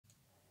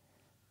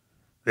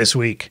This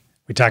week,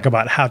 we talk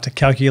about how to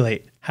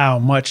calculate how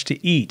much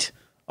to eat.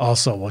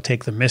 Also, we'll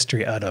take the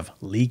mystery out of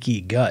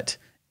leaky gut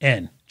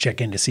and check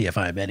in to see if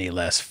I'm any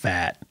less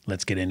fat.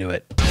 Let's get into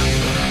it.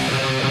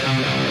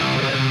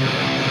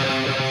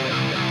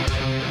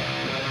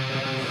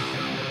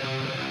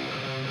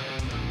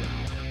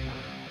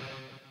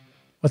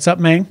 What's up,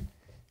 Mang?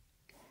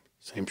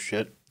 Same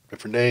shit,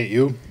 different day.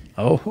 You?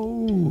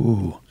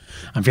 Oh,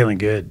 I'm feeling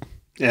good.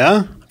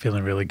 Yeah? I'm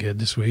feeling really good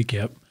this week.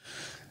 Yep.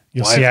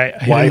 You'll Why, see,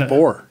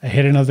 I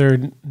hit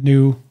another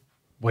new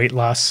weight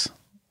loss,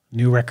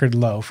 new record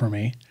low for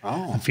me.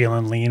 Oh. I'm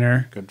feeling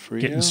leaner. Good for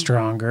getting you.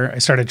 Stronger. I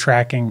started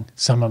tracking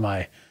some of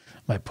my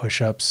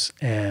push-ups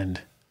and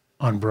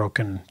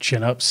unbroken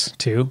chin-ups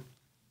too.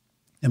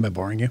 Am I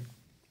boring you?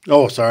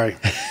 Oh, sorry.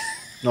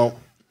 No,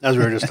 as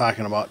we were just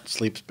talking about,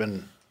 sleep's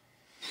been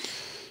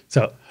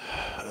So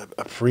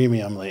a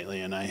premium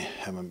lately, and I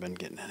haven't been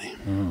getting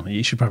any.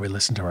 you should probably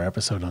listen to our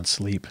episode on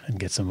sleep and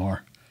get some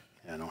more.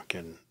 Yeah, no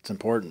kidding. It's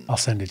important. I'll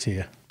send it to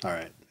you. All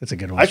right. It's a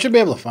good one. I should be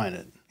able to find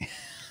it.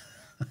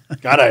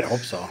 God, I'd hope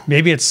so.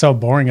 Maybe it's so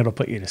boring it'll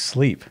put you to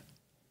sleep,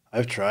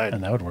 I've tried.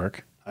 and that would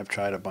work. I've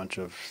tried a bunch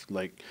of,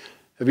 like,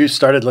 have you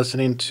started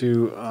listening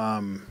to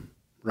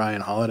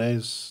Ryan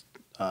Holiday's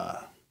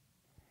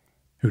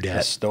Who The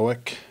dat?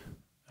 Stoic?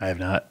 I have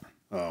not.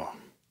 Oh,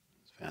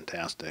 it's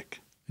fantastic.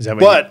 Is that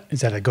But-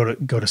 is that a go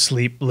to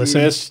sleep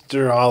listen?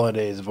 Mr.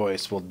 Holiday's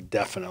voice will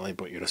definitely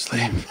put you to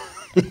sleep.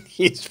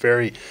 He's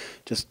very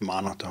just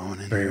monotone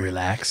and Very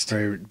relaxed.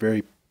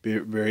 very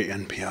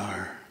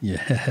NPR.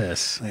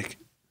 Yes. Like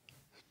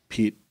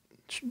Pete,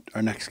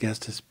 our next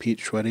guest is Pete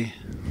Schweddy.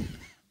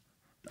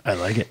 I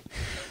like it.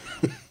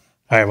 All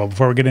right. Well,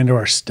 before we get into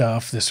our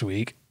stuff this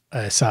week,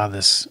 I saw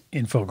this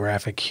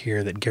infographic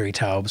here that Gary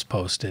Taubes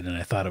posted, and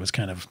I thought it was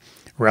kind of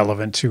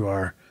relevant to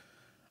our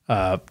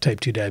type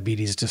 2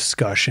 diabetes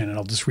discussion. And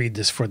I'll just read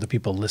this for the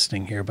people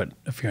listening here, but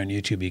if you're on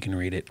YouTube, you can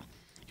read it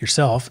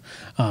yourself.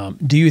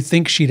 Do you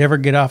think she'd ever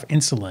get off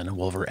insulin?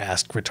 Wolver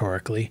asked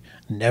rhetorically.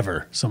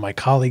 Never. So my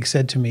colleague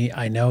said to me,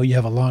 I know you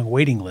have a long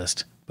waiting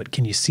list, but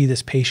can you see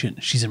this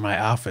patient? She's in my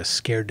office,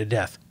 scared to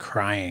death,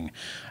 crying.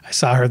 I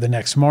saw her the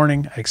next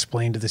morning. I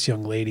explained to this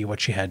young lady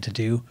what she had to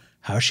do,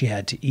 how she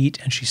had to eat,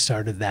 and she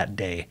started that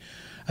day.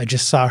 I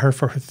just saw her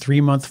for her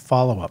 3-month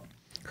follow-up.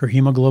 Her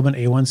hemoglobin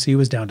A1C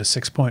was down to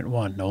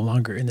 6.1, no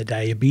longer in the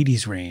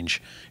diabetes range.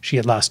 She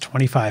had lost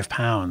 25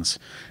 pounds.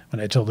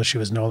 When I told her she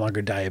was no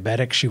longer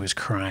diabetic, she was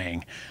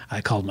crying. I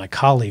called my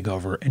colleague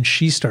over, and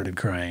she started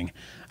crying.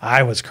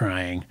 I was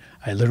crying.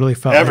 I literally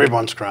felt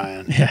Everyone's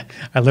crying. Yeah,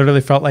 I literally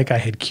felt like I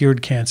had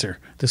cured cancer.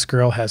 This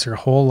girl has her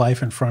whole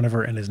life in front of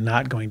her and is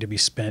not going to be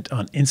spent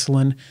on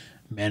insulin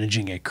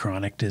managing a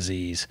chronic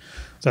disease.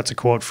 So that's a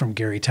quote from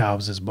Gary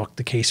Taubes' book,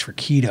 The Case for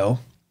Keto,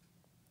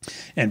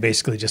 and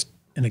basically just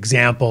an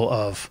example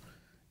of,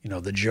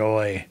 the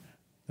joy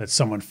that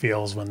someone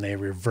feels when they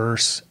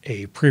reverse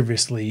a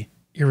previously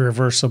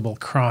irreversible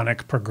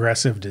chronic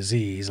progressive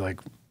disease like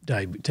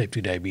type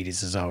 2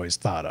 diabetes is always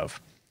thought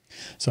of.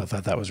 So I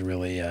thought that was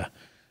really, I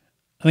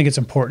think it's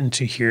important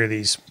to hear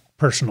these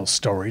personal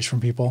stories from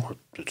people.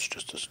 It's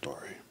just a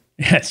story.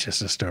 Yeah, it's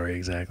just a story,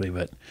 exactly.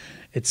 But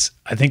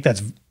I think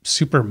that's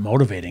super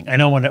motivating. I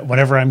know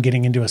whenever I'm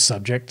getting into a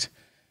subject,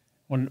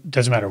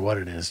 doesn't matter what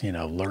it is,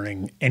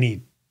 learning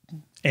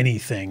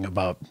anything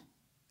about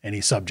any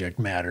subject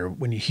matter,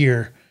 when you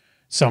hear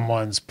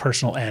someone's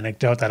personal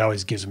anecdote, that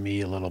always gives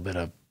me a little bit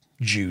of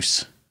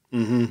juice.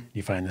 Mm-hmm.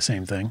 You find the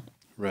same thing?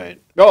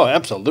 Right. Oh,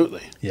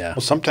 absolutely. Yeah.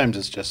 Well, sometimes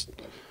it's just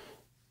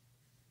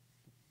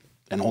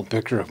an old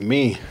picture of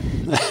me.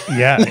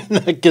 Yeah.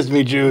 That gives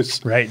me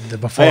juice. Right. The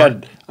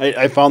before.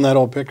 I found that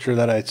old picture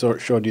that I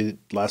showed you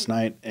last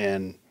night,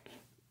 and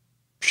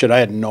I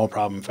had no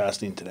problem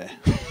fasting today.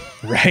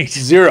 Right.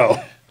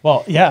 Zero.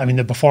 Well, yeah, I mean,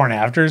 the before and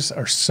afters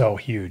are so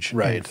huge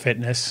in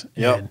fitness.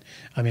 Yep. And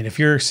I mean, if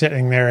you're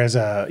sitting there as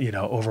a,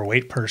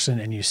 overweight person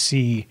and you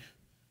see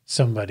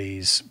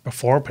somebody's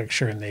before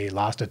picture and they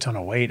lost a ton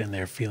of weight and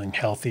they're feeling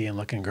healthy and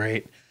looking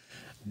great,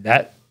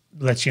 that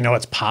lets you know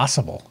it's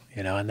possible,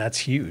 and that's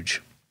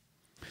huge.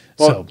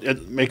 Well,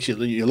 it makes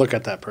you look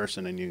at that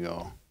person and you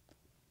go,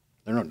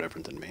 they're no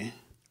different than me.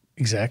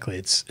 Exactly.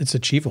 It's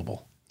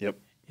achievable. Yep.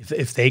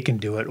 If they can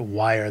do it,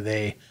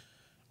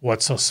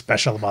 what's so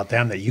special about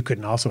them that you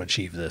couldn't also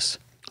achieve this?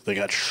 They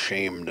got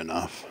shamed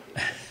enough.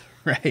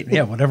 Right.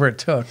 Yeah. Whatever it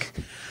took,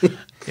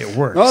 it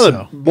worked.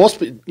 No,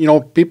 most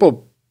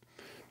people,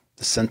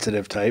 the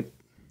sensitive type,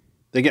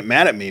 they get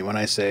mad at me when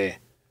I say,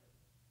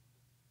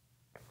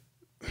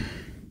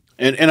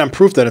 and I'm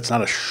proof that it's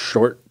not a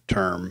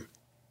short-term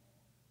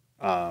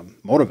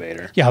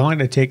motivator. Yeah. How long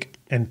did it take?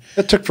 And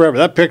it took forever.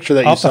 That picture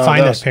that I'll you have to saw,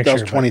 find that that was picture,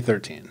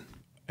 2013.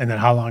 And then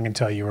how long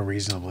until you were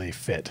reasonably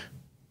fit,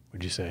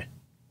 would you say?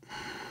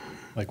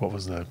 Like, what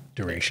was the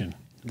duration?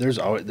 There's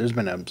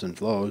been ebbs and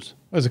flows.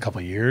 It was a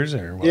couple of years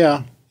or what?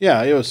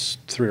 Yeah, it was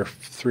three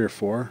or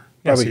four.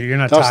 Yeah, Probably, so you're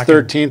not that was talking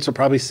 13, so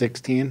probably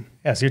 16.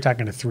 Yeah, so you're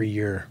talking a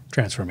 3-year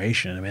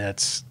transformation. I mean,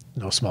 that's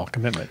no small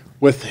commitment.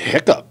 With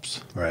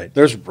hiccups. Right.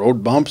 There's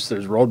road bumps,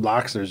 there's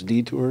roadblocks, there's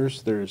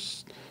detours,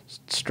 there's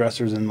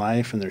stressors in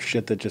life and there's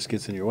shit that just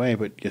gets in your way,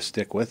 but you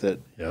stick with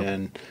it.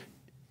 Yep.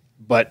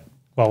 But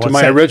Well, to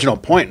my original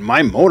point,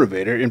 my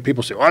motivator, and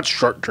people say, well, that's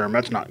short term.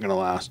 That's not going to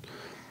last.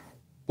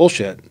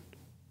 Bullshit.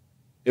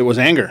 It was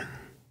anger.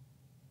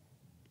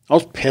 I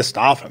was pissed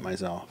off at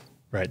myself.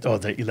 Right. Oh,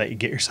 that you let you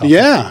get yourself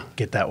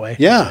get that way?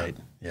 Yeah. Right.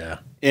 Yeah.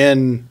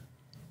 And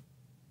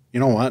you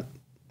know what?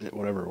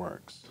 Whatever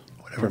works.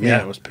 For me,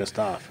 I was pissed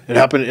off. It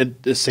happened.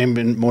 The same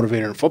in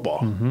motivator in football.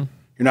 Mm-hmm.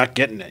 You're not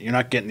getting it. You're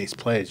not getting these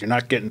plays. You're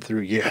not getting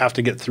through. You have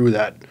to get through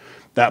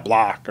that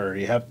block, or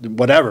you have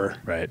whatever.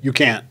 Right. You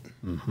can't.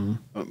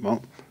 Mm-hmm.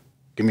 Well,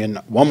 give me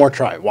one more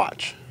try.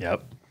 Watch.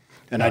 Yep.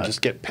 And I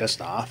just get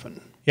pissed off.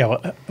 And yeah.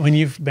 Well, when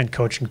you've been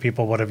coaching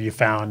people, what have you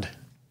found?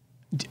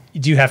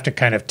 Do you have to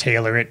kind of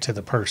tailor it to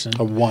the person?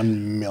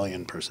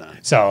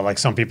 1,000,000%. So, like,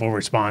 some people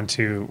respond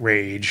to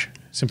rage.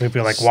 Some people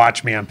are like,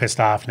 watch me, I'm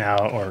pissed off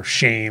now, or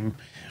shame.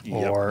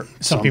 Or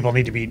some people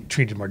need to be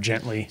treated more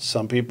gently.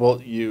 Some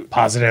people,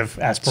 positive,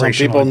 aspirational. Some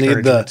people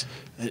need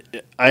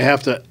I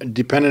have to,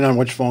 depending on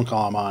which phone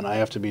call I'm on, I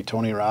have to be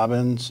Tony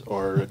Robbins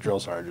or a drill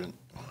sergeant.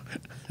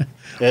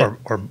 or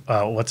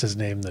what's his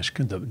name? The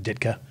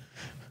Ditka.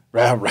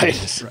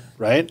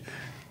 Right.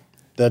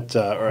 That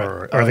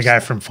or the guy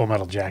from Full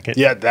Metal Jacket.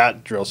 Yeah,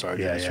 that drill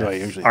sergeant. That's who I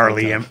usually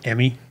Arlie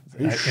Emmy.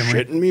 Are you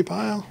shitting me,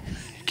 pile?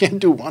 You can't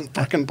do one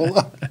fucking pull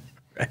up.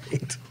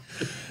 Right.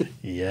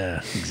 Yeah,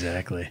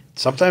 exactly.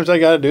 Sometimes I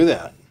got to do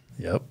that.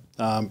 Yep.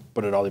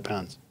 But it all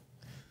depends.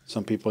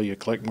 Some people you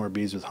collect more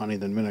bees with honey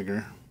than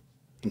vinegar,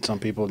 and some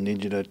people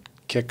need you to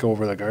kick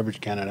over the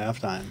garbage can at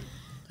halftime.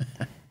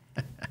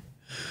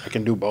 I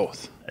can do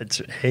both.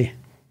 Hey,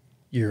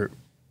 you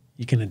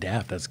can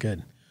adapt. That's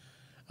good.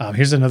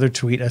 Here's another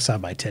tweet I saw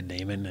by Ted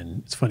Naiman,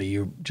 and it's funny,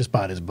 you just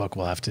bought his book.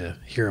 We'll have to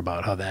hear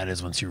about how that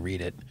is once you read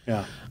it.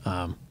 Yeah.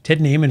 Ted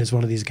Naiman is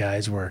one of these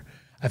guys where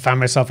I find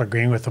myself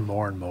agreeing with him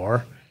more and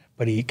more,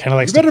 but he kind of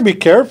likes You better be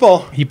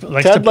careful.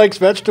 Ted likes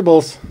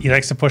vegetables. He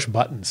likes to push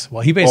buttons.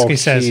 Well, he basically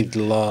says he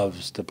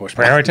loves to push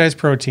prioritize buttons.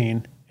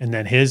 protein, and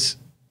then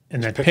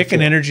pick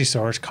an energy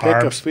source,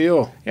 carbs. Pick a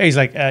fuel. Yeah, he's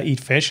like, eat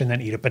fish and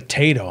then eat a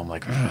potato. I'm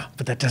like,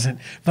 but that doesn't.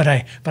 But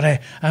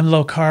I'm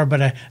low carb, but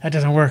that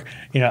doesn't work.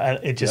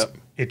 It just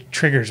it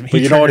triggers me.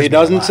 But you know what he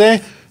doesn't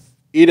say?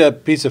 Eat a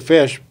piece of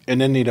fish and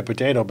then eat a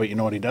potato. But you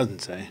know what he doesn't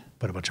say?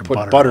 Put a bunch of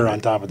butter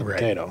on top of the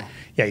potato.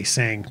 Yeah, he's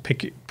saying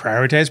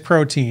prioritize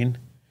protein.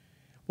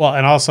 Well,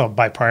 and also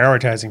by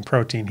prioritizing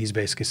protein, he's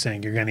basically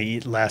saying you're going to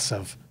eat less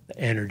of the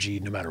energy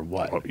no matter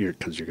what. Well,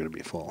 because you're going to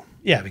be full.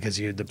 Yeah, because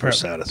you're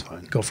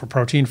satisfied. Go for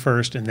protein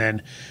first, and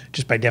then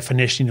just by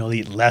definition, you'll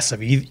eat less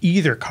of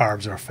either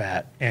carbs or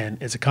fat,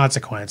 and as a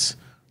consequence,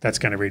 that's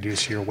going to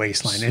reduce your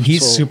waistline. And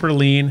he's super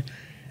lean.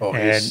 Oh,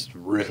 he's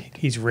ripped.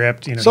 He's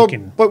ripped.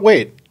 But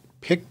wait,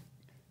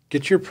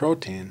 get your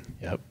protein.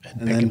 Yep,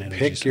 and then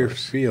pick your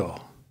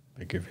fuel.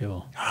 Pick your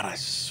fuel. God, I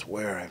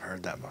swear I've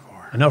heard that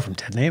before. I know from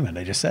Ted Naiman.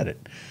 I just said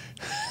it.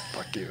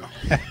 Fuck you.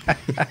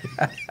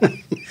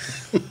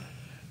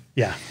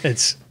 Yeah,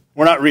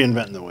 we're not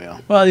reinventing the wheel.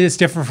 Well, it's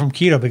different from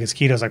keto because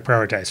keto's like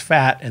prioritize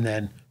fat and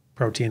then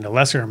protein a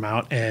lesser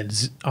amount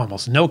and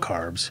almost no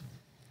carbs.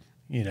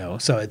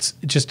 So it's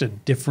just a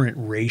different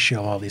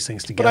ratio, all these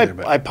things together.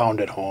 But I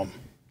pound it home.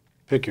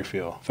 Pick your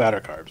fuel, fat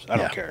or carbs. I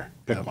don't care.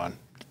 Pick one.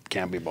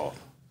 Can't be both.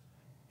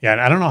 Yeah,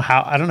 and I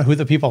don't know who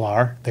the people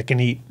are that can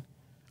eat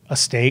a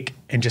steak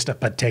and just a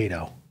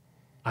potato.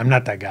 I'm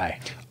not that guy.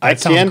 That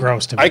sounds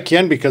gross to me. I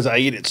can because I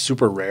eat it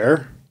super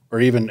rare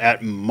or even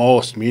at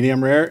most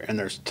medium rare, and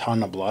there's a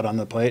ton of blood on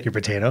the plate. Your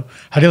potato?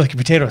 How do you like your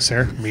potato,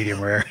 sir? Medium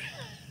rare.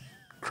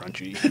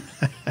 Crunchy.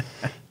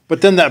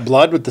 But then that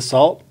blood with the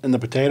salt in the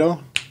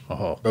potato,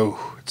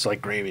 oh, it's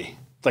like gravy.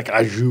 It's like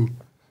au jus,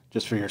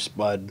 just for your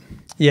blood.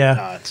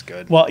 Yeah. It's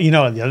good. Well,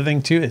 the other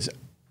thing too is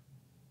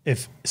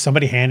if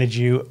somebody handed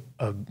you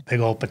a big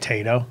old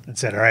potato and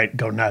said, all right,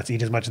 go nuts,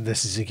 eat as much of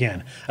this as you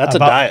can. That's a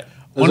diet.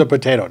 It's a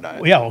potato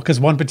diet. Yeah, because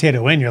one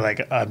potato in, you're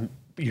like,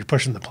 you're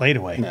pushing the plate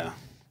away. Yeah.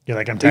 You're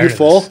like, I'm tired of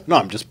this. Are you full? No,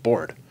 I'm just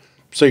bored.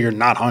 So you're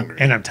not hungry.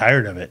 And I'm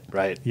tired of it.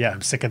 Right. Yeah,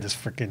 I'm sick of this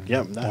freaking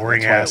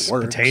boring-ass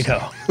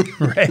potato.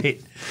 Right.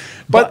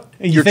 But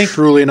you're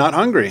truly not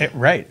hungry.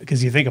 Right,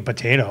 because you think a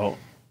potato,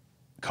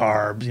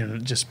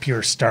 carbs, just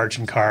pure starch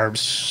and carbs.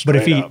 Straight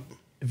but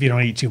if you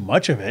don't eat too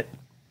much of it.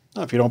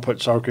 No, if you don't put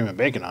sour cream and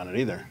bacon on it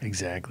either.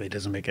 Exactly. It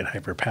doesn't make it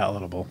hyper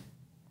palatable.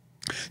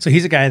 So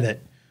he's a guy that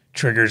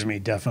triggers me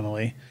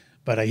definitely.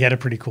 But he had a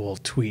pretty cool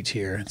tweet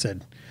here. It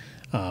said,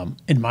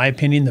 in my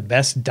opinion, the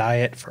best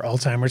diet for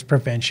Alzheimer's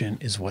prevention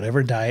is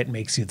whatever diet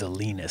makes you the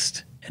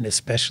leanest and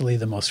especially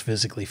the most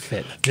physically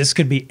fit. This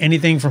could be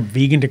anything from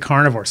vegan to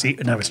carnivore. See,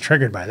 and I was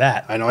triggered by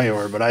that. I know you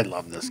were, but I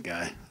love this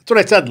guy. That's what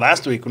I said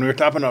last week when we were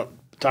talking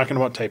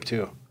about type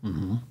 2.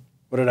 Mm-hmm.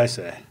 What did I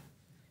say?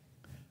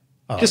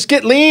 Just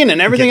get lean and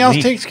everything else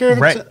takes care of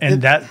itself.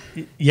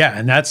 Right,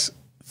 and that's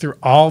through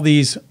all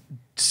these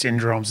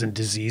syndromes and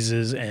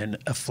diseases and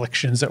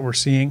afflictions that we're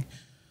seeing.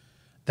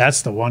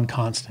 That's the one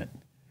constant.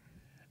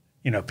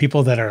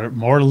 People that are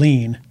more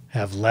lean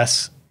have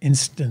less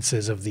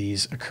instances of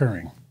these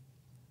occurring.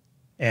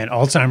 And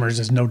Alzheimer's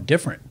is no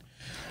different.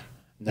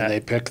 Then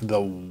they pick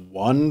the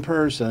one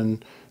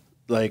person,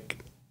 like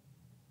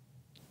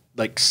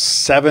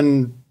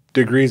 7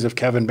 degrees of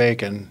Kevin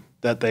Bacon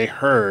that they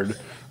heard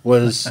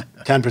was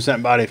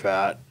 10% body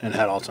fat and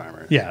had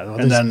Alzheimer's. Yeah. Well,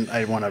 and then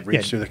I want to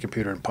reach through the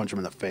computer and punch him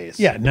in the face.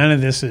 Yeah. None of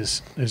this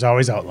there's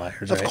always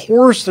outliers, Of right?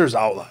 course there's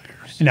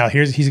outliers. Now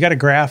he's got a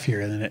graph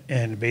here,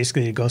 and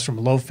basically it goes from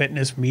low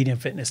fitness, medium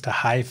fitness to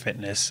high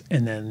fitness,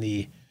 and then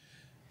the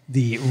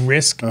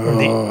risk or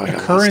the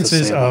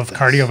occurrences of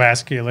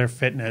cardiovascular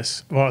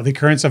fitness, well, the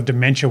occurrence of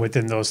dementia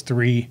within those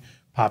 3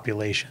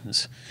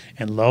 populations.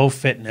 And low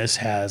fitness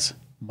has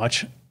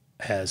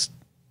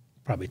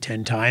probably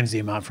 10 times the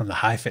amount from the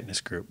high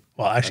fitness group.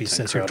 Well, actually, it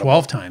says here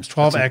 12 times,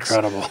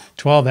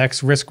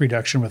 12x risk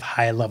reduction with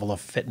high level of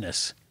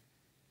fitness.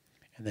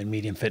 And then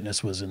medium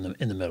fitness was in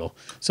the middle.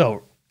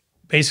 So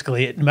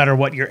basically, no matter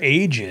what your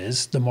age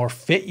is, the more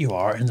fit you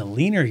are and the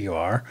leaner you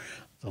are,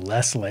 the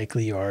less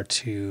likely you are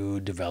to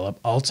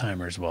develop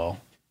Alzheimer's. Well,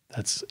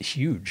 that's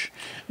huge.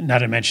 Not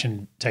to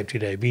mention type 2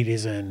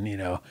 diabetes and,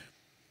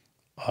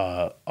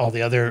 all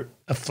the other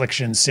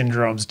afflictions,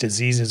 syndromes,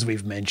 diseases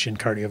we've mentioned,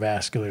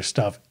 cardiovascular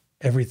stuff,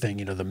 everything,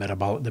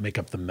 they make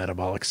up the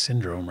metabolic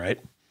syndrome, right?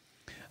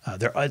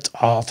 It's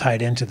all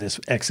tied into this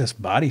excess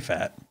body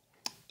fat.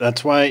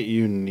 That's why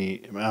you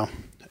need, well,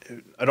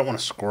 I don't want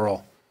to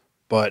squirrel,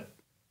 but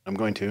I'm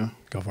going to.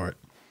 Go for it.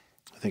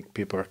 I think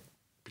people are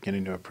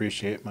beginning to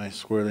appreciate my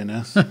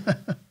squirreliness.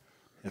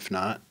 If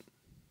not,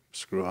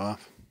 screw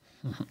off.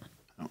 I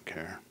don't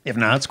care. If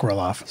not, squirrel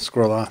off.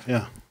 Squirrel off,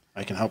 yeah.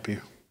 I can help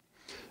you.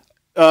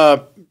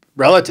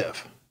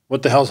 Relative.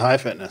 What the hell's high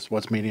fitness?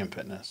 What's medium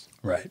fitness?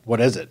 Right.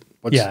 What is it?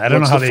 I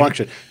don't know how the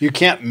function. You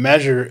can't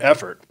measure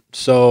effort.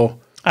 So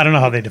I don't know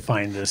how they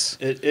define this.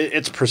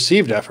 It's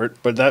perceived effort,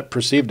 but that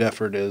perceived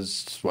effort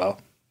is, well,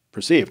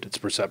 perceived. It's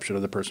perception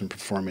of the person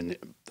performing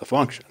the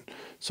function.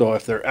 So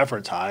if their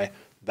effort's high,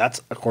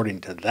 that's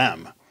according to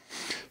them.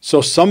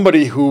 So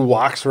somebody who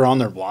walks around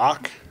their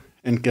block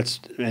and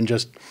just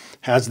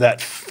has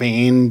that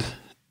feigned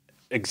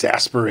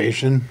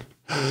exasperation.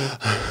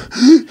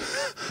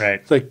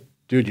 Right. It's like,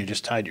 dude, you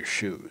just tied your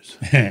shoes.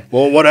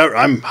 Well, whatever.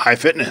 I'm high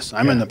fitness.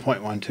 I'm in the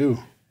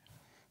 0.12.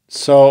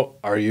 So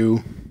are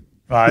you?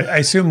 Well, I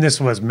assume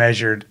this was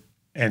measured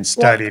and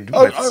studied.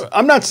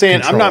 I'm not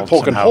saying I'm not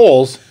poking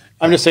holes.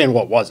 I'm just saying,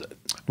 what was it?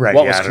 Right.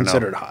 What was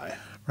considered high?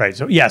 Right.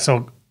 So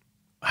So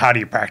how do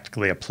you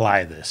practically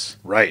apply this?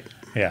 Right.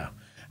 Yeah.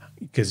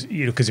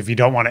 Because if you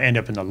don't want to end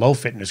up in the low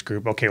fitness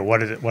group, okay,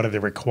 what are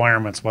the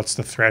requirements? What's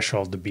the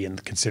threshold to be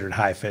considered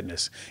high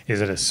fitness?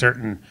 Is it a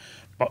certain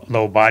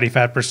low body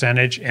fat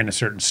percentage and a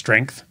certain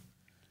strength,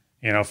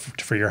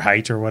 for your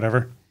height or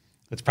whatever?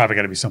 It's probably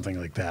got to be something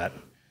like that.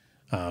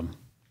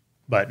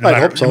 But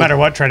no matter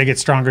what, try to get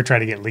stronger, try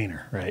to get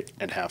leaner, right?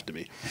 It'd have to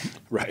be.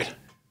 Right.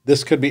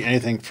 This could be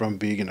anything from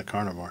vegan to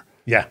carnivore.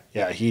 Yeah.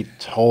 Yeah, he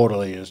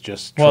totally is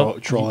just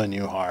trolling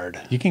you hard.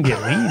 You can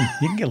get lean.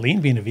 You can get lean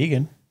being a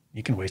vegan.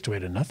 You can waste away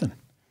to nothing.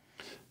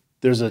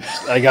 There's a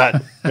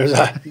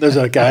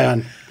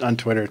guy on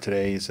Twitter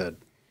today. He said,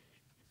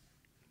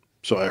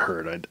 so I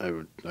heard,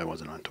 I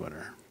wasn't on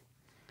Twitter.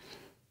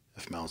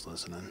 If Mel's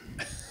listening.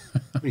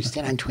 You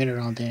stand on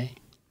Twitter all day?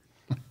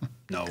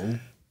 No, as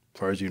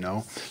far as you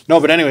know.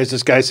 No, but anyways,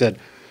 this guy said,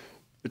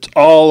 it's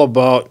all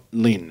about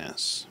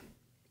leanness.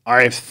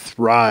 I've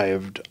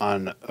thrived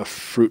on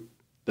the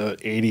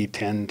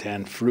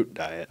 80-10-10 fruit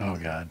diet. Oh,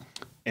 God.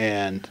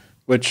 And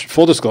which,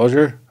 full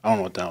disclosure, I don't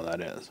know what the hell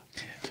that is.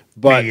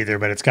 But, me either,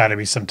 but it's got to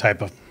be some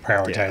type of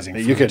prioritizing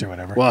fruit or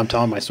whatever. Well, I'm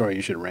telling my story.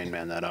 You should Rain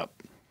Man that up.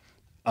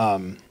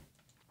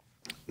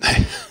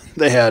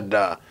 They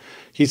had,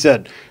 he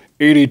said,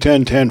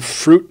 80-10-10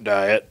 fruit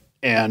diet,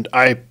 and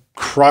I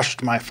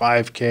crushed my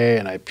 5K,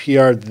 and I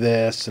PR'd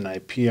this, and I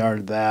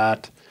PR'd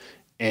that,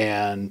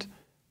 and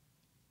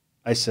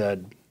I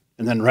said,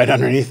 and then right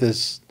underneath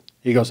this,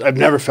 he goes, I've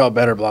never felt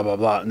better, blah, blah,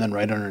 blah, and then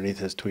right underneath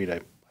his tweet,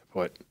 I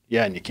put,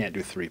 yeah, and you can't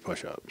do 3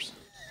 push-ups.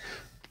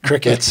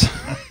 Crickets.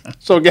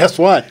 So guess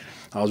what?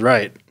 I was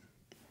right.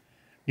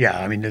 Yeah,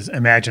 I mean, just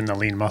imagine the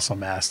lean muscle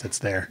mass that's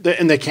there.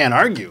 And they can't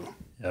argue.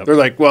 Yep. They're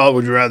like, well,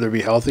 would you rather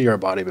be healthy or a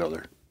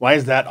bodybuilder? Why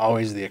is that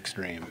always the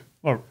extreme?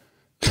 Well,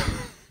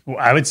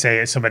 I would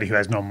say somebody who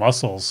has no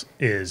muscles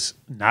is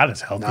not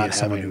as healthy as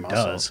someone who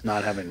does.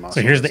 Not having muscles.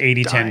 So here's the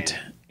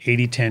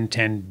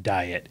 80-10-10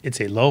 diet. It's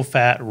a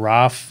low-fat,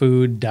 raw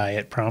food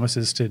diet,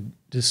 promises to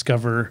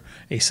discover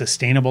a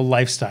sustainable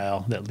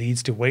lifestyle that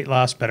leads to weight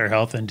loss, better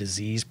health, and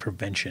disease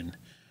prevention.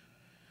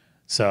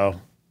 So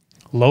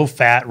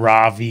low-fat,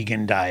 raw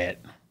vegan diet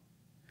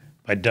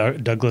by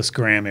Douglas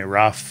Graham, a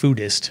raw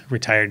foodist,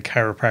 retired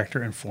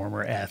chiropractor, and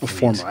former athlete. A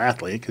former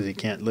athlete, because he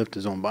can't lift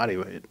his own body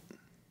weight.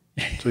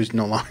 So he's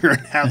no longer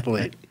an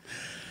athlete.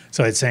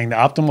 So it's saying the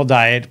optimal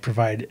diet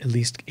provide at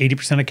least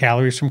 80% of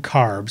calories from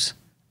carbs,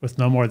 with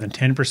no more than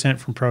 10%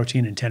 from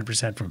protein and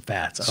 10% from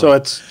fats. So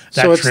that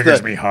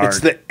triggers me hard.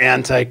 It's the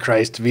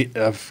antichrist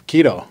of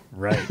keto.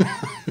 Right.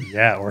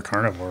 Yeah, or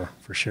carnivore,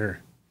 for sure.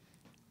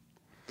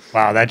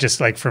 Wow, that just,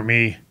 like, for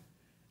me,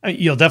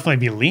 you'll definitely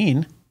be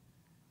lean.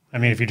 I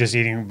mean, if you're just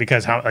eating,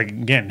 because how, like,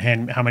 again,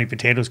 how many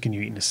potatoes can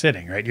you eat in a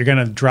sitting, right? You're going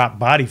to drop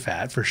body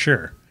fat for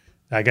sure.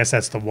 I guess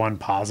that's the one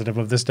positive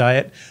of this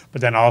diet.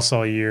 But then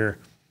also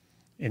in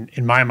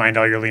my mind,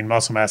 all your lean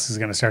muscle mass is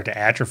going to start to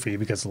atrophy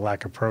because of the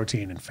lack of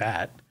protein and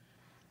fat.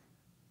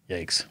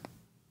 Yikes.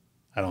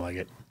 I don't like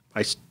it.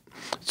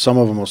 Some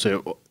of them will say,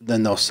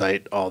 then they'll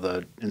cite all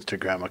the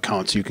Instagram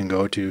accounts you can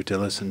go to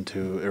listen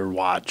to or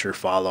watch or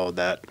follow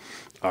that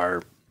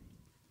are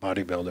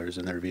bodybuilders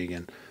and they're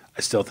vegan.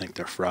 I still think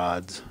they're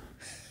frauds.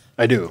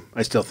 I do.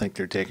 I still think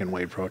they're taking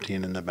whey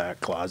protein in the back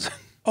closet.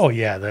 Oh,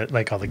 yeah,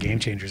 like all the Game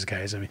Changers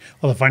guys. I mean,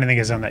 well, the funny thing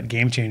is on that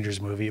Game Changers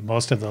movie,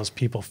 most of those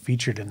people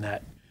featured in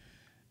that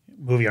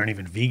movie aren't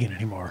even vegan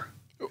anymore.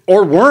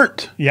 Or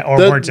weren't. Yeah, or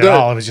weren't at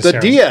all. It was just the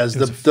Diaz,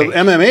 the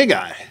MMA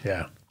guy.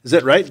 Yeah. Is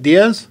that right?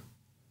 Diaz?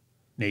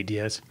 Nate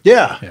Diaz?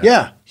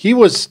 Yeah. He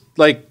was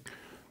like,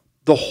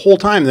 the whole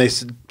time they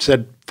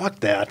said, fuck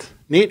that.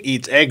 Nate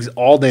eats eggs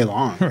all day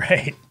long.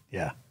 Right.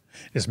 Yeah.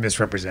 Just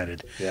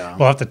misrepresented. Yeah.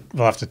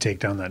 We'll have to take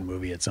down that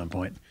movie at some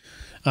point.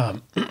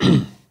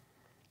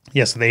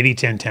 Yeah, so the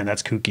 80-10-10,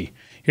 that's kooky.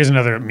 Here's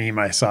another meme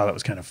I saw that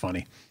was kind of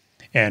funny.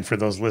 And for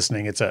those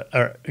listening, it's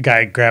a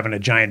guy grabbing a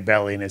giant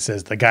belly, and it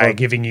says, the guy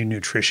giving you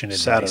nutrition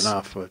advice. Sad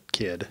enough, a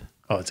kid.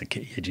 Oh, it's a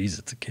kid. Yeah, geez,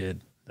 it's a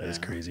kid. That is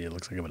crazy. It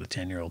looks like about a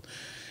 10-year-old.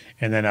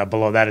 And then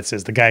below that, it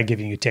says, the guy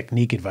giving you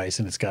technique advice,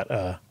 and it's got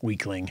a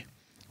weakling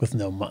with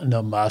no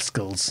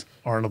muscles.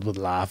 Arnold would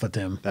laugh at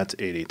him. That's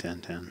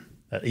 80-10-10.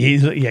 He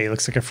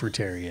looks like a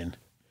fruitarian.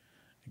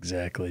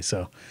 Exactly.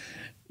 So,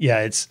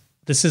 yeah,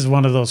 this is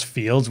one of those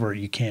fields where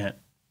you can't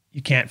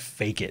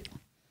fake it.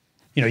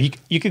 You know,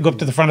 you could go up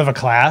to the front of a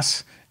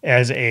class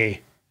as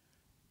a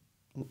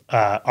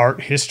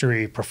art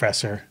history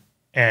professor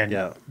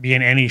and be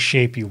in any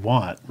shape you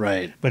want.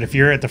 Right. But if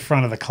you're at the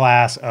front of the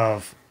class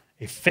of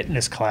a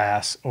fitness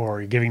class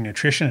or you're giving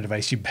nutrition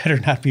advice, you better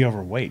not be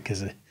overweight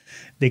because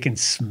they can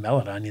smell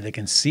it on you. They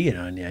can see it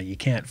on you. You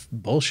can't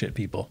bullshit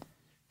people.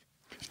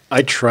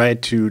 I try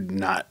to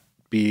not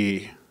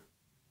be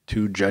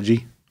too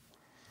judgy.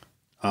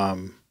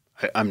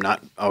 I'm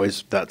not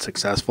always that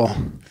successful,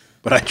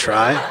 but I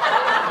try.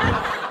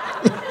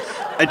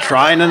 I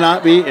try to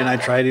not be, and I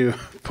try to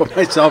put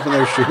myself in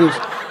their shoes.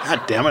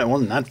 God damn it, it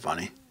wasn't that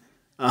funny.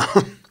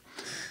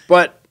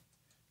 But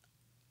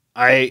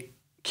I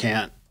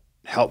can't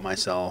help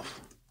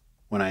myself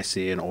when I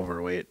see an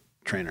overweight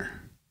trainer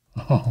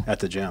at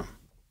the gym.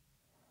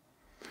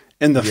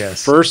 And the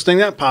first thing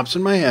that pops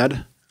in my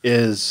head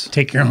is...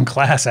 Take your own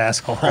class,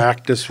 asshole.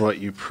 Practice what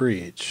you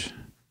preach.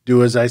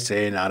 Do as I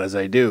say, not as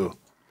I do.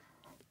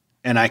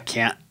 And I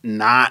can't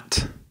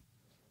not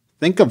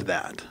think of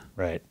that.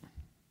 Right.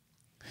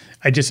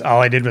 All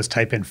I did was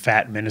type in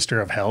fat minister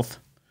of health,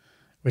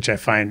 which I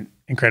find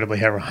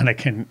incredibly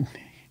ironic. And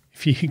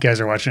if you guys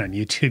are watching on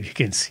YouTube, you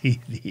can see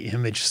the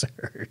image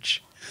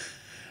search.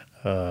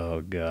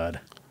 Oh, God.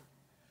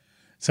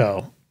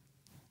 So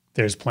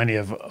there's plenty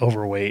of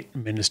overweight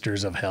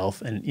ministers of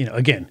health. And, you know,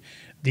 again,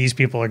 these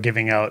people are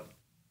giving out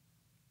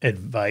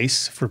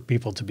advice for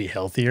people to be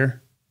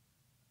healthier.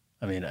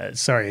 I mean,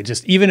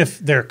 even if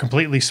they're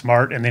completely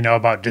smart and they know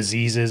about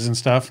diseases and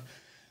stuff,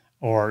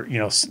 or, you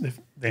know, if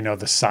they know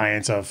the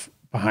science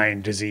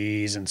behind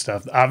disease and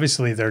stuff,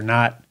 obviously they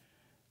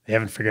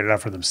haven't figured it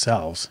out for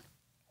themselves.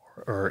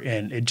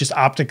 And it just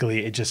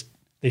optically,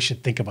 they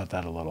should think about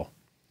that a little.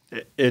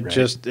 I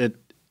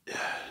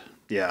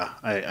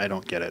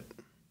don't get it.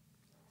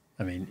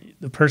 I mean,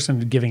 the person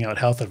giving out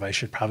health advice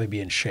should probably be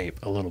in shape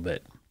a little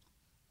bit.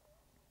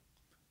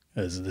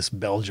 As this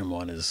Belgium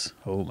one is,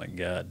 oh my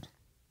God.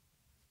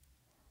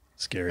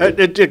 Scary.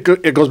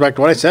 It goes back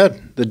to what I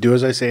said. The do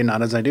as I say,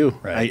 not as I do.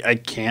 Right. I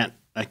can't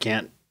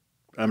get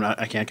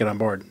on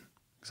board.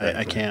 Exactly.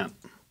 I can't.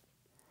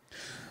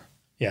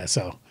 Yeah.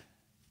 So,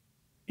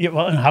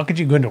 well, and how could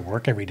you go into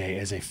work every day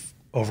as a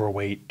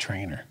overweight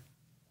trainer?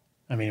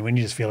 I mean, wouldn't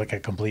you just feel like a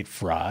complete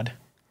fraud?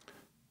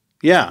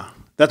 Yeah.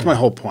 That's my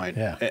whole point.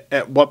 Yeah.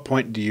 At what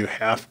point do you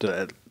have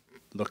to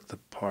look the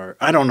part?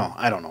 I don't know.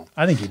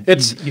 I think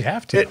you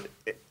have to.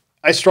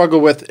 I struggle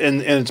with, and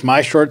it's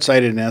my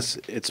short-sightedness.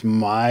 It's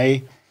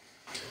my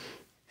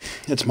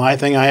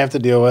thing I have to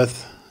deal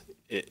with.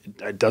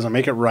 It doesn't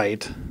make it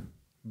right,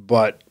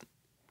 but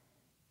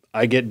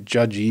I get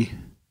judgy,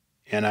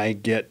 and I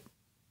get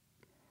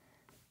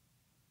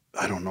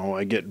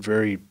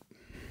very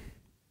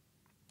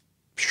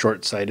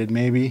short-sighted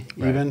maybe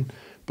even.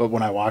 But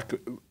when I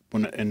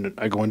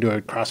go into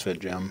a CrossFit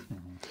gym,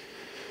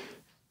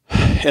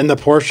 and the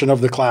portion of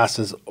the class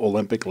is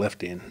Olympic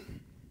lifting,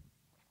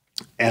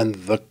 and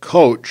the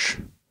coach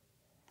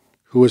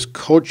who is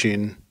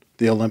coaching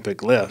the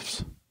Olympic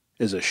lifts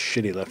is a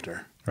shitty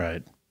lifter.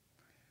 Right.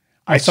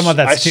 I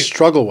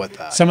struggle with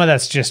that. Some of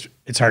that's just,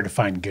 it's hard to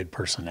find good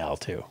personnel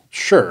too.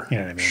 Sure. You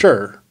know what I mean?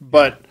 Sure.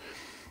 But.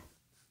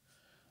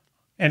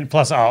 And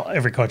plus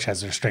every coach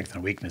has their strengths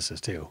and weaknesses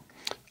too.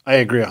 I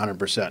agree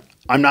 100%.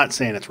 I'm not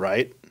saying it's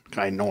right.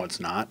 I know it's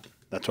not.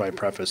 That's why I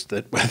prefaced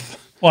it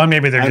with. Well,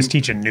 maybe they're just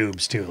teaching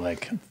noobs too.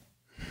 Like,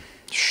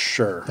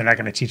 sure. They're not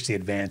going to teach the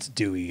advanced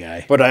Dewey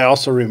guy. But I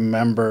also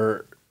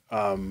remember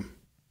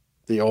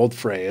the old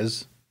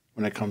phrase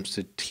when it comes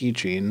to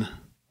teaching,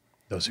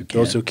 Those who can't.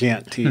 those who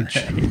can't teach.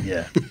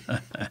 Yeah.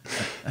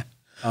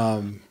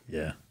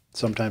 Yeah.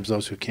 Sometimes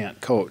those who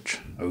can't coach.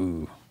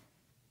 Ooh.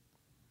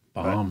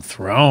 Bomb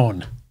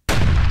thrown.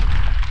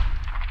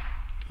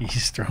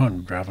 He's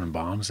dropping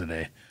bombs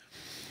today.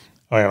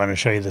 Oh, yeah, let me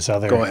show you this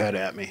other. Go ahead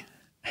at me.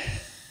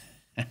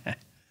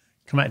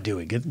 Come on, do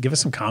it. Give us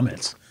some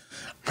comments.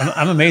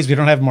 I'm amazed we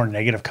don't have more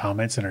negative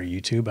comments in our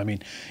YouTube. I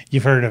mean,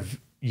 you've heard of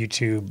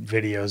YouTube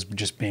videos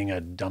just being a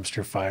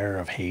dumpster fire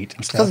of hate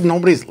and stuff. Because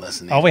nobody's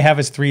listening. All we have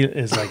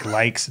is like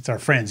likes. It's our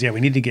friends. Yeah, we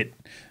need to get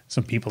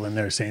some people in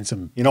there saying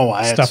some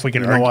stuff we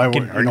can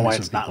argue. You know why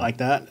it's not like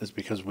that? Is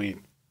because we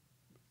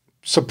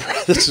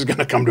this is going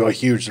to come to a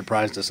huge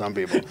surprise to some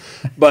people,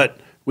 but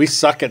we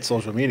suck at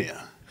social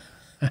media.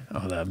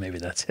 Oh, maybe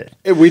that's it.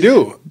 We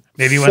do.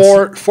 Maybe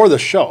for the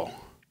show.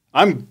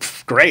 I'm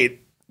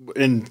great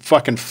in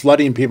fucking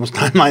flooding people's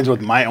timelines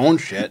with my own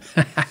shit,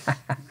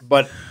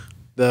 but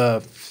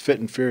the Fit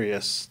and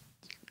Furious.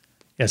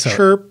 Yeah, so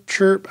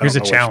chirp. Here's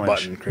a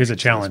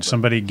challenge.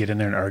 Somebody get in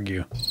there and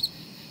argue.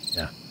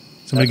 Yeah.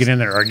 Somebody get in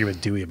there and argue with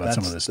Dewey about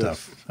some of this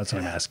stuff. That's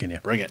what I'm asking you.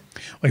 Bring it.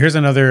 Well, here's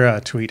another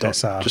tweet I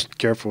saw. Just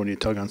careful when you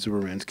tug on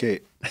Superman's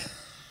cape.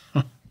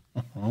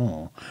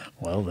 Oh,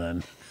 well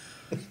then.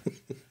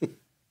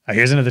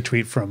 Here's another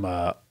tweet from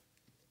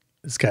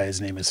this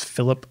guy's name is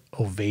Philip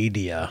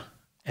Ovadia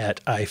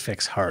at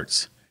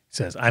iFixHearts. He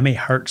says, I'm a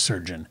heart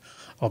surgeon.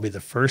 I'll be the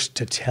first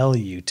to tell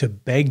you, to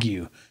beg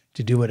you,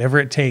 to do whatever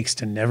it takes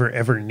to never,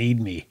 ever need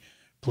me.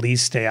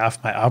 Please stay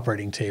off my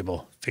operating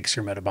table. Fix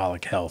your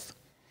metabolic health.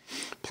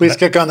 Please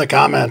click on the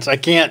comments. I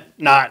can't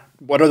not.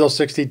 What are those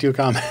 62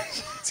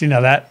 comments? See, now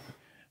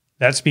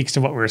that speaks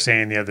to what we were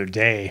saying the other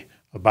day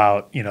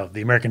about,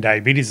 the American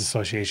Diabetes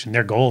Association.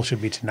 Their goal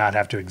should be to not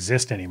have to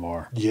exist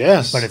anymore.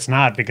 Yes. But it's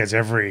not, because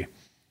every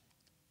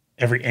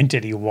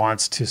entity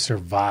wants to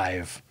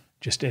survive.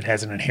 Just it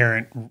has an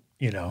inherent,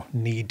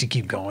 need to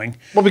keep going.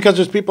 Well, because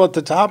there's people at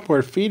the top who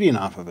are feeding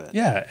off of it.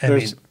 Yeah.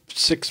 There's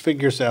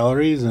six-figure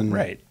salaries and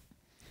right.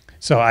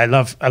 So I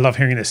love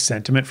hearing this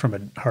sentiment from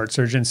a heart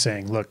surgeon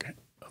saying, look,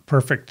 a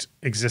perfect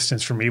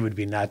existence for me would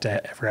be not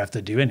to ever have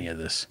to do any of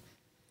this.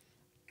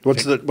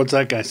 What's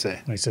that guy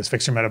say? When he says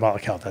fix your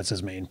metabolic health, that's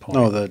his main point.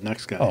 No, the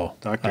next guy. Oh,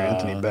 Dr.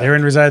 Anthony Beck.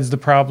 Therein resides the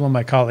problem.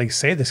 My colleagues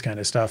say this kind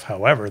of stuff.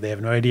 However, they have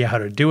no idea how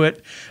to do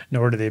it,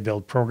 nor do they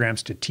build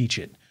programs to teach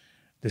it.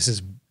 This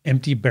is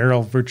empty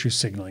barrel virtue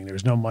signaling.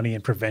 There's no money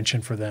in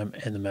prevention for them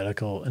in the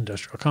medical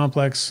industrial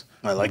complex.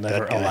 I like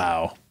that guy.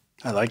 Allow.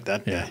 I like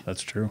that guy. Yeah,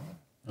 that's true.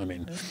 I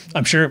mean,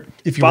 I'm sure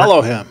if you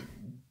follow him.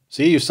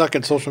 See, you suck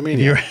at social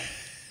media.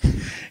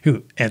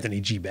 Who? Anthony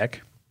G.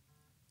 Beck.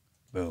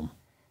 Boom.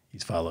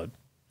 He's followed.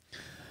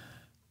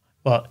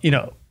 Well,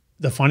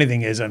 the funny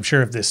thing is, I'm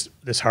sure if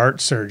this heart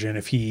surgeon,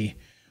 if he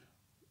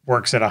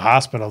works at a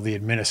hospital, the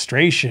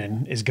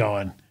administration is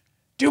going,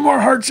 do more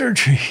heart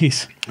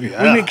surgeries.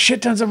 Yeah. We make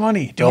shit tons of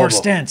money. Do more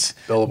stents.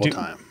 Billable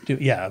time.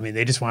 Yeah. I mean,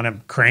 they just want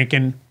him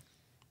cranking.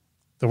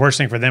 The worst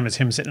thing for them is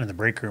him sitting in the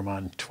break room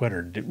on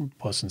Twitter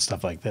posting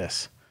stuff like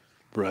this.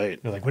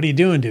 Right. They're like, what are you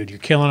doing, dude? You're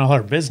killing all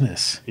our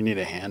business. You need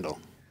a handle.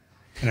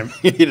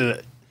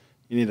 You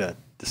need a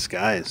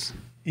disguise.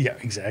 Yeah,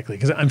 exactly.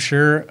 Because I'm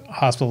sure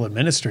hospital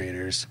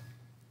administrators,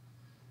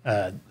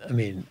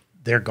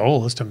 their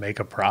goal is to make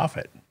a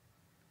profit.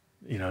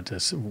 I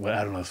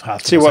don't know if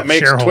hospitals have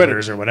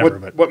shareholders or whatever.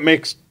 But what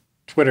makes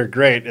Twitter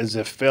great is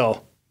if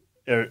Phil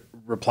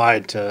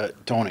replied to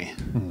Tony.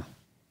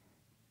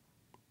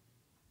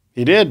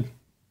 He did.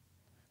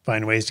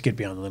 Find ways to get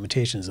beyond the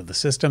limitations of the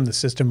system. The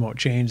system won't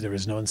change. There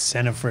is no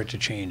incentive for it to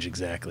change.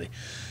 Exactly.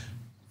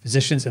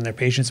 Physicians and their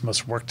patients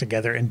must work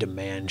together and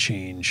demand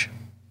change.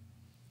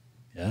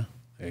 Yeah,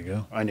 there you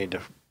go. I need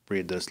to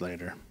read this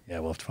later. Yeah,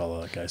 we'll have to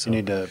follow that guy. So you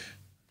need to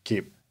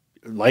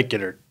like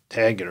it or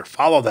tag it or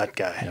follow that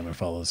guy. Yeah, I'm going to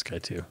follow this guy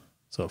too.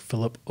 So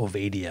Philip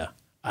Ovadia,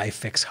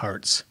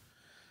 iFixHearts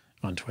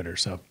on Twitter.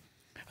 So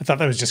I thought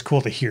that was just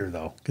cool to hear,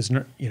 though, because,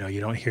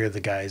 you don't hear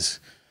the guys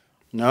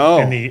in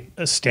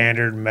the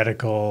standard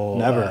medical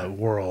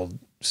world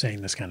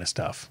saying this kind of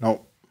stuff.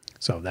 Nope.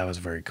 So that was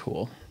very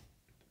cool.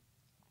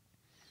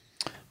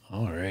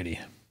 All righty.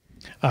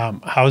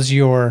 How's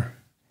your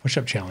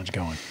push-up challenge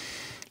going?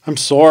 I'm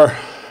sore.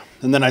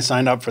 And then I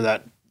signed up for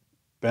that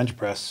bench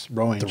press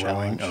rowing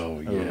challenge.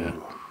 Oh, yeah. Ooh.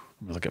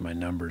 I'm going to look at my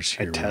numbers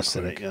here. I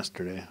tested it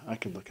yesterday. I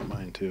could look at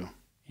mine, too.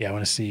 Yeah, I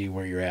want to see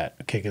where you're at.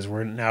 Okay, because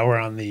we're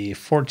on the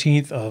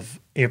 14th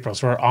of April,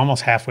 so we're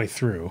almost halfway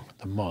through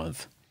the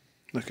month.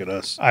 Look at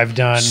us. I've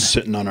done...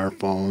 sitting on our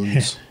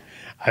phones.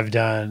 I've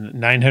done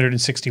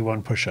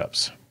 961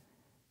 push-ups.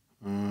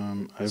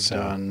 I've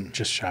done...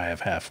 just shy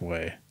of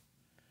halfway.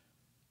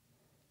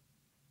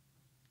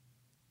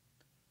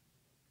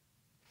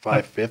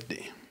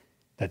 550.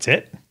 That's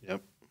it?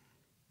 Yep.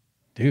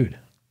 Dude,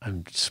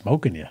 I'm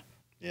smoking you.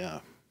 Yeah.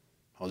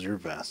 How's your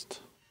vest?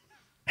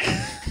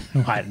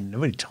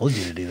 Nobody told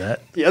you to do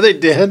that. Yeah, they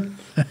did.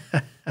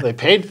 They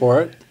paid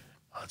for it.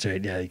 Oh, that's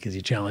right. Yeah, because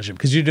you challenged them.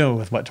 Because you do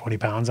it with, 20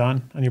 pounds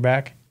on your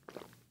back?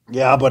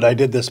 Yeah, but I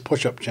did this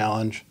push-up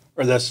challenge.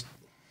 or this.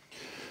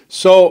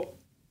 So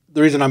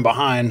the reason I'm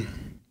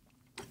behind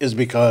is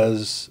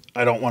because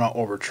I don't want to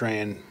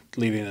overtrain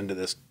leading into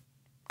this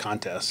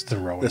contest,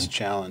 this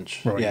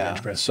challenge.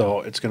 Bench press.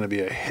 So it's going to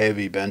be a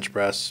heavy bench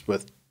press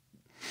with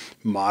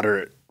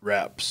moderate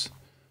reps.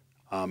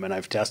 And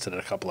I've tested it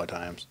a couple of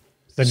times.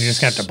 Then you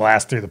just have to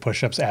blast through the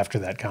push-ups after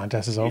that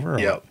contest is over?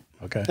 Yep.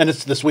 Okay. And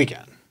it's this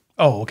weekend.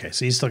 Oh, okay.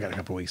 So you still got a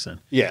couple of weeks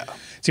then. Yeah.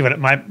 See, what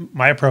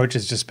my approach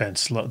has just been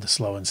the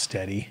slow and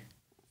steady,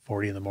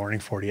 40 in the morning,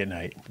 40 at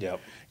night. Yep.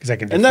 Because I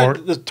can do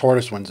the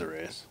tortoise wins the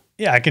race.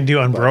 Yeah, I can do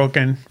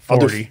unbroken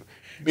 40.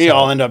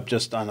 I'll end up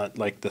just on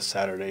the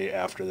Saturday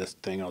after this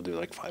thing. I'll do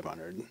like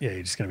 500. Yeah,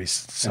 you're just gonna be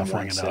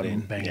suffering it out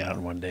and banging out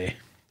in one day.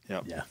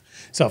 Yep. Yeah.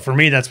 So for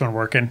me, that's been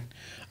working.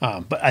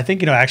 But I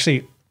think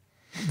actually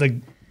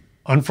the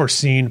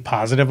unforeseen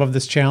positive of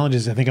this challenge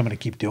is I think I'm going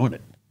to keep doing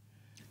it.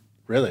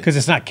 Really? Because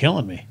it's not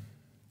killing me.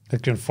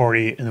 Like doing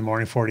 40 in the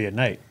morning, 40 at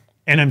night.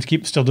 And I'm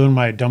still doing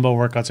my dumbbell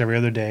workouts every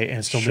other day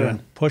and still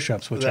doing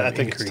push-ups, which I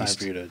think it's time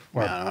for you to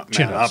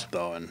man up,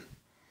 though, and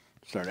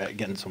start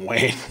getting some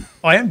weight.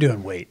 Oh, I am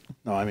doing weight.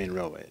 No, I mean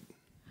real weight.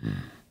 Why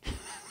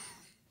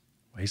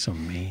are you so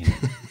mean?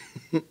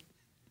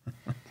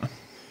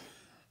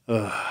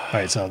 All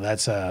right, so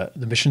that's the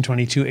Mission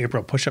 22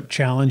 April Push-Up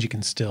Challenge. You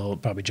can still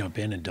probably jump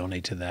in and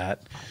donate to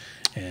that.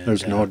 And,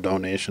 there's no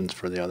donations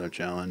for the other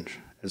challenge.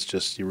 It's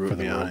just you root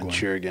me on and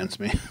cheer against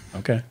me.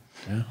 Okay.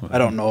 Yeah, well, I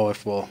don't know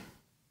if you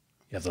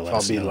have to let I'll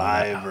us be know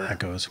live how or that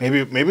goes.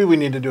 Maybe we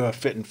need to do a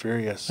Fit and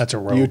Furious. That's a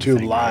YouTube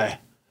thing, live.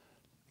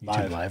 Right?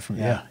 YouTube live from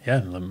yeah.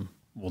 And then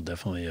we'll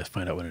definitely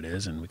find out what it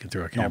is, and we can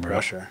throw a camera. No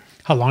pressure.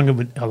 How long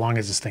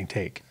does this thing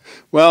take?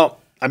 Well,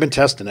 I've been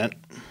testing it,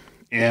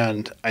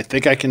 and I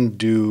think I can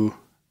do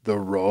the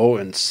row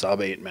in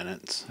sub 8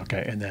 minutes.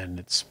 Okay, and then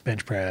it's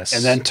bench press.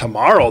 And then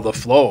tomorrow the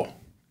flow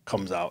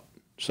comes out.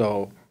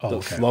 So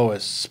the flow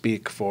is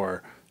speak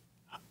for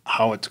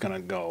how it's going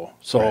to go.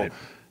 So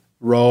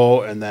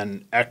row and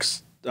then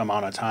X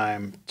amount of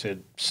time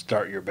to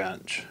start your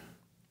bench.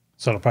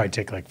 So it'll probably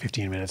take like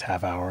 15 minutes,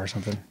 half hour or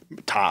something?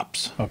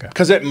 Tops. Okay.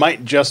 Because it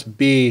might just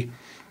be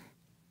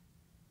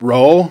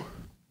row,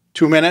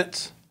 2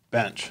 minutes,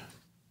 bench.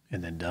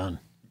 And then done.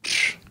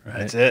 Right?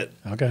 That's it.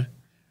 Okay.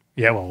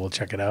 Yeah, well, we'll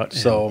check it out.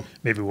 So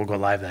maybe we'll go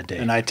live that day.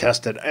 And I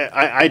tested.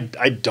 I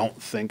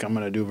don't think I'm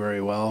going to do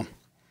very well.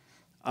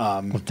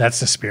 Well, that's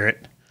the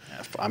spirit.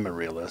 I'm a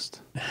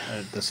realist.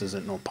 This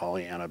isn't no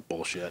Pollyanna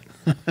bullshit.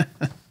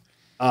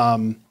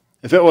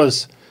 If it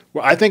was,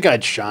 well, I think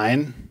I'd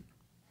shine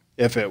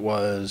if it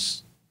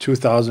was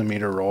 2,000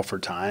 meter row for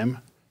time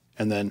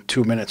and then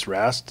 2 minutes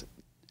rest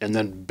and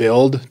then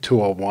build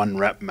to a 1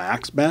 rep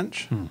max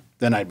bench,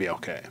 then I'd be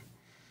okay.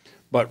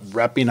 But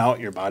repping out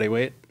your body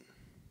weight,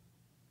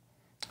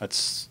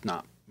 that's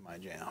not my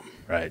jam.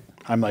 Right.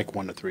 I'm like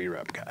 1 to 3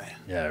 rep guy.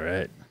 Yeah,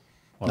 right.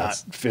 Well, not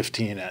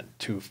 15 at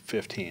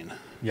 215.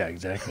 Yeah,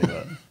 exactly.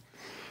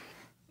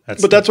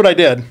 But that's what I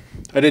did.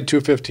 I did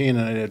 215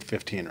 and I did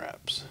 15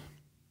 reps.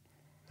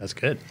 That's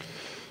good.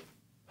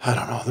 I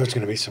don't know. There's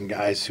going to be some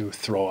guys who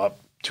throw up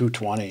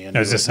 220 and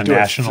is this a do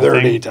national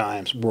 30 thing?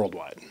 times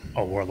worldwide.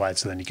 Oh, worldwide.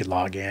 So then you could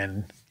log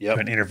in to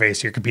an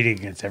interface. You're competing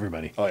against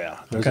everybody. Oh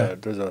yeah.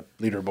 There's a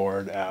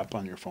leaderboard app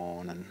on your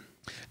phone. And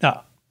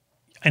now,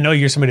 I know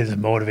you're somebody that's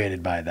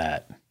motivated by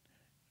that.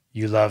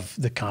 You love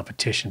the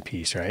competition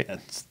piece, right?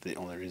 That's the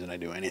only reason I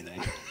do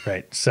anything.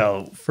 Right.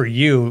 So for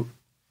you,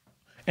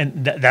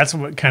 and that's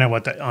what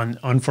the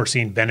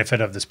unforeseen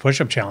benefit of this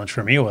push-up challenge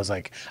for me was.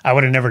 Like, I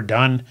would have never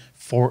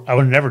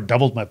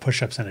doubled my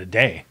push-ups in a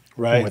day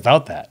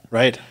without that.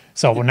 Right.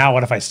 So now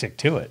what if I stick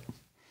to it?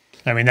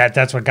 I mean,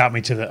 that's what got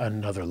me to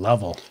another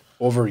level.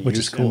 Overuse, which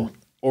is cool.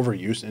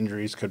 Overuse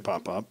injuries could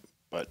pop up,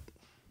 but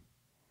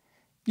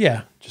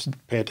yeah, just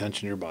pay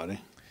attention to your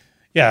body.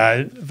 Yeah,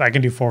 if I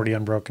can do 40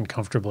 unbroken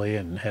comfortably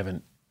and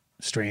haven't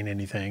strained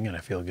anything and I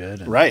feel good.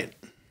 And, right.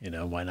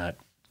 Why not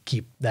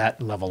keep that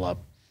level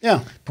up?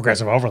 Yeah.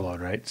 Progressive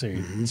overload, right? So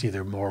it's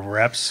either more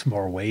reps,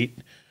 more weight,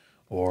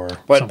 or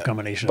some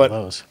combination of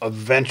those.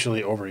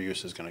 Eventually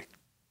overuse is going to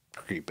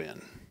creep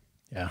in.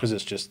 Yeah. Because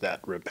it's just that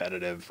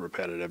repetitive.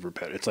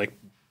 It's like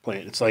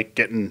playing, it's like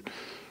getting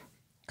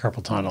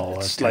carpal tunnel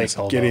or tennis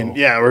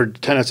elbow. Or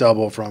tennis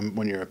elbow from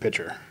when you're a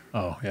pitcher.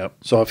 Oh, yep.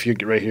 So if you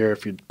get right here,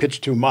 if you pitch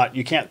too much,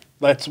 you can't.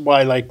 That's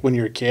why, like when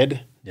you're a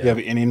kid, you have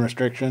an inning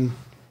restriction.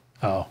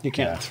 Oh, you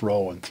can't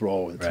throw and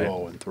throw and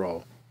throw and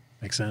throw.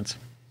 Makes sense.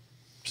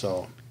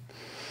 So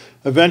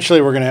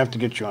eventually, we're gonna have to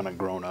get you on a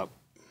grown-up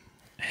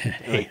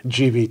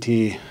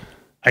GBT.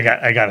 I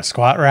got a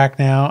squat rack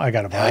now. I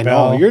got a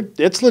barbell. I know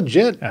it's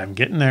legit. I'm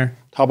getting there.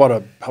 How about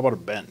a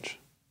bench?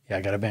 Yeah,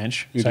 I got a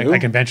bench. You do? I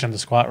can bench on the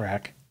squat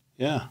rack.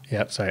 Yeah.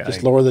 Yep. So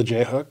just lower the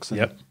J hooks.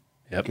 Yep.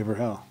 Give her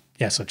hell.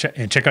 Yeah, so check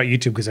out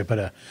YouTube because I put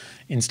a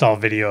install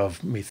video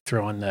of me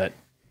throwing that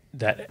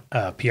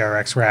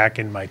PRX rack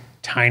in my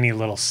tiny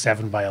little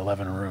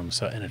 7x11 room.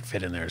 So and it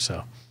fit in there.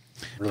 So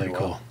really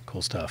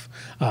cool stuff.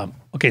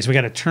 Okay, so we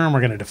got a term we're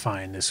going to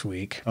define this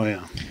week. Oh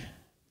yeah,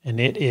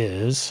 and it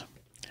is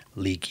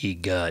leaky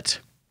gut.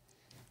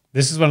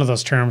 This is one of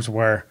those terms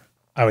where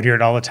I would hear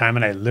it all the time,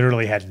 and I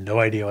literally had no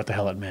idea what the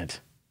hell it meant.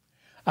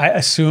 I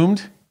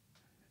assumed,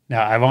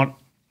 now I won't,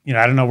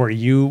 I don't know where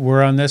you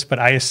were on this, but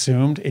I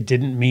assumed it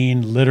didn't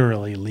mean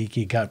literally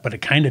leaky gut, but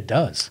it kind of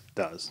does.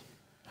 Does.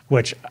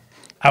 Which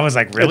I was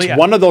like, really? It's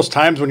one of those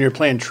times when you're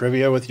playing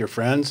trivia with your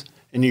friends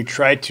and you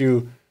try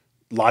to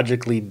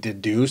logically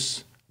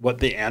deduce what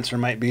the answer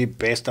might be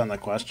based on the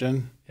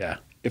question. Yeah.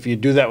 If you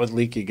do that with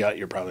leaky gut,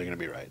 you're probably going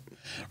to be right.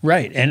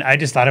 Right. And I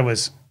just thought it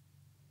was,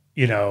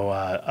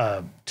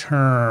 a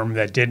term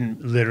that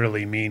didn't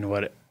literally mean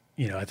what it,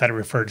 I thought it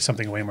referred to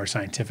something way more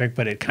scientific,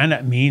 but it kind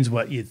of means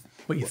what you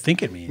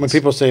think it means. When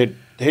people say,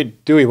 "Hey,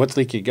 Dewey, what's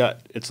leaky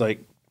gut?" It's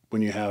like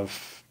when you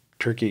have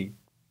turkey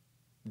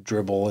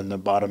dribble in the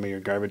bottom of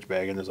your garbage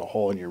bag and there's a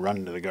hole and you run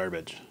into the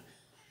garbage.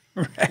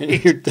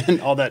 Right. And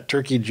then all that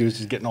turkey juice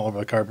is getting all over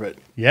the carpet.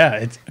 Yeah.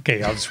 It's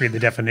okay. I'll just read the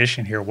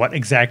definition here. What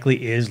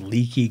exactly is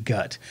leaky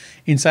gut?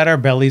 Inside our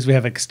bellies, we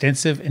have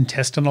extensive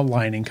intestinal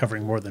lining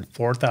covering more than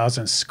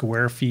 4,000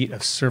 square feet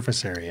of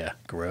surface area.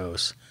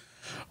 Gross.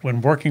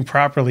 When working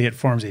properly, it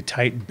forms a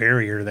tight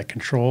barrier that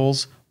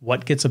controls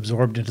what gets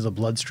absorbed into the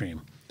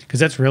bloodstream. Because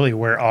that's really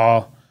where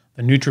all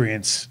the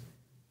nutrients,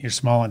 your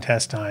small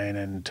intestine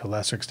and to a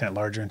lesser extent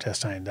larger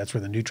intestine, that's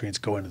where the nutrients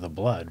go into the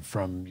blood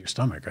from your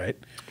stomach, right?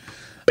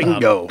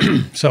 Bingo.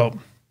 So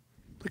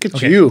look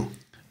at you.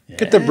 Yeah,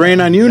 get the brain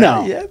on you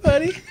now. Yeah,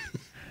 buddy.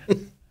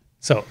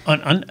 So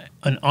an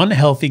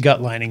unhealthy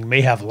gut lining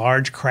may have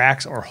large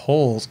cracks or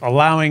holes,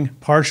 allowing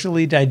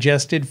partially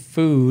digested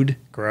food,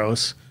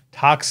 gross,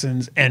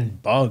 toxins,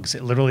 and bugs.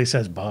 It literally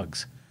says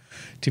bugs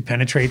to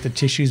penetrate the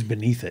tissues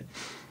beneath it.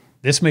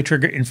 This may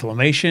trigger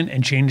inflammation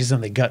and changes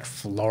in the gut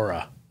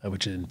flora,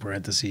 which in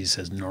parentheses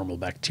says normal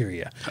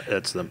bacteria.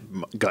 That's the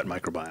gut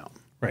microbiome.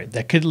 Right.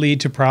 That could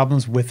lead to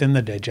problems within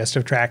the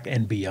digestive tract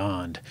and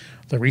beyond.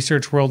 The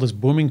research world is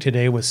booming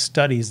today with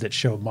studies that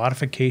show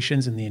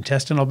modifications in the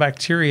intestinal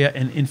bacteria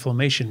and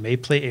inflammation may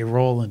play a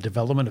role in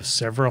development of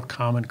several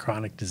common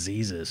chronic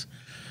diseases.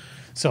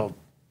 So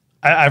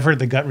I've heard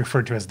the gut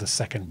referred to as the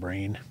second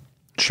brain.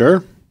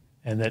 Sure.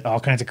 And that all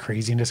kinds of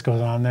craziness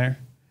goes on there.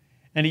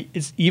 And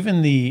it's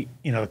even the,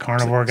 the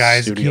carnivore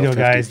guys, the keto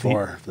guys.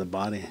 For the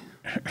body.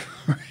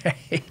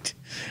 Right.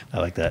 I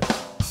like that.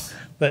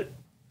 But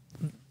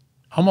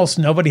almost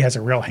nobody has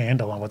a real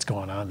handle on what's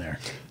going on there.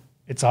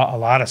 It's a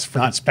lot of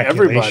speculation.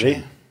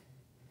 Everybody.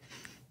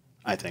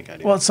 I think I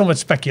do. Well, it's so much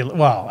speculation.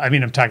 Well, I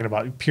mean, I'm talking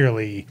about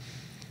purely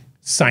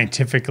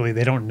scientifically.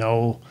 They don't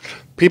know.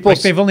 People.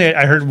 Like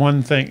I heard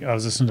one thing. I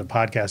was listening to a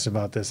podcast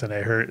about this, and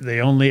I heard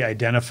they only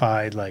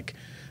identified 20%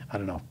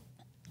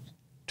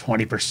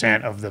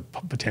 of the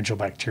potential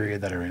bacteria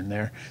that are in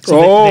there. So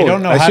they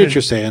don't know. I see what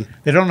you're saying.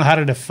 They don't know how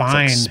to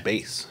define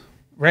space.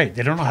 Right.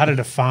 They don't know how to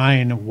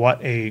define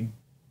what the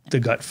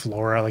gut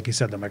flora, like you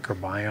said, the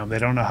microbiome. They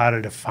don't know how to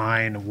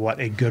define what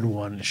a good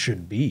one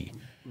should be.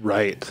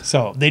 Right.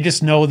 So they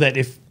just know that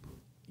if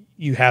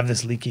you have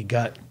this leaky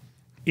gut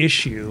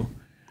issue,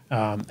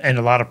 and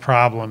a lot of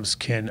problems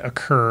can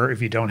occur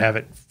if you don't have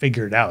it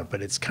figured out.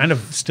 But it's kind of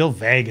still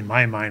vague in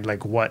my mind,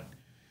 like what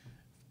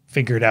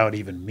figured out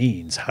even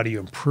means. How do you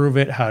improve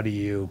it? How do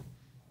you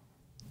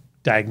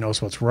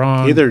diagnose what's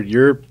wrong? Either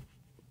you're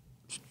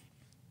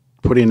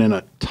putting in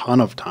a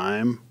ton of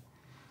time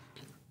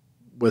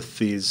with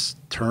these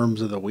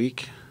terms of the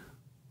week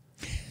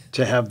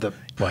to have the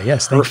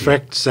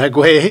perfect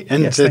segue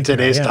into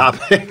today's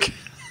topic.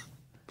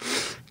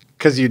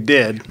 Because you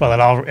did.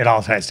 Well, it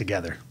all ties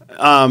together.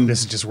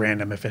 This is just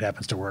random if it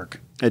happens to work.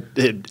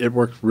 It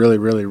worked really,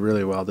 really,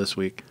 really well this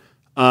week.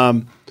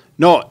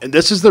 No, and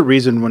this is the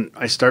reason when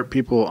I start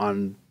people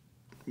when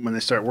they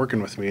start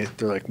working with me,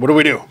 they're like, what do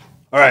we do?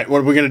 All right, what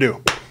are we going to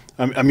do?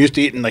 I'm used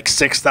to eating like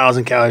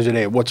 6,000 calories a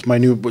day. What's my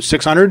new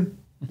 600?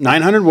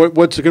 900?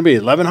 What's it going to be?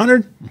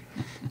 1,100?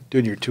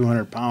 Dude, you're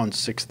 200 pounds,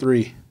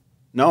 6'3".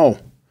 No.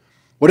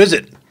 What is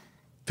it?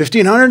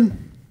 1,500?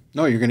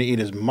 No, you're going to eat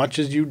as much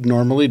as you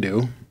normally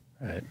do.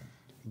 Right.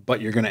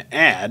 But you're going to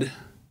add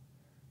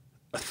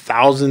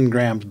 1,000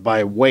 grams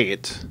by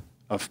weight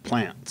of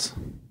plants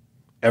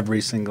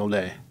every single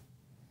day.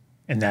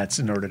 And that's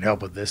in order to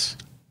help with this?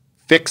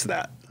 Fix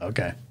that.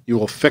 Okay. You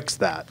will fix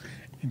that.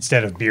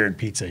 Instead of beer and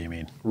pizza, you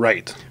mean?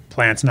 Right.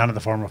 Plants not in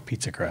the form of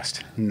pizza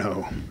crust.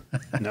 No.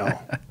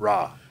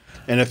 Raw.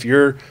 And if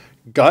your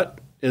gut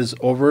is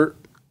over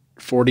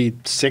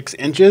 46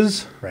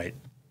 inches. Right.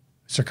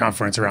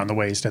 Circumference around the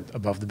waist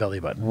above the belly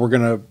button. We're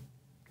going to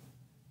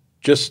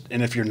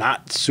and if you're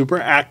not super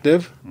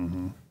active,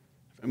 I'm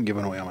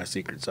giving away all my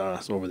secret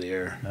sauce over the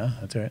air. No,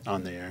 that's all right.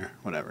 On the air,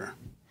 whatever.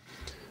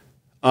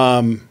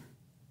 Not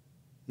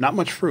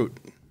much fruit.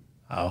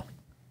 Oh.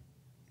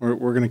 We're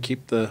going to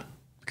keep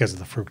because of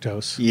the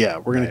fructose. Yeah,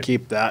 we're going to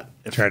keep that.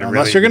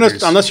 Unless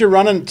unless you're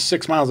running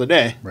 6 miles a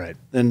day, right?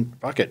 Then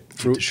fuck it,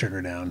 fruit. Keep the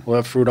sugar down. We'll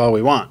have fruit all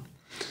we want.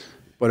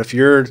 But if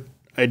your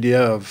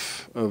idea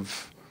of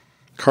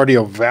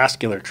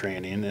cardiovascular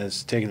training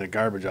is taking the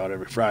garbage out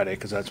every Friday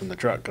because that's when the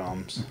truck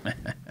comes,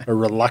 or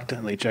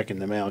reluctantly checking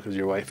the mail because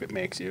your wife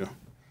makes you,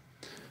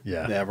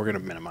 yeah, we're going to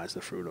minimize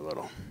the fruit a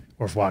little.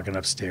 Or if walking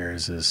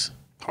upstairs is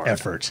hard.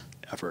 effort.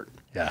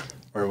 Yeah.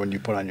 Or when you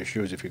put on your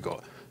shoes, if you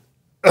go,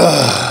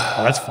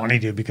 Well, that's funny,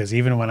 dude, because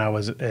even when I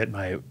was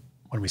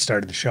when we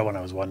started the show, when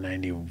I was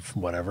 190,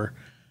 whatever,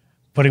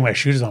 putting my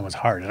shoes on was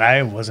hard. And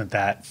I wasn't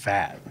that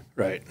fat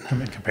right.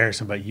 in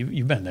comparison, but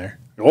you've been there.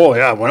 Oh,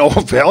 yeah.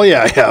 Hell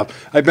yeah, I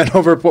have. I've been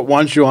over, put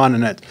one shoe on,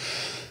 and it.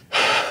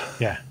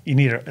 Yeah. You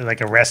need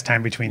like a rest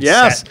time between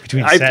Yes.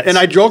 sets. And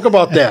I joke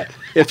about that.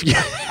 if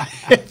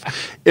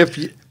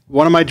you,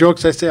 one of my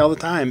jokes I say all the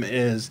time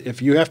is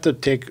if you have to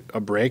take a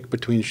break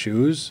between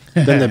shoes,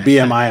 then the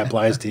BMI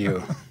applies to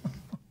you.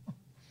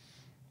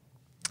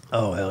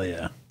 Oh, hell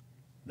yeah.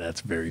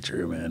 That's very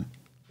true, man.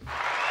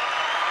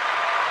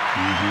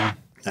 Ah,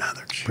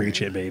 they're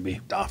Preach it,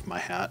 baby. Doff my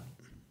hat.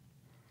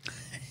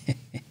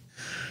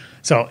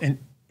 So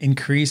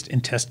increased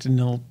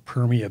intestinal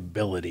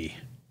permeability,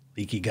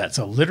 leaky gut.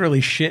 So literally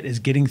shit is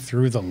getting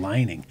through the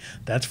lining.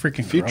 That's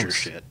freaking Future gross.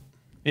 shit.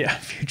 Yeah,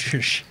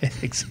 future shit,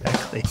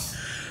 exactly.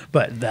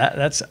 But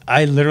that's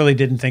I literally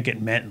didn't think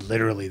it meant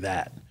literally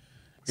that.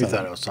 You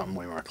thought it was something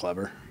way more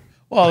clever.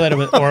 Well, that it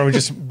was, or it was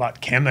just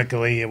about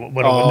chemically.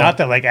 Not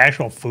that like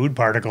actual food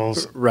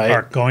particles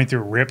are going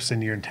through rips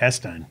in your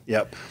intestine.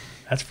 Yep.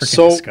 That's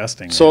freaking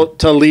disgusting. So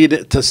to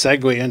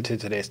segue into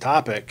today's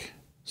topic,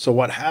 so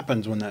what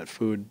happens when that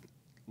food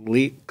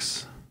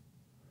leaks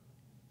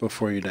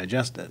before you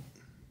digest it?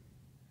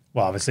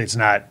 Well, obviously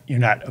you're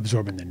not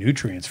absorbing the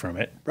nutrients from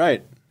it.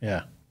 Right.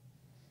 Yeah.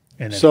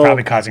 And it's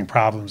probably causing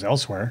problems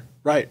elsewhere.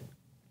 Right.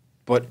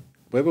 But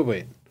wait.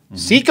 Mm-hmm.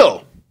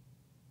 Seco.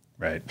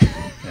 Right.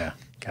 Yeah.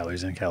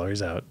 Calories in,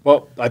 calories out.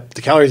 Well,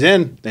 the calories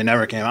in, they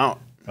never came out.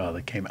 Well,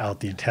 they came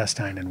out the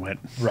intestine and went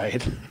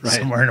right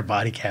somewhere in a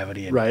body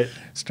cavity and right.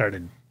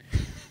 started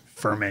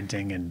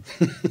fermenting and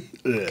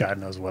God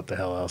knows what the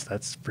hell else.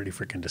 That's pretty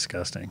freaking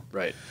disgusting.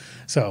 Right.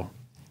 So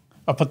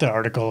I'll put the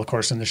article, of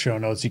course, in the show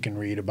notes. You can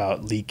read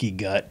about leaky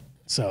gut.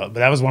 So, but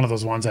that was one of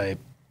those ones I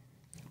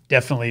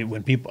definitely,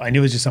 I knew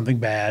it was just something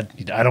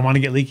bad. I don't want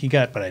to get leaky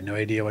gut, but I had no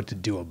idea what to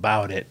do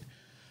about it.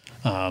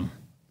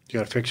 You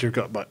got to fix your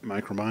gut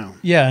microbiome.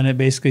 Yeah, and it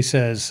basically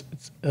says,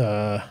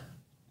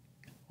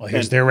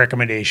 here's their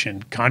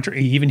recommendation.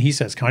 Even he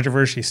says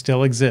controversy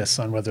still exists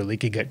on whether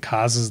leaky gut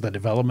causes the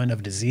development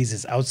of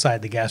diseases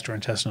outside the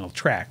gastrointestinal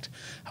tract.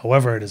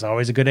 However, it is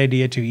always a good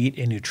idea to eat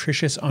a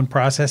nutritious,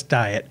 unprocessed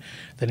diet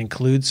that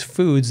includes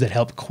foods that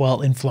help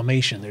quell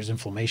inflammation. There's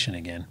inflammation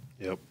again.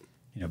 Yep.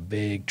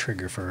 Big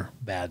trigger for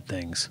bad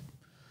things.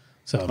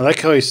 So I like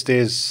how he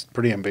stays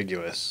pretty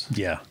ambiguous.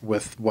 Yeah.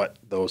 With what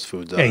those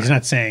foods are. Yeah, he's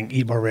not saying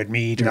eat more red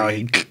meat. No,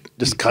 he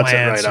just cuts it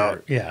right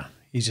out. Yeah.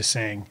 He's just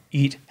saying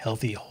eat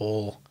healthy,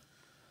 whole,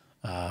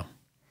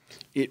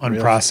 eat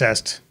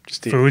unprocessed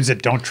foods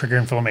that don't trigger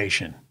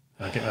inflammation.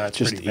 Okay, that's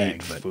just pretty vague,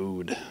 eat but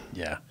food.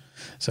 Yeah.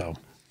 So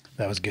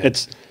that was good.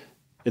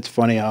 It's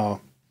funny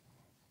how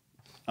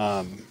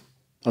I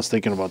was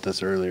thinking about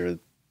this earlier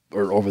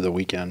or over the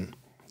weekend.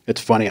 It's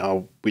funny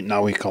how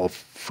we call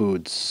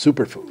foods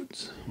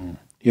superfoods. Mm.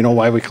 You know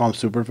why we call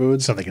them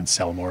superfoods? So they can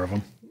sell more of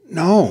them?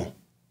 No.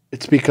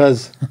 It's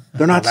because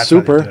they're not that's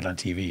super. Why they do it on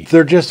TV.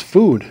 They're just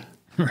food.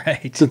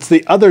 Right. It's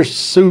the other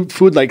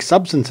food-like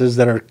substances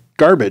that are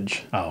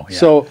garbage. Oh, yeah.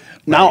 So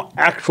now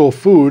actual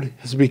food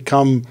has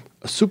become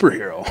a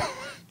superhero.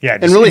 Yeah.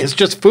 And really it's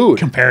just food.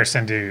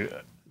 Comparison to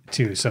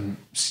some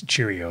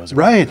Cheerios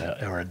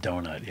or a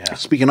donut. Yeah.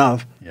 Speaking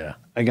of, yeah,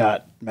 I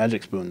got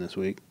Magic Spoon this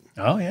week.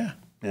 Oh, yeah.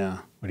 Yeah.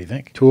 What do you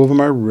think? 2 of them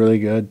are really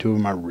good. 2 of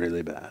them are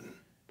really bad.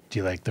 Do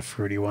you like the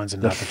fruity ones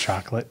and not the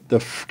chocolate? The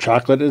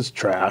chocolate is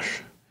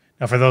trash.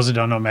 Now, for those who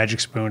don't know,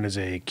 Magic Spoon is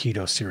a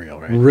keto cereal,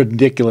 right?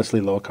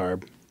 Ridiculously low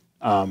carb.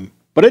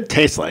 But it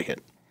tastes like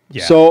it.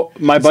 Yeah. So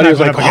my buddy was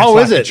like, how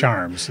is it?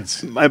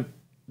 Charms.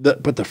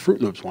 But the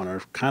Fruit Loops one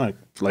are kind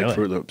of like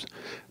Fruit Loops.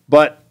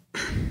 But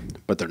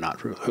they're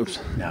not Fruit Loops.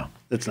 No.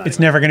 It's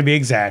never going to be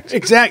exact.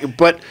 Exactly.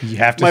 But you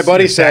have to. My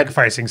buddy said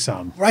sacrificing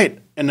some. Right.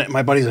 And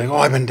my buddy's like,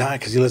 I've been dying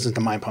because he listens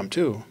to Mind Pump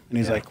too. And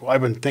he's like, I've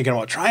been thinking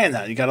about trying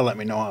that. You got to let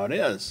me know how it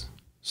is.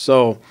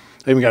 So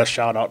I even got a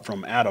shout out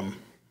from Adam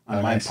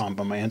on Mind Pump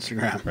on my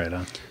Instagram. Right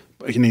on.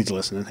 But he needs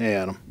listening. Hey,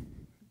 Adam.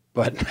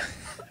 But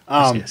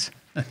yes.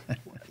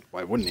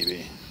 Why wouldn't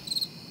he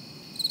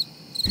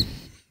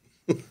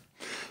be?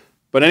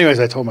 But anyways,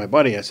 I told my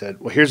buddy, I said,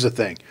 well, here's the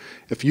thing.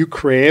 If you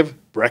crave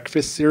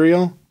breakfast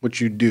cereal, which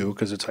you do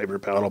because it's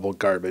hyper-palatable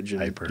garbage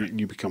and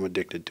you become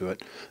addicted to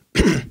it,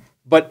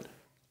 but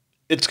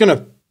it's going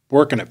to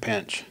work in a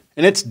pinch.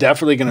 And it's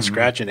definitely going to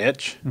scratch an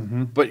itch.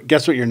 Mm-hmm. But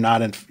guess what you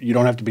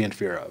don't have to be in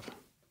fear of?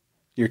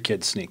 Your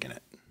kids sneaking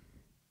it.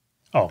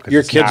 Oh,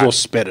 your kids will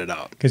spit it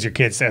out. Because your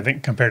kids, I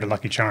think, compared to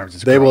Lucky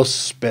Charms, they will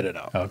spit it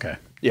out. Okay.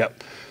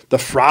 Yep. The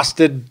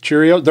frosted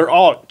Cheerios, they're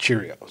all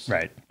Cheerios.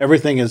 Right.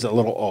 Everything is a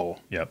little O.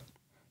 Yep.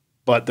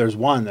 But there's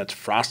one that's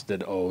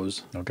frosted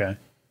O's. Okay.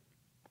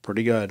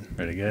 Pretty good.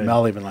 Pretty good.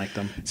 Mel even liked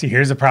them. See,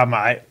 here's the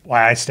problem.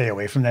 Why I stay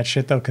away from that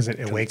shit though, because it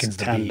awakens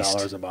the beast.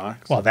 $10 a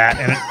box. Well, that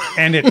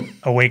and it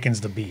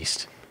awakens the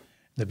beast.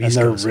 The beast.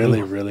 And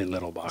they're really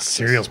little boxes.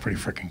 Cereal's pretty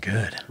freaking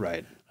good.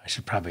 Right. I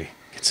should probably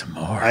get some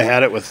more. I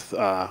had it with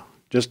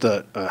just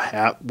a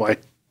half. Well,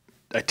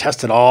 I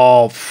tested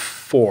all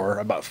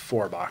about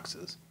 4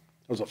 boxes.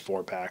 It was a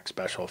 4-pack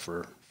special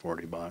for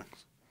 $40.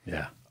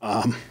 Yeah.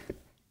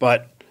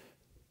 But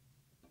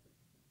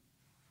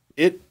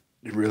it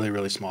really,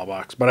 really small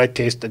box. But I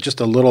tasted just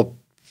a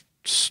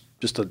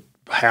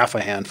half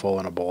a handful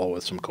in a bowl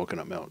with some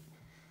coconut milk.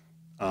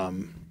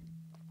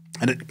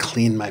 And it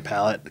cleansed my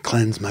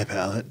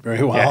palate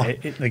very well.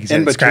 Yeah, like you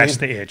said, it scratched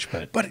the itch.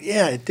 But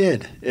yeah, it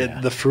did.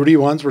 Yeah. The fruity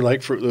ones were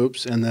like Fruit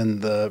Loops, and then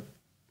the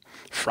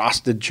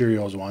Frosted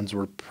Cheerios ones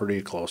were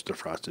pretty close to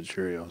Frosted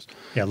Cheerios.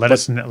 Yeah, let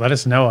us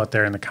know out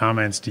there in the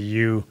comments. Do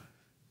you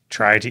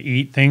try to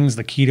eat things,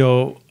 the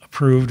keto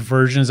approved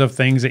versions of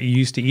things that you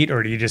used to eat,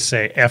 or do you just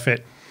say, F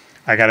it,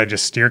 I got to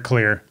just steer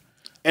clear.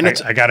 And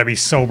I got to be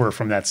sober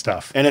from that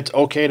stuff. And it's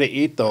okay to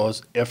eat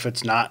those if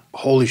it's not,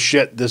 holy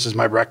shit, this is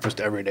my breakfast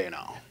every day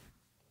now.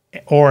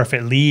 Or if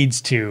it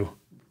leads to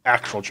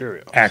actual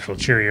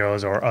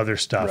Cheerios or other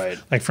stuff. Right.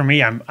 Like for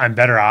me, I'm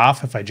better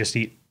off if I just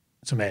eat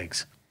some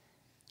eggs.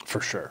 For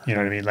sure. You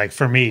know what I mean? Like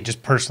for me,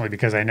 just personally,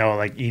 because I know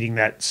like eating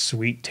that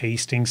sweet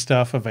tasting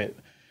stuff of it.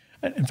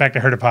 In fact, I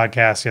heard a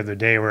podcast the other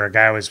day where a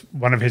guy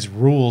one of his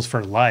rules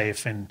for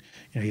life, and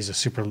he's a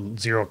super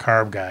zero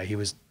carb guy.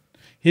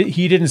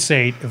 He didn't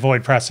say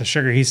avoid processed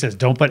sugar. He says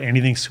don't put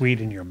anything sweet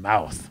in your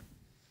mouth.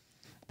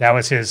 That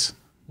was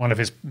one of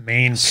his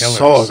main pillars.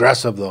 So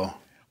aggressive though.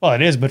 Well,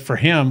 it is, but for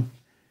him,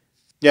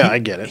 I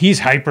get it. He's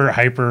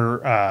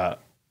hyper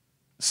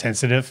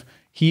sensitive.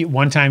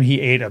 One time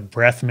he ate a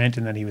breath mint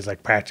and then he was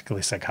like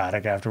practically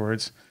psychotic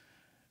afterwards.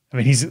 I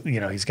mean,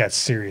 he's got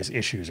serious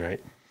issues,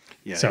 right?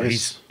 Yeah. So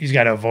he's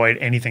got to avoid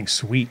anything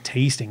sweet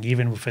tasting,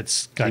 even if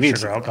it's got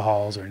sugar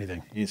alcohols or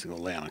anything. He needs to go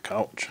lay on a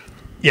couch.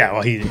 Yeah,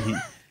 well,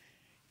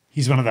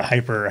 he's one of the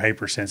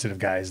hyper sensitive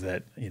guys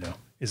that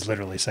is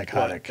literally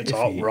psychotic.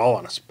 We're all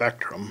on a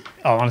spectrum.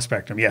 All on a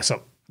spectrum, yeah.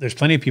 So there's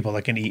plenty of people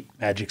that can eat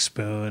Magic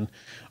Spoon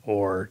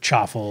or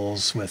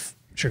Chaffles with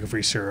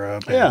sugar-free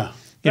syrup. And,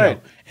 right.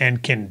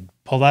 And can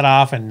pull that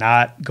off and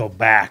not go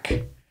back.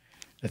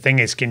 The thing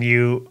is, can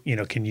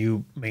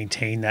you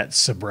maintain that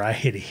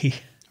sobriety,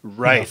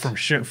 right, from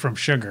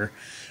sugar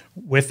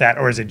with that,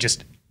 or is it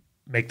just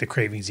make the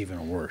cravings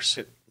even worse?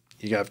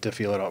 You have to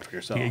feel it out for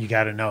yourself. You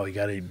got to know. You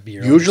got to be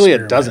your Usually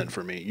it doesn't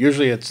for me.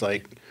 Usually it's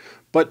like,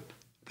 but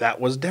that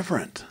was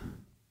different.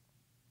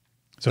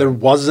 So there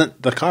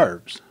wasn't the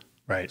carbs.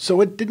 Right.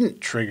 So it didn't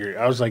trigger.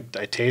 I was like,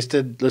 I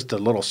tasted just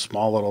a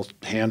small little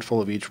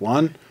handful of each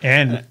one,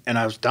 and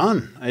I was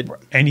done.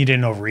 And you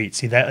didn't overeat.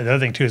 See, that the other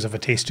thing too is if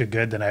it tastes too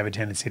good, then I have a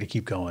tendency to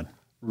keep going.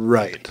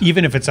 Right.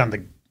 Even if it's on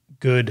the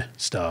good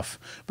stuff,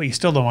 but you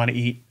still don't want to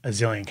eat a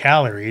zillion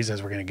calories,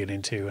 as we're going to get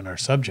into in our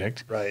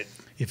subject. Right.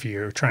 If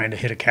you're trying to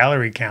hit a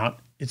calorie count,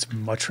 it's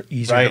much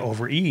easier to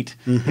overeat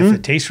if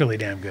it tastes really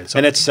damn good. So,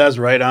 and it says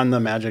right on the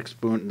Magic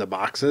Spoon, the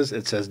boxes,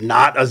 it says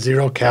not a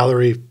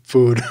 0-calorie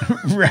food.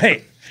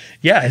 Right.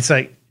 Yeah, it's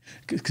like,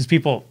 because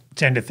people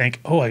tend to think,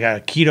 oh, I got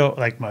a keto,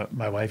 like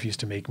my wife used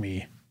to make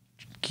me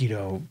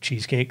keto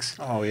cheesecakes.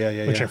 Oh,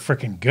 yeah. Which are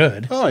freaking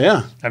good. Oh,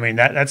 yeah. I mean,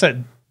 that's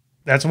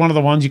one of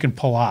the ones you can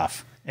pull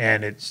off,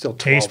 and it still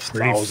tastes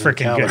pretty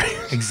freaking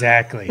good.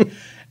 Exactly.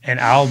 And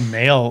I'll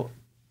mail,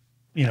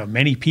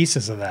 many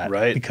pieces of that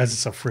because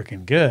it's so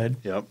freaking good.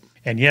 Yep.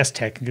 And yes,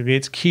 technically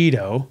it's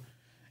keto,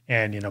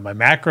 and my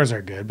macros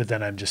are good, but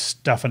then I'm just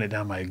stuffing it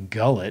down my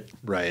gullet.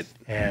 Right.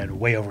 And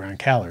way over on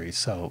calories.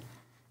 So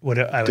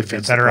I would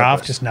be better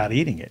off just not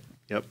eating it.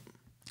 Yep.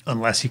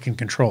 Unless you can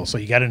control. So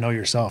you got to know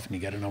yourself, and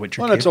you got to know what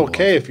you're. Well, it's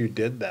okay if you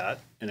did that,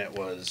 and it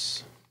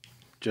was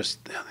just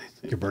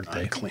your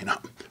birthday clean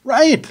up.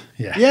 Right.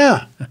 Yeah.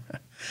 Yeah.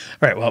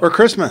 Right. Well, or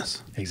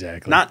Christmas.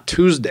 Exactly. Not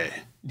Tuesday.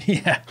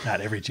 Yeah.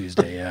 Not every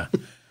Tuesday. Yeah.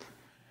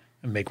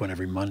 And make one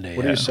every Monday.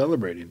 What are you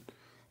celebrating?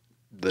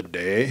 The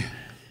day.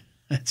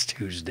 It's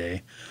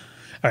Tuesday.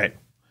 All right.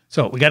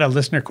 So we got a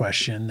listener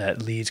question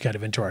that leads kind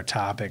of into our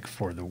topic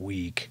for the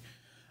week.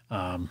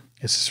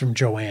 This is from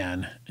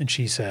Joanne, and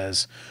she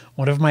says,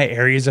 one of my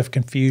areas of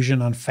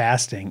confusion on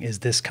fasting is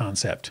this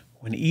concept.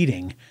 When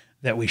eating,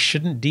 that we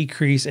shouldn't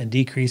decrease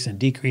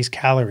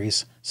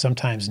calories,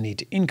 sometimes need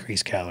to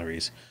increase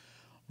calories.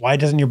 Why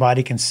doesn't your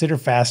body consider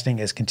fasting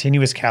as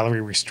continuous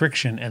calorie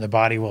restriction, and the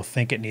body will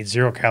think it needs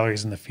 0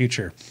 calories in the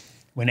future?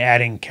 When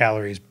adding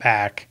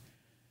back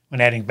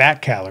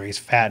calories,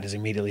 fat is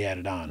immediately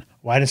added on.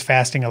 Why does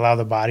fasting allow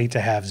the body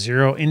to have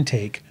 0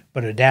 intake,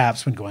 but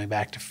adapts when going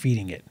back to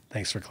feeding it?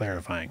 Thanks for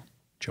clarifying,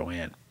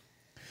 Joanne.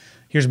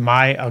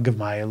 I'll give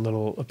my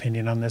little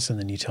opinion on this, and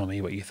then you tell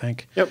me what you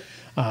think. Yep.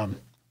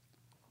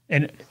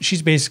 And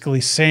she's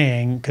basically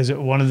saying, because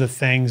one of the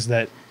things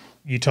that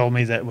you told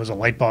me that was a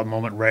light bulb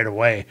moment right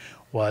away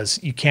was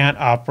you can't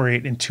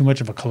operate in too much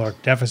of a caloric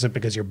deficit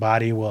because your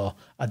body will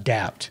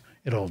adapt.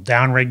 It'll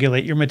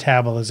downregulate your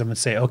metabolism and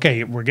say,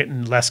 okay, we're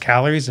getting less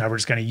calories, now we're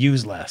just going to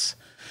use less.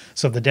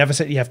 So the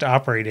deficit you have to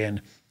operate in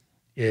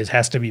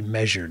has to be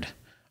measured.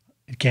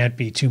 It can't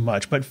be too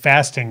much. But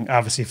fasting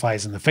obviously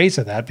flies in the face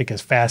of that because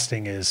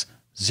fasting is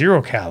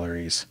 0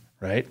 calories,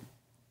 right?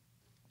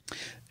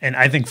 And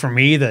I think for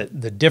me, the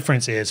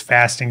difference is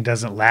fasting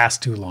doesn't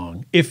last too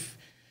long. If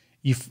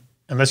you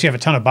unless you have a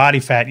ton of body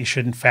fat, you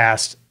shouldn't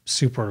fast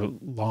super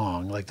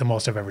long. Like the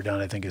most I've ever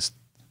done, I think, is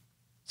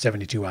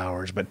 72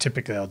 hours, but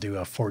typically I'll do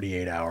a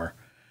 48 hour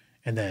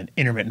and then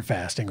intermittent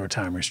fasting or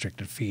time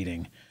restricted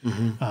feeding.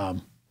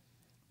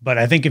 But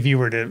I think if you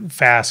were to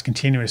fast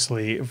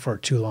continuously for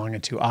too long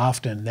and too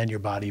often, then your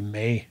body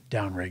may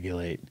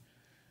downregulate.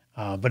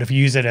 But if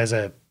you use it as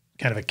a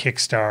kind of a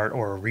kickstart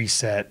or a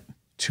reset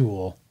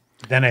tool,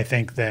 then I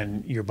think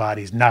then your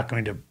body's not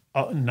going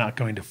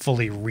to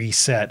fully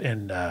reset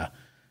and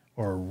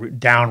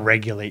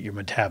down-regulate your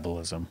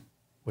metabolism,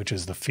 which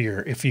is the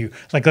fear. If you,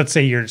 like, let's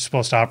say you're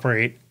supposed to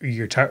operate,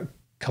 your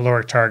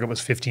caloric target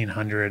was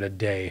 1,500 a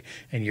day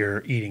and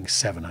you're eating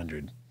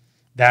 700.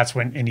 That's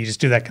when, and you just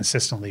do that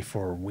consistently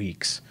for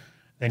weeks,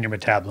 then your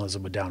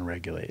metabolism would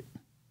down-regulate,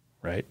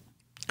 right?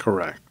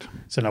 Correct.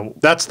 So now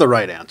that's the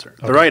right answer.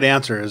 Okay. The right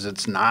answer is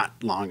it's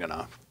not long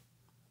enough.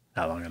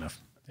 Not long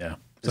enough. Yeah.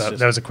 So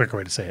that was a quicker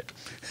way to say it.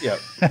 Yeah.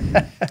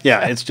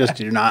 Yeah. It's just,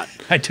 you're not.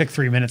 I took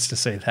 3 minutes to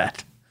say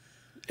that.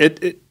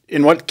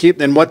 And what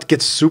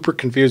gets super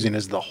confusing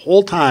is the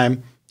whole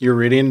time you're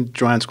reading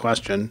Joanne's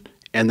question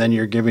and then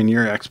you're giving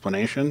your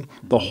explanation,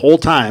 the whole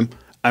time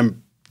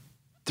I'm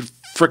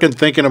freaking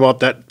thinking about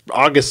that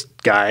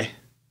August guy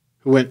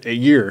who went a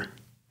year.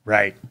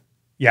 Right.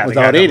 Yeah. The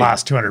guy that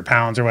lost 200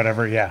 pounds or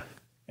whatever. Yeah.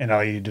 And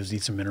all you do is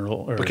eat some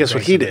mineral. But guess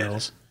what he did?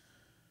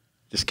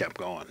 Just kept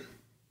going.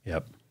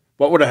 Yep.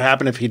 What would have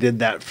happened if he did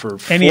that for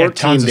 14 and he had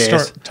tons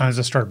days? Tons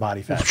of stored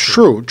body fat.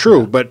 True.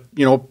 Yeah. But,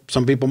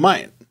 some people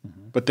might.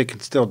 But they can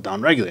still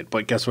downregulate.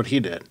 But guess what he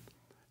did?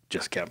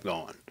 Just kept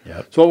going.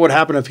 Yep. So what would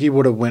happen if he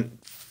would have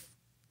went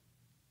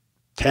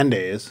 10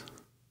 days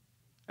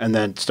and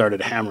then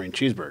started hammering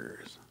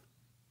cheeseburgers?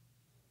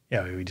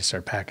 Yeah, we just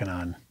start packing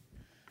on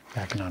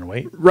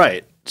weight.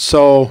 Right.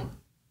 So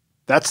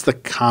that's the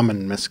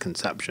common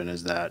misconception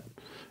is that,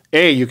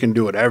 A, you can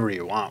do whatever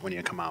you want when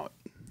you come out.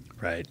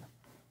 Right.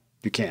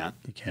 You can't.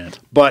 You can't.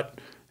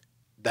 But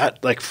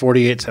that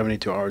 48,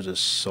 72 hours is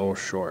so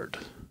short.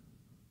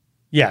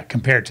 Yeah,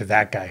 compared to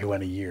that guy who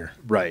went a year.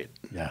 Right.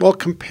 Yeah. Well,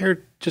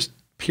 compared just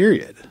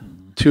period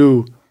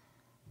to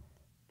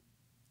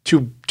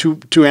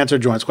answer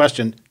Joanne's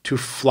question, to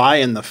fly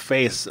in the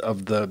face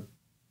of the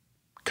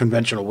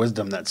conventional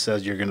wisdom that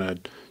says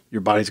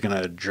your body's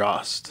gonna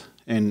adjust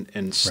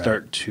and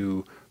start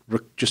to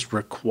just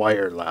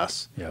require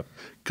less. Yep.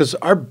 Because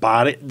our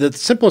body, the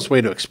simplest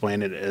way to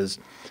explain it is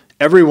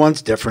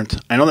everyone's different.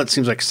 I know that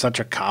seems like such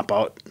a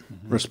cop-out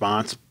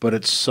response, but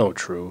it's so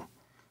true.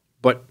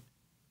 But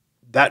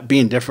that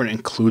being different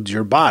includes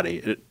your body.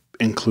 It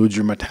includes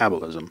your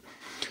metabolism.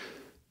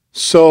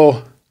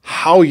 So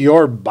how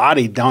your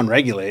body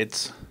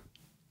downregulates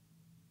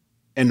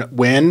and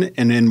when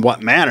and in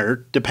what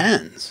manner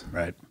depends.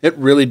 Right. It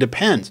really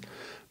depends.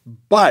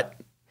 But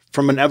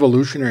from an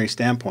evolutionary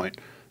standpoint,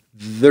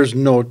 there's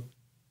no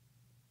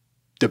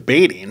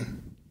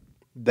debating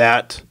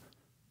that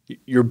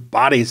your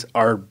bodies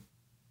are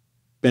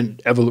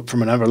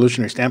from an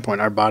evolutionary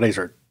standpoint, our bodies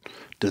are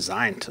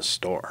designed to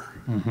store.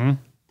 Mm-hmm.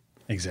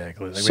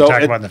 Exactly. Like so we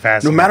talked about in the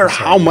fasting. No matter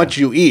how much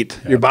you eat,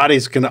 your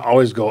body's going to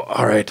always go,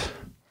 all right,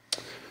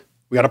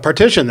 we got to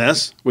partition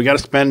this. We got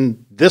to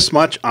spend this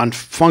much on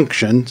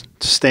function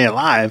to stay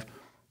alive.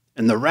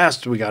 And the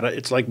rest,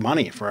 it's like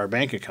money for our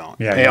bank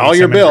account. Yeah, pay all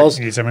your bills.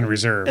 You need some in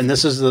reserve. And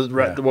this is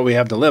what we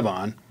have to live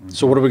on. Mm-hmm.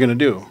 So what are we going to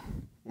do?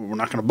 We're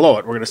not going to blow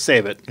it. We're going to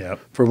save it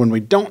for when we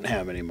don't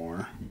have any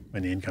more.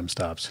 When the income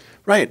stops.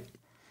 Right.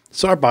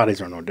 So our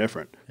bodies are no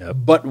different. Yep.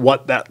 But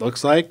what that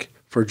looks like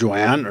for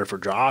Joanne or for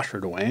Josh or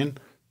Dwayne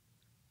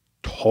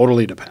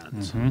totally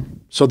depends. Mm-hmm.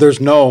 So there's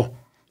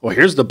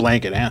here's the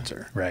blanket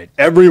answer. Right.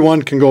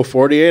 Everyone can go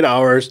 48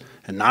 hours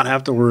and not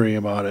have to worry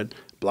about it,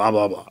 blah,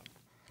 blah, blah.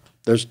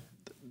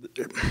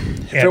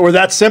 If it were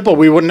that simple,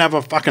 we wouldn't have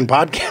a fucking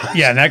podcast.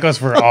 Yeah, and that goes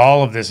for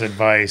all of this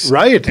advice.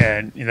 Right.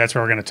 And that's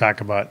what we're going to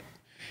talk about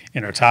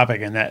in our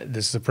topic. And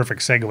this is a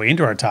perfect segue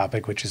into our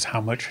topic, which is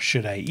how much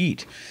should I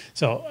eat?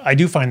 So I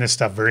do find this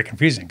stuff very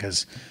confusing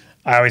because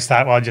I always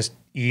thought, well, just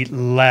eat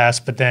less.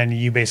 But then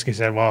you basically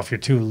said, well, if you're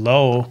too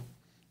low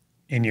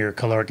in your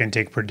caloric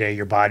intake per day,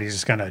 your body's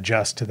just going to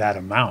adjust to that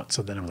amount.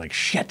 So then I'm like,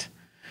 shit.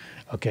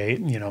 Okay,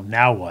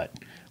 now what?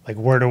 Like,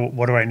 where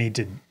do I need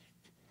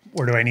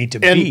to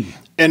be?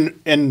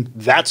 And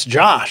that's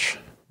Josh.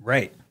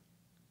 Right.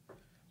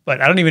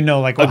 But I don't even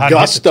know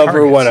Augusta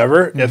or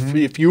whatever. Mm-hmm.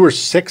 If you were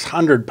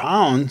 600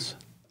 pounds,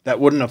 that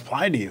wouldn't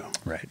apply to you.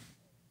 Right.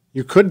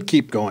 You could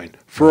keep going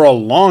for a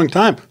long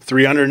time,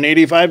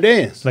 385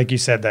 days. Like you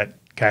said, that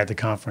guy at the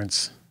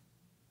conference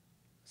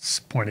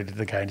pointed to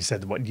the guy and he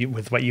said,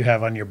 with what you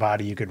have on your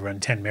body, you could run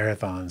 10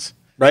 marathons.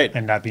 Right.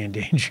 And not be in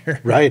danger.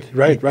 Right.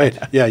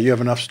 Yeah, you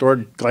have enough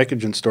stored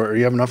glycogen store, or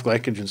you have enough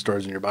glycogen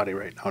stores in your body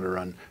right now to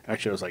run.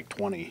 Actually, it was like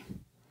 20.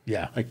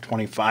 Yeah. Like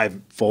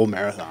 25 full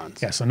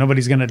marathons. Yeah, so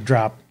nobody's going to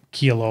drop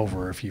keel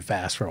over if you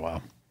fast for a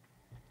while.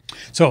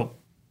 So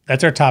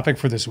that's our topic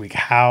for this week.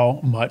 How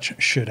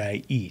much should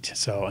I eat?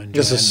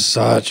 This is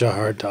such a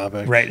hard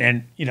topic. Right.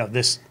 And,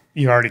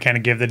 you already kind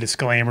of give the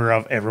disclaimer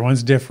of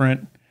everyone's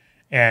different.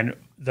 And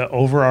the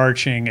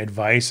overarching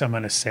advice I'm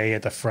going to say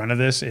at the front of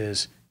this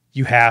is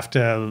you have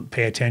to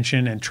pay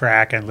attention and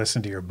track and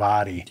listen to your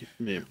body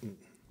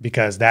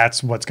because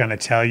that's what's going to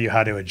tell you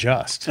how to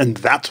adjust. And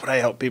that's what I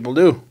help people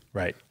do.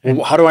 Right.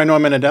 Well, how do I know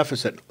I'm in a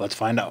deficit? Let's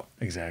find out.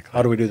 Exactly.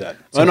 How do we do that?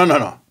 So, no.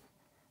 No.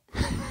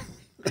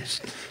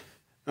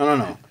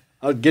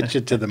 I'll get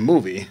you to the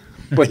movie,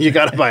 but you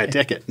got to buy a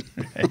ticket.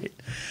 Right.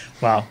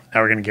 Well,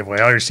 now we're going to give away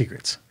all your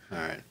secrets. All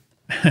right.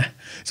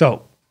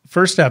 So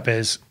first up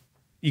is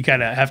you got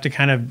to have to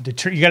kind of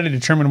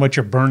determine what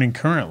you're burning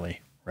currently,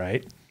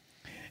 right?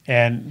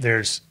 And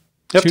there's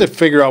you have to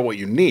figure out what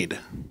you need.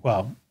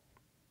 Well,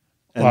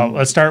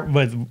 let's start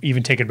with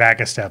even take it back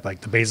a step,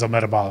 like the basal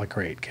metabolic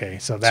rate. Okay,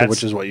 so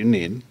which is what you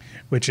need,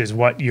 which is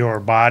what your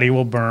body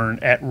will burn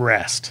at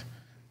rest.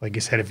 Like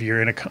you said, if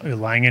you're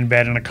lying in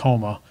bed in a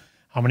coma,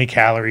 how many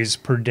calories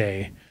per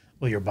day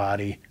will your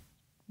body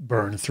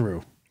burn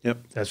through?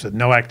 Yep, that's with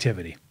no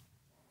activity.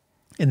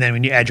 And then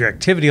when you add your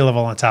activity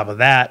level on top of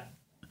that,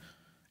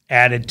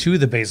 added to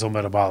the basal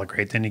metabolic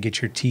rate, then you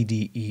get your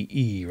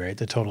TDEE, right?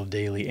 The total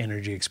daily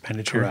energy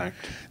expenditure. Correct.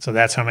 So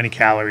that's how many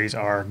calories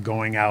are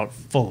going out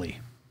fully.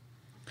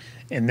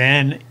 And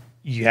then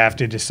you have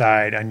to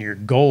decide on your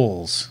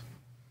goals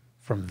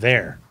from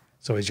there.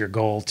 So is your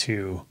goal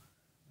to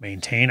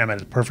maintain? I'm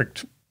at a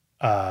perfect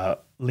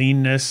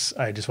leanness.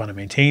 I just want to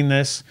maintain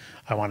this.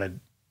 I want to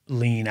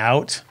lean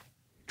out,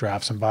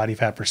 drop some body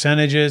fat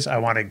percentages. I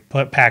want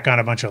to pack on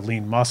a bunch of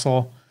lean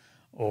muscle,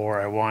 or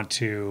I want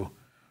to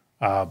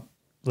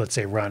let's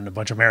say run a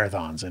bunch of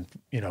marathons and,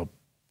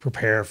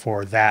 prepare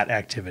for that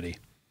activity.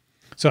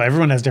 So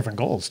everyone has different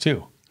goals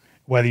too,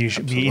 whether you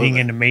should be eating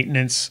into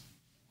maintenance,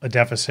 a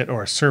deficit,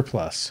 or a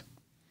surplus.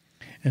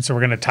 And so we're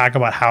going to talk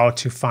about how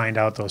to find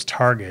out those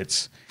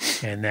targets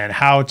and then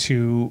how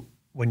to,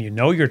 when you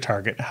know your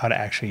target, how to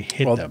actually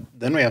hit them.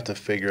 Then we have to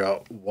figure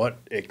out what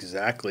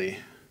exactly.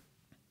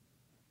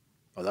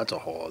 Oh, that's a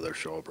whole other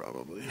show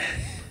probably.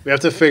 We have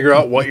to figure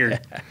out what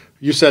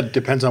you said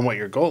depends on what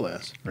your goal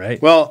is.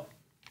 Right. Well,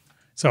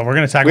 so we're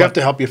going to talk we have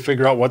to help you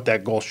figure out what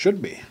that goal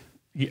should be.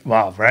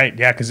 Well, right.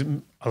 Yeah. Because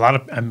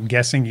I'm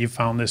guessing you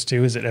found this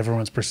too, is that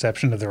everyone's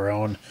perception of their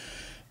own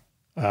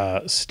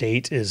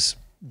state is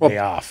way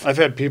off. I've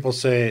had people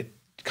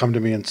come to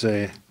me and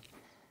say,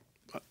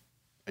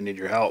 I need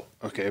your help.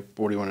 Okay.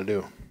 What do you want to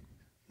do?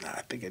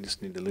 I think I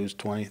just need to lose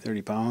 20,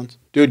 30 pounds.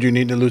 Dude, you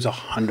need to lose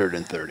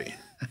 130.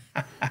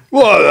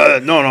 Well,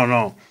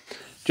 no.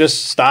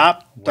 Just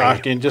stop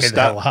talking. Just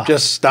stop.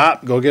 Just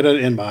stop. Go get an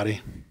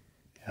in-body.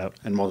 Yep.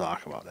 And we'll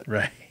talk about it.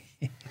 Right.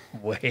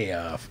 Way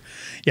off.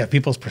 Yeah,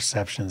 people's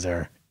perceptions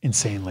are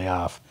insanely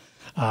off.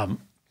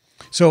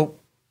 So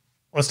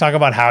let's talk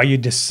about how you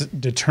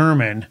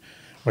determine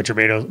what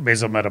your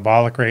basal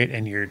metabolic rate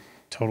and your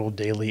total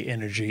daily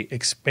energy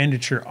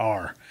expenditure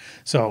are.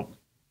 So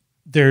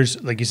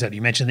there's, like you said,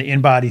 you mentioned the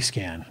in-body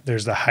scan.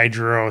 There's the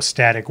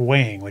hydrostatic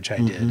weighing, which I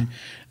did.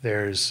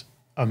 There's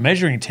a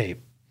measuring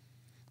tape.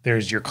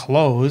 There's your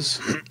clothes,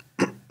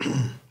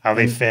 how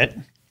they fit.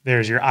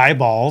 There's your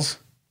eyeballs.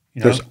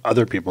 There's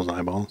other people's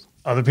eyeballs.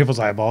 Other people's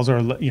eyeballs, or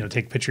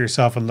take a picture of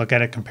yourself and look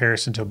at a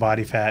comparison to a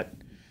body fat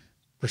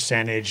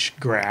percentage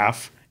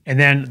graph. And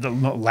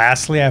then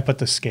lastly, I put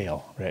the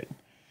scale, right?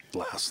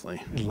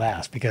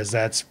 Last, because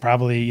that's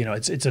probably,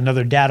 it's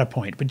another data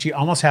point. But you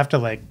almost have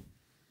to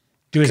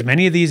do as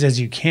many of these as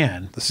you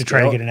can to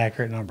try to get an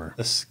accurate number.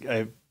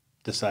 I've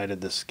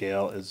decided the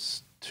scale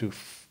is to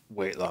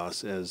weight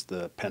loss as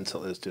the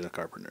pencil is to the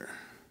carpenter.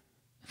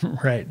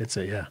 Right.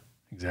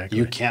 Exactly.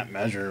 You can't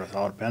measure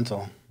without a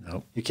pencil.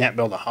 Nope. You can't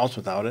build a house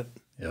without it.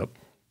 Yep.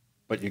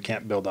 But you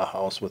can't build a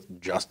house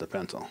with just a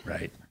pencil.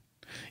 Right.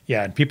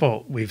 Yeah, and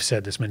we've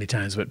said this many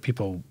times, but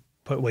people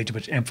put way too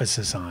much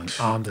emphasis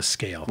on the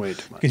scale. Way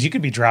too much. Because you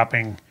could be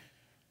dropping,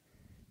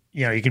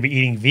 you could be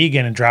eating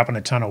vegan and dropping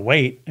a ton of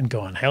weight and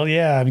going, hell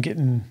yeah, I'm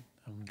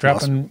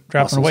dropping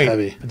weight.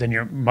 Heavy. But then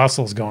your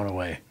muscle's going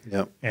away.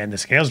 Yep. And the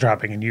scale's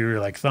dropping and you're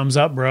like, thumbs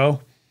up,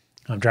 bro.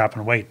 I'm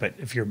dropping weight, but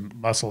if your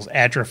muscle's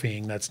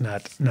atrophying, that's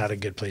not a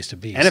good place to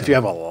be. And if you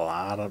have a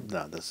lot of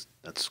that's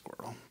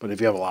squirrel. But if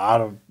you have a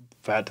lot of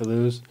fat to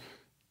lose,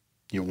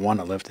 you want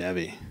to lift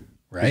heavy,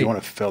 right? You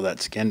want to fill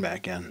that skin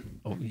back in.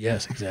 Oh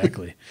yes,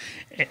 exactly.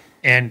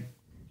 And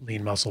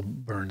lean muscle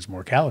burns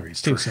more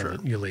calories too, so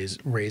it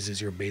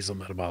raises your basal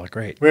metabolic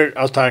rate.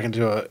 I was talking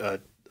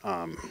to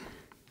a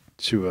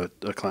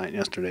client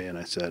yesterday, and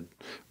I said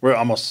we're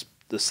almost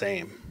the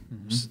same,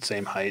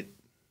 same height,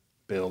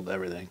 build,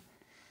 everything.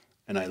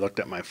 And I looked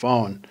at my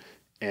phone,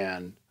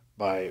 and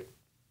by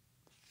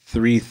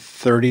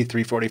 3:30,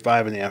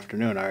 3:45 in the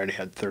afternoon, I already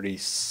had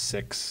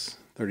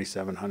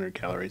 3,700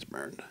 calories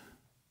burned.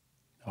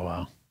 Oh,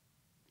 wow.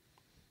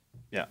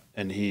 Yeah.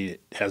 And he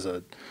has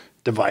a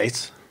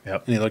device.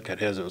 Yep. And he looked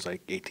at his, it was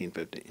like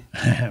 1850.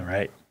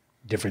 Right.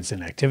 Difference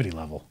in activity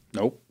level.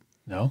 Nope.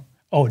 No?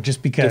 Oh,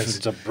 just because.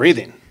 Difference of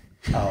breathing.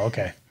 Oh,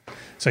 okay.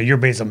 So your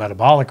basal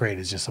metabolic rate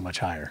is just so much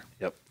higher.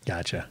 Yep.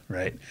 Gotcha.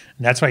 Right.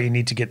 And that's why you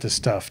need to get this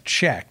stuff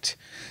checked.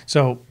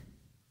 So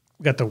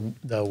we got the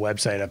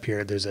website up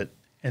here.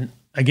 And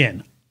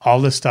again,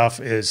 all this stuff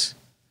is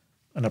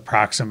an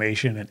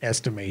approximation, an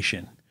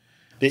estimation.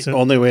 The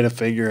only way to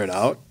figure it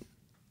out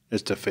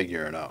is to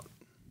figure it out.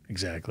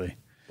 Exactly.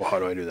 Well, how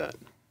do I do that?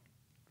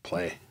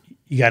 Play.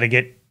 You got to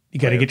get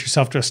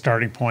yourself to a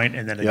starting point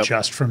and then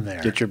adjust from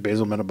there. Get your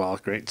basal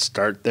metabolic rate.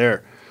 Start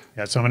there.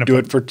 Yeah, so I'm going to do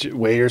it for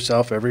weigh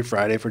yourself every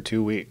Friday for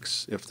 2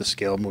 weeks. If the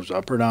scale moves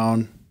up or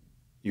down,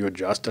 you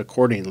adjust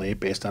accordingly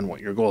based on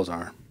what your goals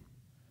are.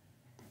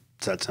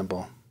 It's that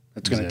simple.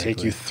 It's going to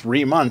take you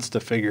 3 months to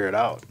figure it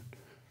out,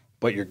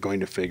 but you're going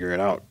to figure it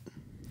out.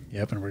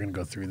 Yep, and we're going to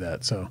go through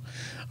that. So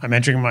I'm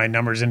entering my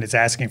numbers, and it's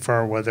asking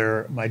for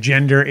whether my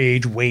gender,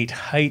 age, weight,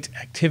 height,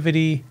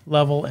 activity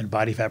level, and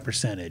body fat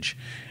percentage.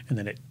 And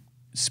then it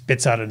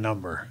spits out a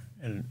number.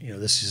 And,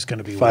 this is going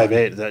to be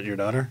 5'8". Is that your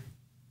daughter?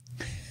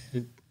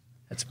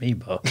 That's me,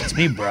 bro. That's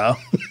me, bro.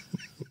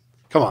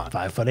 Come on.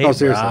 5'8", oh,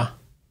 seriously? brah.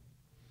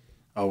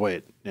 Oh,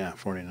 wait. Yeah,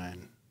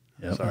 49.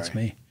 Yep, that's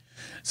me.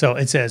 So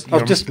it says... I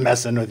was just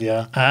messing with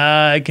you.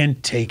 I can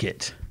take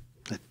it.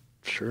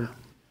 Sure.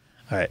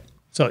 All right.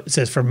 So it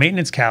says for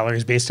maintenance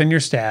calories, based on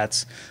your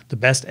stats, the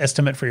best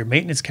estimate for your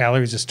maintenance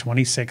calories is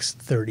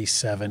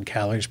 2637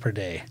 calories per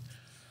day,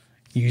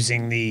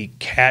 using the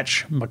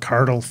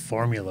Catch-McCardle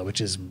formula, which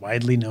is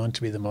widely known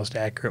to be the most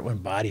accurate when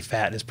body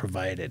fat is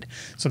provided.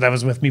 So that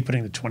was with me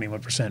putting the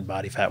 21%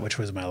 body fat, which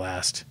was my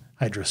last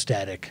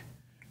hydrostatic.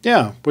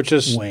 Yeah, which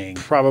is weighing.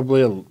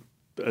 Probably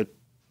a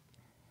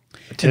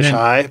tish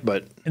high,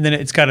 but... And then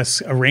it's got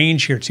a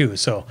range here too.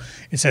 So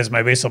it says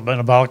my basal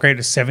metabolic rate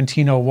is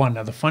 1701.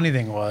 Now the funny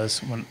thing was,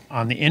 when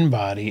on the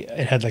in-body,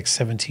 it had like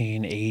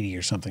 1780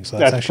 or something. So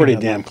that's pretty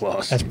damn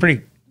close. That's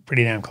pretty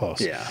damn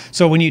close. Yeah.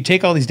 So when you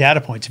take all these data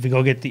points, if you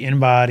go get the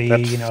in-body,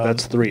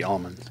 that's 3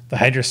 almonds. The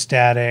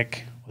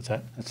hydrostatic, what's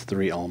that? That's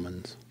 3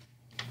 almonds.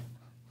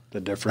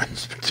 The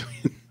difference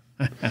between...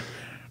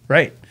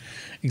 Right.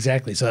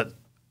 Exactly. So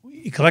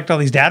you collect all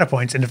these data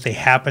points, and if they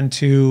happen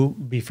to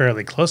be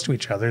fairly close to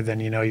each other, then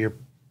you're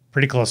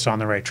pretty close to on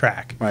the right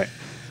track. Right.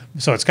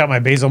 So it's got my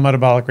basal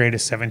metabolic rate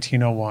is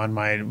 1701.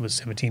 Mine was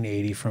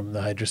 1780 from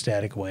the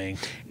hydrostatic weighing.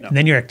 Yep. And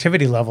then your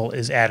activity level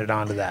is added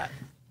onto that.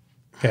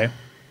 Okay.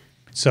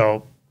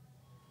 So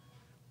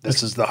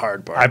this is the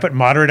hard part. I put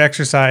moderate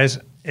exercise.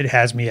 It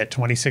has me at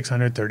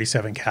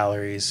 2,637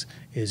 calories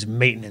is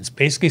maintenance,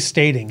 basically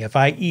stating if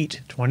I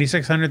eat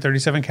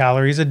 2,637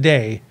 calories a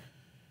day,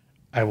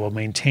 I will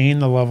maintain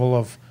the level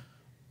of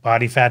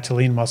body fat to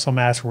lean muscle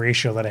mass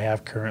ratio that I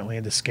have currently.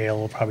 The scale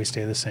will probably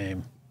stay the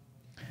same,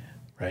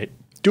 right?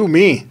 Do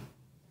me.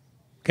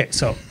 Okay,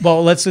 so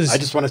let's just. I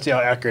just want to see how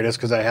accurate it is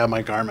because I have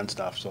my Garmin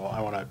stuff, so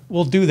I want to.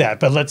 We'll do that,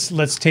 but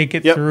let's take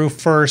it through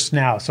first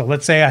now. So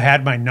let's say I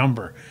had my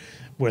number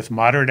with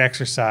moderate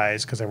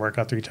exercise because I work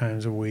out 3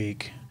 times a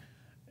week.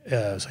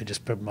 So I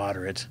just put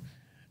moderate.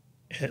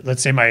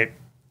 Let's say my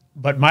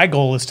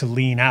goal is to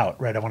lean out,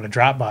 right? I want to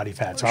drop body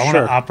fat, so I want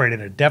to operate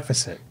in a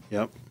deficit.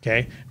 Yep.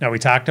 Okay. Now we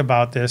talked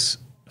about this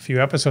a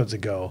few episodes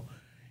ago.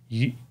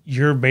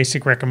 Your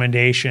basic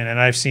recommendation, and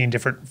I've seen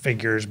different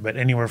figures, but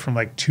anywhere from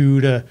like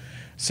 200 to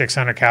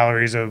 600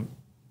 calories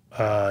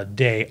a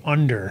day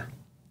under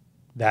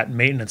that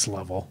maintenance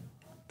level.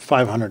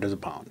 500 is a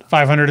pound.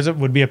 500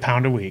 would be a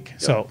pound a week.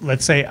 Yep. So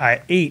let's say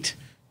I ate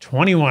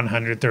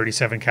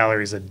 2,137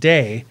 calories a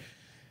day.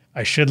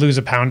 I should lose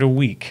a pound a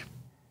week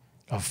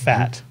of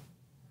fat. Mm-hmm.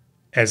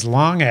 As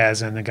long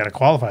as, and I got to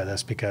qualify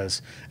this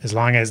because as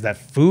long as that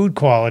food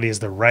quality is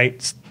the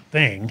right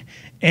thing,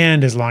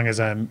 and as long as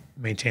I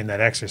maintain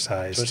that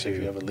exercise. Especially if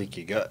you have a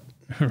leaky gut.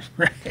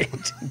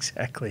 Right,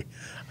 exactly.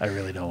 I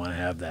really don't want to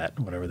have that,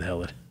 whatever the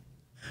hell it.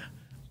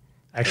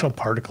 Actual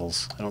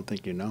particles. I don't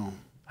think you know.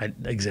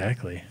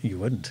 Exactly. You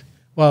wouldn't.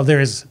 Well,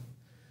 there's.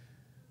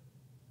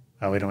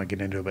 We don't want to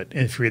get into it, but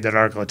if you read that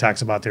article, it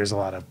talks about there's a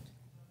lot of,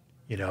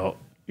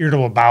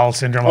 irritable bowel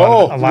syndrome, a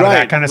lot of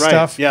that kind of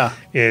stuff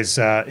is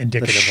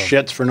indicative of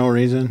shits for no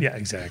reason. Yeah,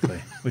 exactly.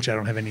 Which I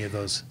don't have any of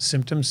those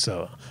symptoms,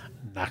 so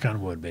knock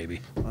on wood,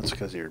 baby. That's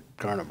because you're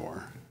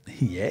carnivore.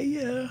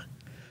 Yeah.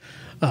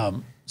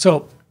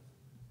 So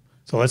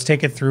let's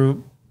take it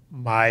through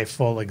my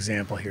full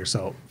example here.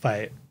 So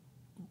if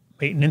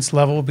maintenance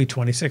level would be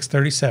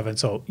 2637.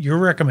 So your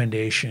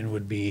recommendation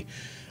would be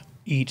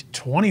eat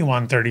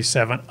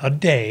 2137 a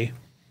day,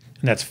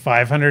 and that's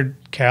 500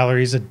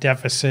 calories a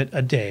deficit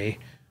a day.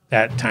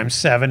 That times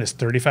 7 is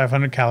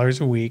 3,500 calories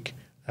a week.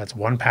 That's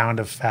 1 pound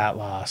of fat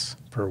loss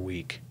per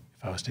week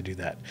if I was to do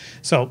that.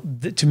 So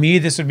to me,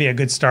 this would be a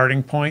good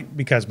starting point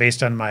because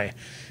based on my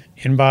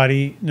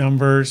in-body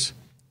numbers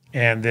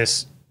and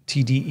this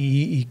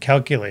TDEE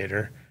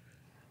calculator,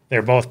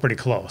 they're both pretty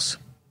close.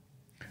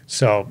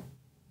 So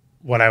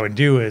what I would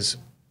do is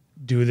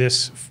do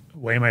this,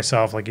 weigh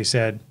myself, like you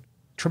said,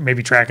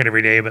 maybe track it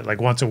every day, but like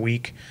once a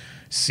week,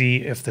 see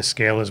if the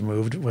scale is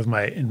moved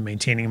in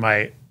maintaining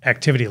my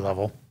activity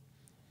level.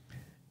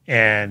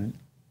 And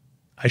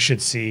I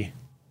should see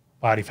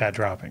body fat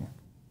dropping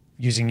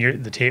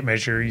using the tape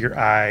measure, your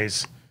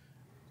eyes,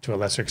 to a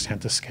lesser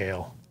extent, the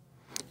scale.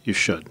 You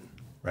should.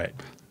 Right.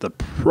 The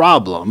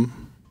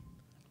problem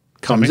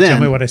comes in.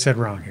 Tell me what I said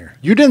wrong here.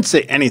 You didn't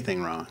say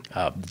anything wrong.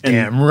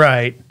 Damn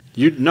right.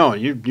 You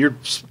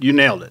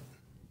nailed it.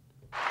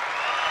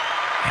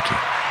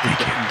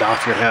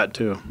 Doff your hat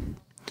too.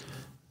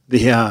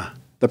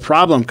 The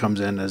problem comes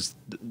in is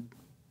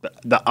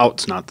the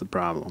out's not the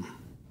problem.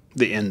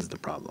 The in's the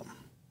problem.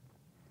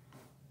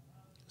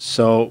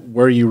 So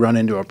where you run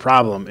into a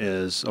problem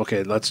is,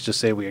 okay, let's just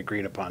say we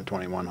agreed upon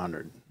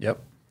 2,100. Yep.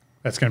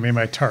 That's going to be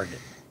my target.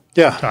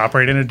 Yeah. To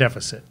operate in a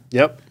deficit.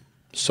 Yep.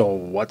 So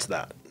what's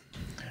that?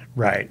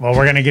 Right. Well,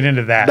 we're going to get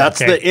into that. That's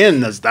the in.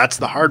 That's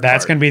the hard part.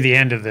 That's going to be the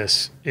end of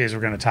this, is we're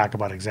going to talk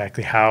about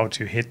exactly how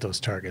to hit those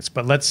targets.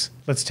 But let's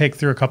take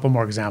through a couple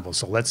more examples.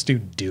 So let's do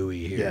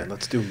Dewey here. Yeah,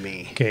 let's do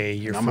me. Okay,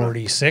 you're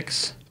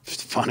 46.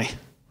 It's funny.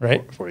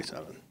 Right?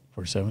 47.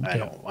 47. I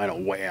know,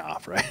 way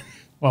off, right?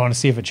 Well, I want to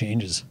see if it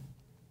changes.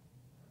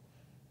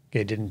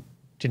 Okay, didn't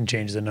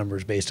change the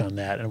numbers based on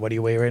that. And what do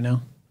you weigh right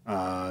now?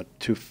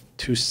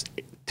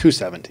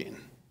 217.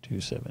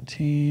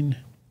 217.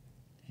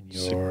 And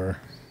you're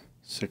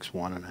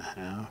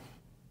 6'1.5".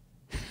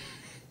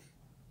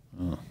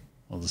 Oh,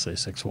 I'll just say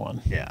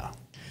 6'1". Yeah.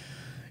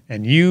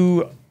 And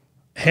you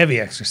heavy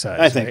exercise.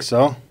 I think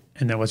so.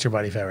 And then what's your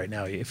body fat right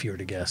now, if you were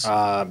to guess?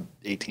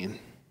 18.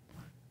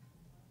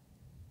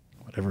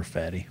 Whatever,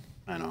 fatty.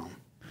 I know.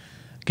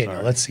 Okay,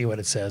 now let's see what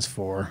it says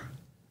for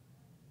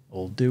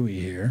old Dewey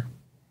here.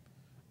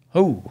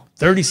 Oh,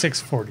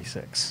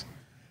 3646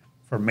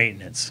 for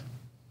maintenance.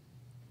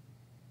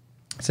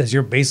 It says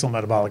your basal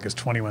metabolic is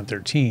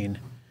 2113.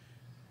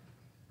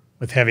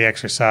 With heavy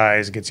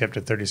exercise, it gets you up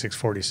to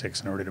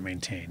 3646 in order to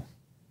maintain.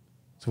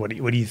 So what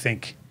do you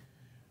think?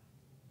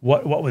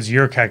 What was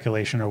your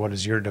calculation, or what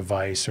is your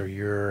device, or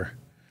your?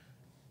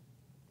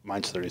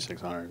 Mine's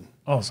 3,600.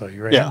 Oh, so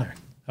you're right in there.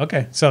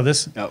 Okay, so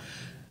this. Yep.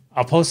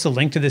 I'll post a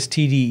link to this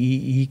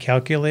TDEE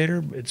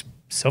calculator.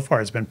 So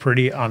far it's been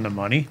pretty on the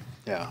money.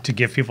 Yeah. To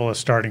give people a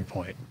starting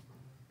point.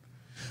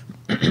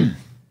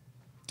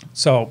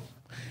 So,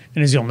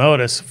 and as you'll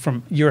notice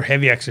from your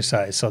heavy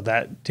exercise, so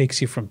that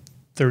takes you from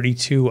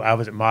 32. I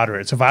was at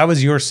moderate. So if I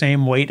was your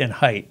same weight and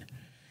height,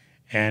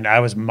 and I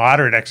was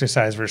moderate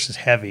exercise versus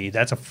heavy,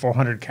 that's a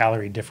 400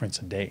 calorie difference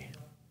a day.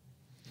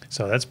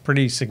 So that's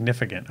pretty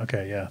significant.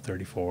 Okay, yeah,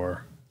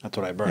 34. That's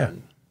what I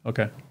burned. Yeah.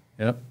 Okay.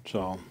 Yep.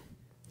 So.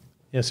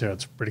 Yes, sir.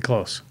 It's pretty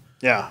close.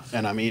 Yeah,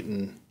 and I'm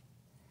eating,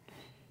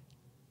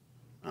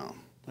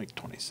 like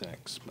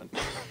 26,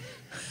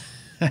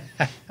 but.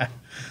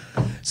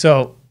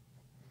 So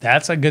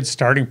that's a good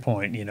starting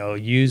point.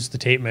 Use the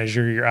tape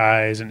measure, your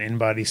eyes, an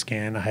in-body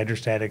scan, a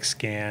hydrostatic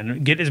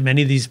scan. Get as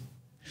many of these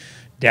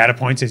data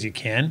points as you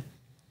can.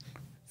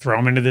 Throw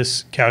them into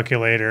this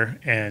calculator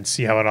and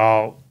see how it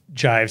all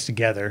jives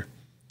together.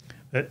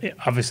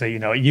 Obviously,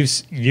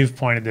 you've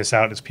pointed this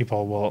out as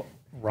people will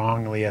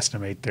wrongly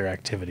estimate their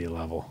activity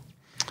level,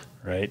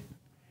 right?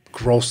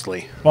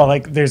 Grossly. Well,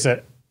 like there's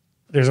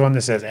one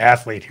that says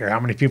athlete here. How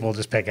many people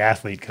just pick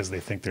athlete because they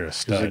think they're a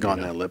stud? Because they go on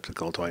the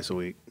elliptical twice a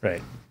week.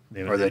 Right.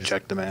 Or they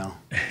check the mail.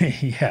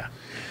 Yeah.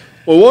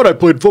 Well, I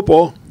played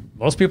football.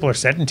 Most people are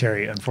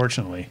sedentary,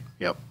 unfortunately.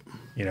 Yep.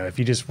 If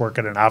you just work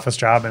at an office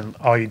job and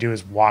all you do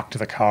is walk to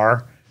the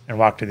car and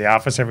walk to the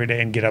office every day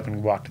and get up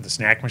and walk to the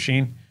snack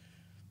machine,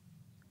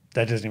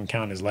 that doesn't even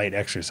count as light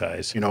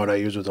exercise. You know what I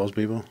use with those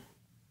people?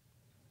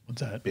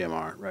 What's that?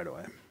 BMR right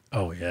away.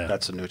 Oh, yeah.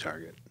 That's a new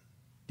target.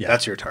 Yeah.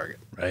 That's your target.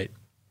 Right.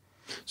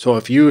 So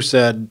if you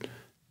said,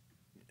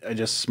 I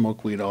just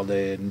smoke weed all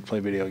day and play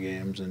video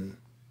games and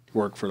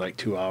work for like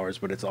 2 hours,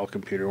 but it's all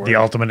computer work. The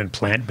ultimate in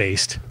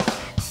plant-based.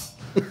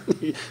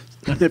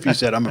 If you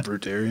said I'm a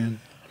fruitarian.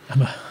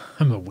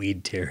 I'm a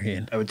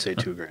weed-tarian. I would say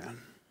 $2,000.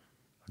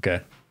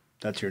 Okay.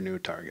 That's your new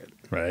target.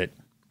 Right.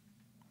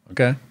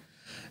 Okay.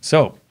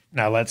 So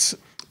now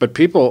But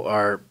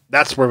people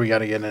that's where we got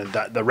to get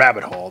into the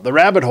rabbit hole. The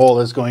rabbit hole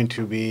is going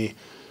to be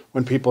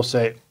when people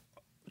say,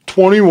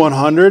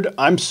 2,100,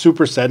 I'm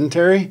super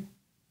sedentary,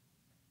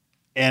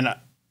 and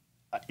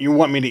you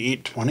want me to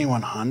eat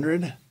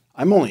 2,100?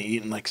 I'm only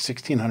eating like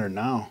 1,600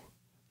 now.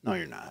 No,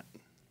 you're not.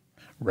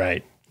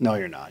 Right. No,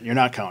 you're not. You're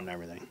not counting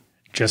everything.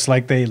 Just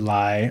like they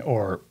lie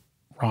or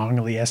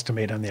wrongly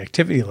estimate on the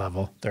activity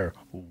level, they're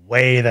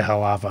way the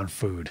hell off on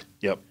food.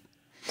 Yep.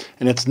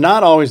 And it's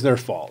not always their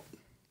fault.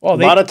 Well,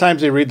 a lot of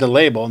times they read the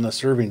label and the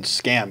servings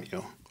scam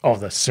you. Oh,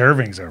 the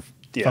servings are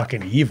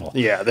fucking evil.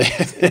 Yeah.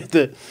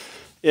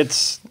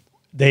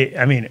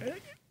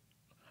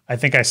 I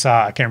think I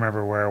can't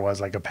remember where it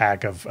was, like a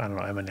pack of, I don't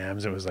know,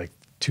 M&Ms. It was like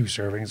 2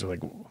 servings.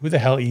 Like, who the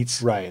hell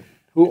eats? Right.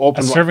 Who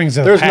opens a serving's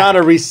a There's pack. Not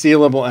a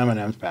resealable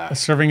M&M's pack. A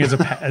serving is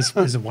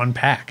a one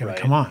pack. I mean,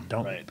 Right. come on,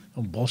 don't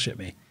bullshit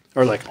me.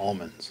 Or like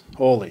almonds.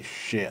 Holy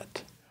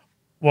shit.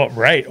 Well,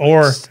 right.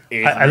 Or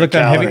I looked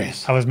at heavy.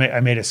 calories. I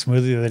made a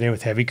smoothie the other day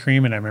with heavy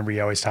cream, and I remember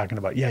you always talking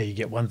about, you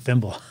get 1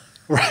 thimble.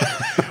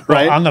 Right.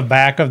 Well, on the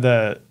back of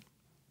the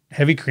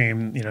heavy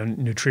cream,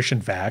 nutrition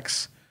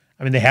facts.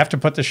 I mean, they have to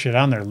put the shit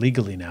on there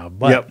legally now,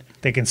 but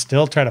they can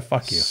still try to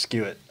fuck you.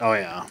 Skew it. Oh,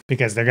 yeah.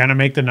 Because they're going to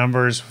make the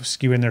numbers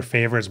skew in their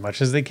favor as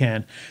much as they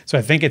can. So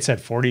I think it said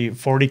 40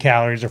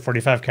 calories or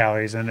 45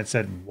 calories, and it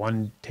said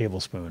 1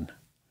 tablespoon.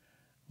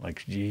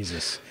 Like,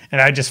 Jesus. And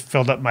I just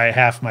filled up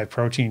half my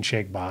protein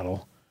shake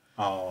bottle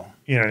Oh,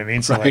 You know what I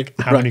mean? So Right, like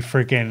how many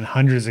freaking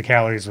hundreds of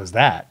calories was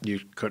that? you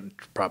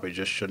probably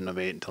just shouldn't have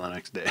ate until the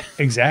next day.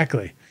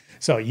 Exactly.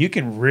 So you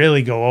can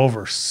really go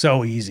over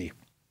so easy.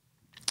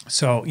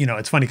 So,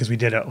 it's funny because we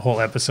did a whole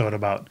episode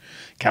about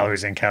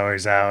calories in,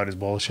 calories out is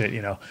bullshit,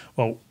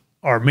 Well,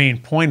 our main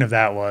point of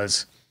that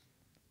was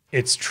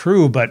it's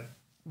true, but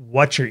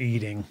what you're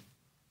eating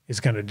is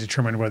going to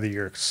determine whether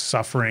you're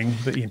suffering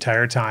the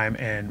entire time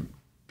and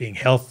being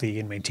healthy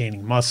and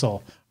maintaining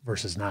muscle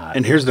versus not.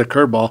 And here's the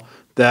curveball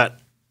that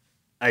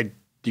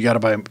you got to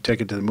buy a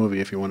ticket to the movie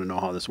if you want to know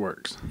how this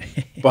works.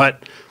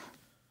 But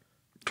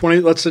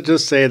let's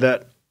just say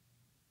that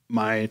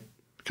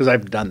because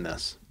I've done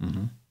this.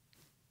 Mm-hmm.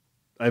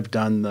 I've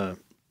done the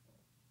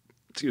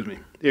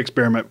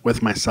experiment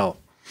with myself.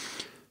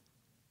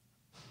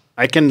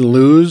 I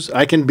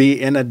can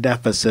be in a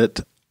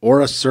deficit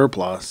or a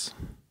surplus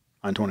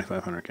on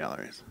 2,500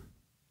 calories.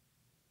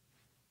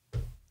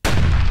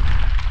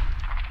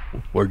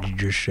 What did you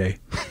just say?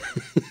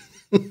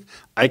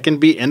 I can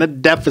be in a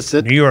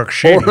deficit New York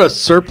City, or a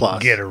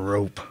surplus get a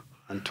rope.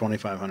 on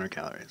 2,500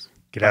 calories.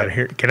 Get out of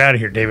here. Get out of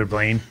here, David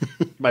Blaine.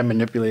 By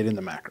manipulating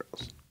the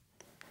macros.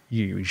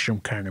 You're some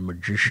kind of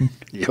magician.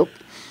 Yep.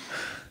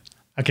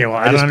 Okay, well,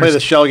 I just play the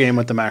shell game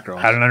with the macros.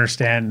 I don't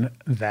understand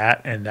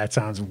that, and that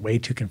sounds way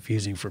too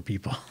confusing for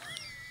people,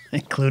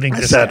 including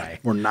this said, guy.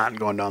 We're not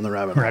going down the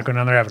rabbit We're hole. not going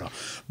down the rabbit hole.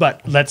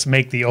 But let's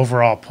make the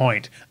overall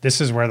point.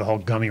 This is where the whole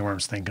gummy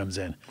worms thing comes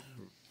in.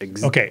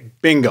 Okay.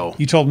 Bingo.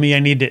 You told me I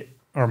need to,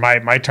 or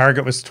my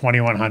target was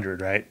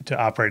 2,100, right, to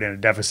operate in a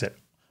deficit.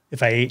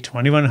 If I ate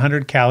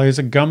 2,100 calories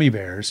of gummy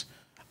bears,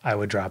 I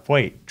would drop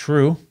weight.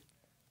 True.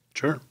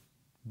 Sure.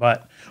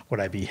 But would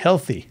I be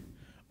healthy?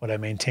 Would I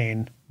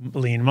maintain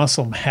lean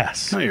muscle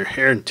mass? No, your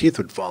hair and teeth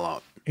would fall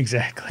out.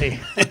 Exactly.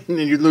 And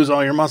then you'd lose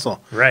all your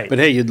muscle. Right. But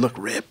hey, you'd look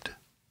ripped.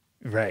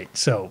 Right.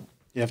 So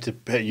You have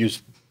to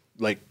use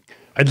like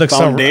I'd look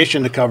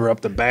foundation to cover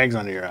up the bags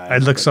under your eyes.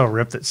 I'd look so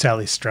ripped that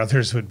Sally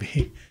Struthers would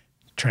be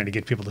trying to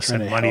get people to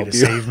send to money help to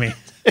you. save me.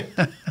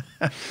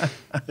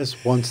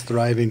 This once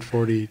thriving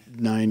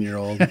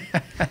 49-year-old.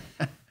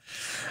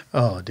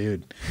 Oh,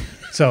 dude.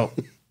 So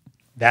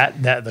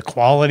that the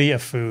quality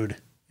of food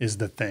is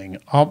the thing.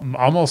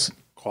 Almost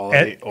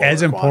Quality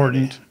as over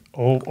important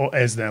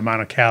as the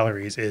amount of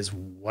calories is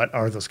what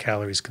are those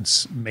calories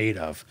made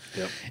of.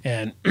 Yep.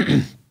 And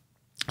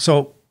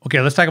so,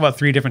 okay, let's talk about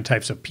 3 different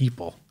types of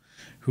people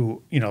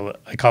who,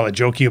 I call it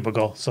Joe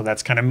Cubicle. So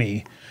that's kind of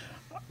me.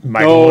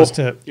 My goal is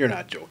to, You're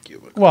not Joe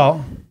Cubic.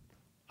 well,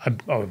 I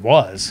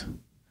was.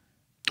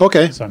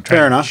 Okay, So I'm trying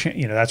fair to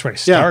enough. that's where I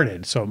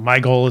started. So my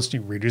goal is to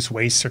reduce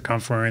waist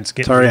circumference,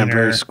 get Sorry, I'm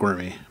leaner. very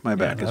squirmy. My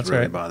back is that's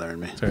really right. bothering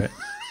me. That's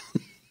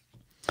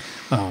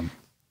right.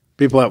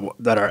 People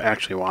that are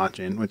actually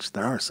watching, which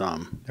there are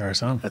some. There are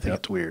some. I think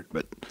it's weird,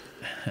 but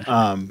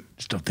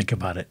Just don't think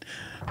about it.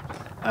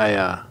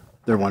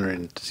 they're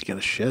wondering, does he get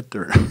a shit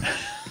or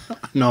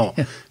no?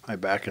 My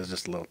back is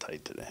just a little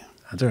tight today.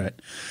 That's all right.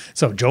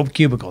 So Joe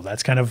Cubicle,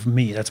 that's kind of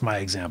me. That's my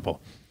example.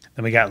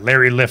 Then we got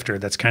Larry Lifter.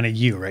 That's kind of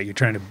you, right? You're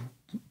trying to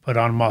put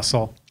on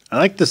muscle. I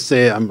like to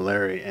say I'm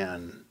Larry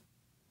and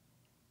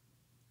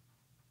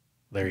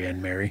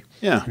Mary.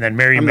 Yeah. And then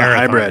Mary I'm the Marathoner.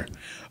 hybrid.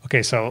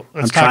 Okay, so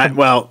I'm let's trying. talk.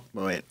 Well,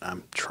 wait.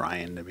 I'm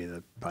trying to be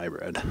the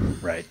hybrid.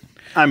 Right.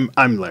 I'm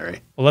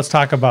Larry. Well, let's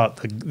talk about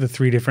the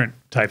 3 different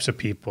types of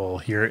people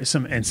here.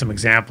 Some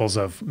examples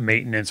of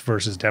maintenance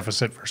versus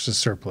deficit versus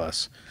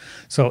surplus.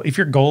 So if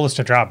your goal is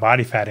to drop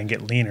body fat and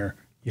get leaner,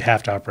 you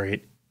have to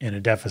operate in a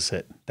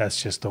deficit.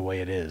 That's just the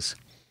way it is.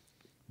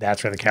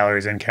 That's where the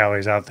calories in,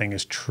 calories out thing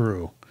is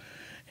true.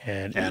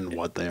 And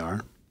what they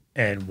are.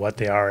 And what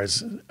they are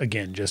is,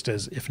 again, just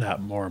as, if not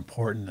more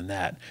important than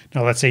that.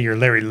 Now, let's say you're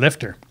Larry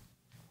Lifter.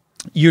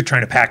 You're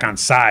trying to pack on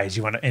size.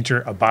 You want to enter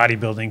a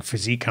bodybuilding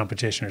physique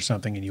competition or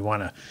something, and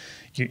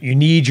you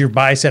need your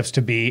biceps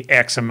to be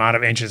X amount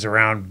of inches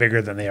around bigger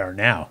than they are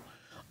now.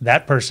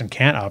 That person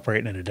can't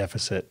operate in a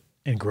deficit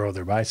and grow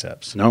their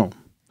biceps. No,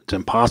 it's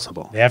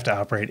impossible. They have to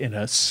operate in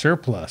a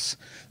surplus.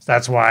 So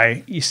that's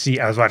why you see,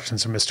 I was watching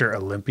some Mr.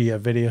 Olympia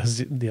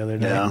videos the other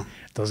day. Yeah.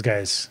 Those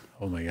guys,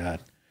 oh my God.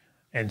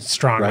 And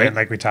strongman, Right.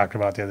 like we talked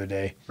about the other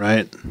day.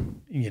 Right.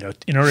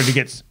 In order to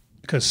get,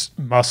 because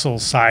muscle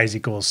size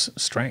equals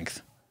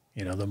strength.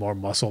 The more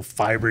muscle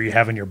fiber you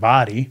have in your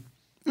body,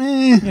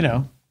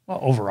 well,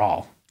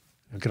 overall,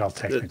 get all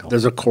technical.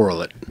 There's a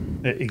correlate.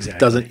 Exactly.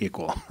 Doesn't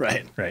equal.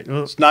 Right. Right.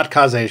 Well, It's not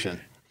causation.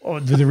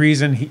 the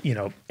reason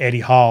Eddie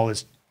Hall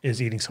is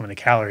eating so many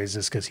calories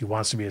is because he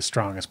wants to be as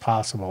strong as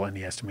possible, and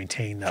he has to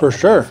maintain that For level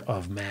sure.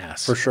 of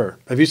mass. For sure.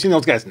 Have you seen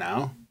those guys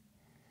now?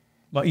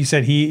 Well, you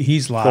said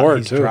he's Thor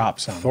he's too.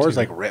 dropped some. Thor's too.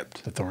 like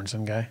ripped. The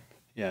Thornson guy,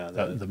 Yeah.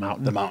 the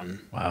mountain. The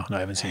mountain. Wow, no,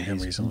 I haven't seen him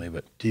recently,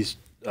 but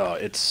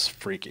It's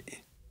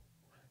freaky.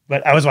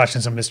 I was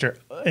watching some Mr.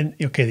 And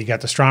okay, you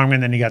got the strongman,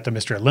 then you got the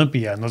Mr.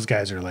 Olympia, and those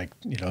guys are like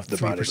 3%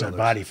 bodybuilders.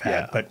 body fat,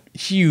 Yeah. but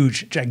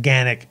huge,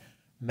 gigantic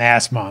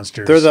mass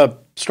monsters. They're the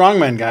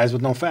strongman guys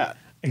with no fat.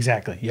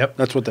 exactly. Yep.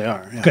 That's what they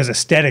are. Yeah. Because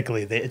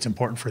aesthetically, it's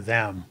important for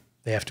them.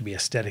 They have to be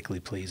aesthetically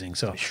pleasing.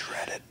 So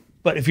Shredded.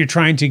 But if you're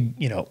trying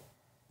to,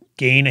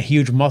 gain a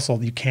huge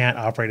muscle, you can't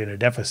operate in a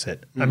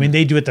deficit. I mean,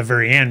 they do at the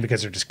very end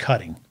because they're just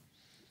cutting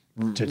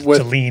to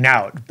lean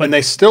out. But and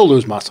they still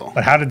lose muscle.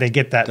 But how did they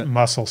get that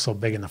muscle so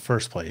big in the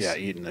first place? Yeah,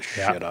 eating the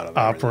shit out of it.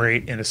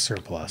 Operate in a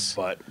surplus.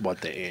 But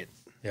what they ate.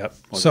 Yep.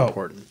 Was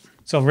important.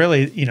 So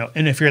really, you know,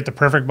 and if you're at the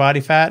perfect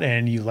body fat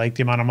and you like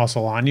the amount of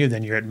muscle on you,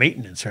 then you're at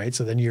maintenance, right?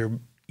 So then you're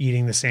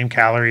eating the same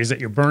calories that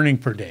you're burning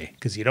per day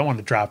because you don't want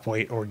to drop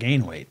weight or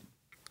gain weight.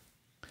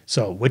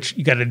 So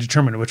you got to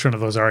determine which one of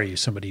those are you.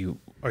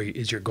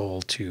 Is your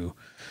goal to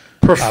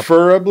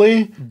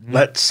preferably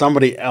let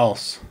somebody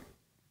else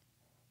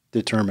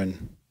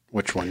determine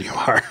which one you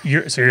are.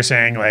 So you're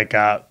saying like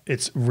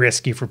it's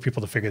risky for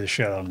people to figure this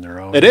shit out on their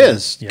own. It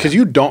is because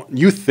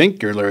you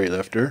think you're Larry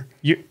Lifter.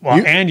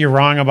 And you're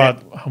wrong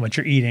about how much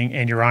you're eating,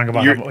 and you're wrong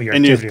about what your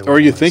activity level or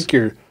you is. think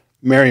you're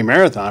Mary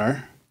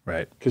Marathoner,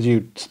 right? Because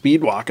you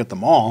speed walk at the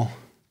mall.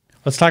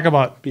 Let's talk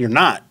about. But you're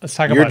not.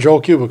 You're about Joe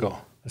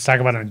Cubicle. Let's talk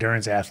about an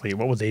endurance athlete.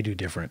 What would they do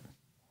different?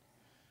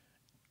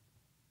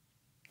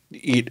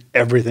 Eat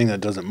everything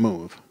that doesn't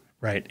move.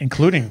 Right,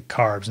 including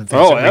carbs and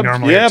things that we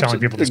normally are telling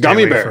people to stay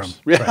gummy away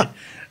bears. from.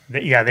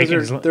 Yeah,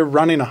 right. They're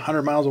running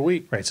 100 miles a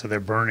week. Right, so they're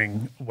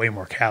burning way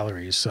more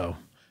calories. So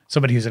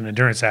somebody who's an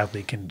endurance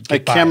athlete can get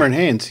like Cameron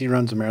Haynes, he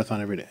runs a marathon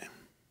every day.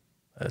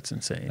 That's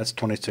insane. That's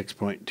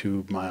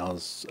 26.2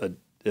 miles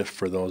if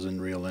for those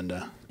in Rio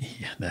Linda.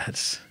 Yeah,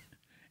 that's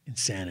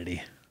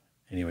insanity.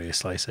 Any way you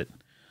slice it.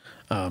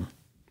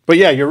 But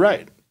yeah, you're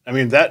right. I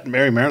mean, that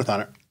Mary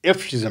Marathoner,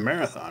 if she's a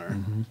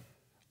marathoner,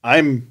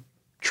 I'm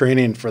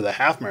training for the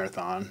half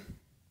marathon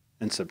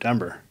in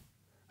September.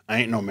 I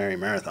ain't no Mary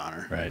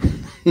Marathoner. Right.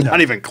 Not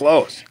even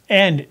close.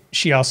 And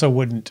she also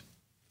wouldn't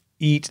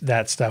eat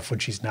that stuff when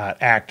she's not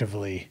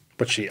actively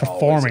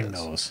performing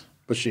those.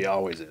 But she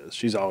always is.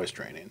 She's always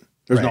training.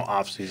 There's no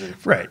off season.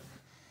 Right.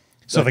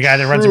 So the guy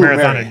that runs a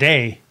marathon a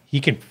day,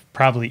 he can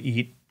probably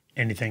eat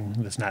anything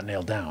that's not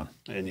nailed down.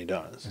 And he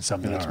does. And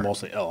some it's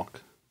mostly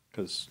elk.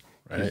 Because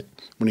right.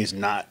 When he's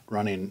not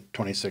running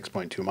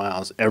 26.2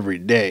 miles every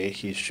day,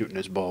 he's shooting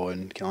his bow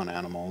and killing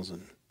animals.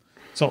 And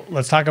so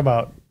let's talk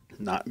about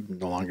no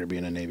longer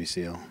being a Navy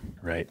SEAL.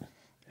 Right.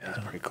 Yeah,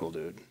 pretty cool,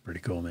 dude.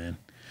 Pretty cool, man.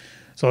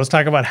 So let's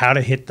talk about how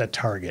to hit the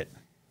target.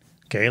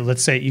 Okay,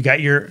 let's say you got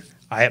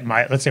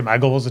let's say my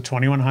goal was a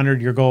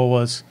 2100. Your goal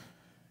was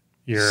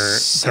your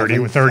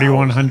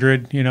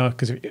 3100. You know,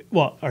 because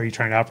are you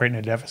trying to operate in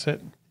a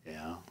deficit?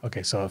 Yeah.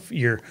 Okay, so if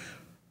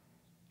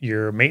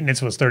your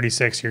maintenance was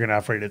 36, you're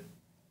going to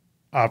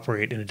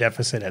operate in a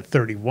deficit at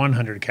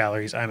 3,100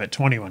 calories. I'm at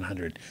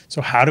 2,100.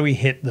 So how do we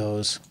hit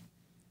those?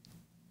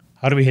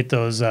 How do we hit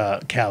those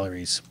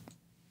calories?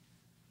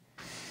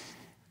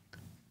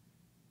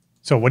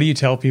 So what do you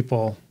tell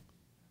people?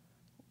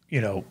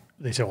 You know,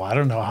 they say, "Well, I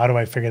don't know. How do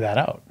I figure that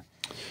out?"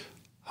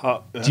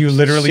 Do you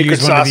literally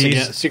use one of these?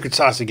 Again, secret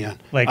sauce again.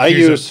 Like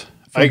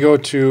I go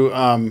to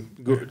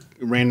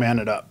Rain Man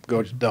It Up.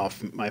 Go to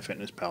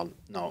MyFitnessPal.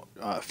 No,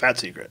 Fat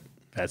Secret.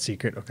 Fat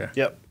Secret. Okay.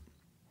 Yep.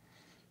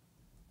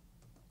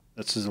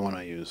 This is the one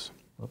I use.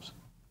 Whoops.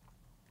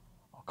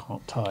 I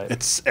can't type.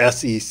 It's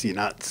SEC,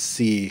 not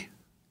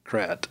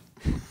Secret.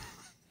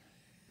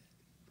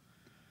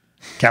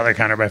 Calorie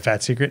Counter by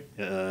Fat Secret.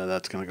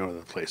 That's gonna go to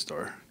the Play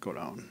Store. Go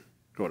down.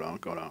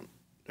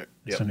 There,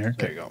 this one here.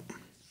 There you go.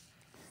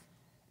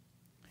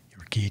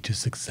 Your key to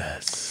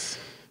success.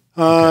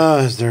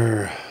 Is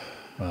there?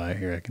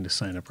 Here, I can just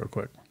sign up real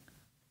quick.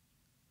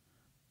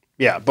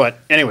 Yeah, but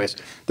anyways,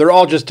 they're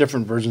all just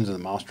different versions of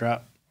the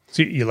mousetrap.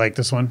 So you like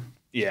this one?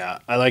 Yeah,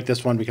 I like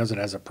this one because it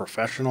has a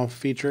professional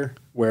feature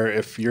where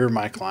if you're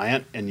my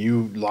client and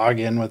you log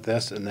in with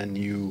this and then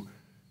you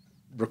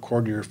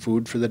record your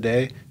food for the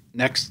day,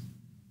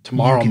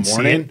 tomorrow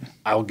morning,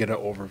 I'll get an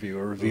overview,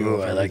 a review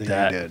of everything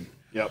you did.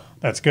 Yep.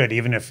 That's good.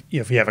 Even if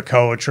you have a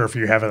coach or if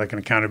you have like an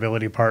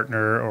accountability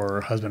partner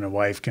or husband and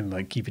wife can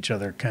like keep each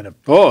other kind of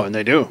and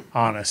they do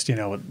honest, you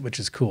know, which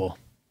is cool.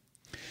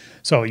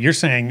 So you're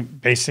saying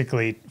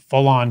basically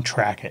full on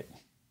track it.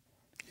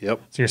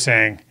 Yep. So you're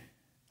saying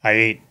I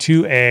ate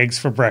 2 eggs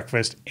for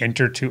breakfast,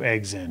 enter 2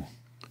 eggs in.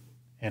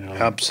 And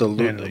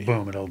Absolutely.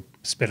 It'll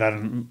spit out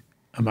an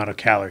amount of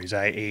calories.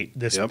 I ate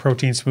this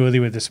protein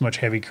smoothie with this much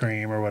heavy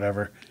cream or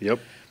whatever. Yep.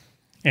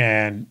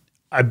 And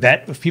I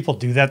bet if people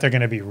do that, they're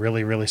going to be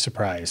really, really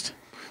surprised.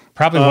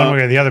 Probably one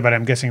way or the other, but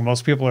I'm guessing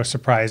most people are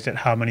surprised at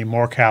how many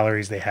more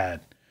calories they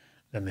had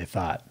than they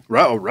thought.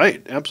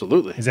 Right.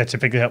 Absolutely. Is that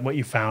typically what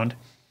you found?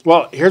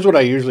 Well, here's what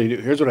I usually do.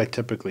 Here's what I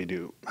typically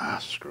do.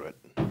 Screw it.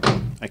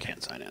 I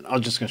can't sign in.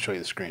 I'm just going to show you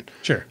the screen.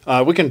 Sure.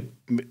 We can,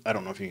 I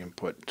don't know if you can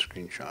put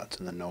screenshots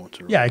in the notes.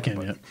 Or I can.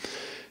 Yeah.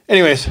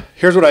 Anyways,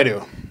 here's what I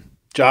do.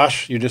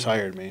 Josh, you just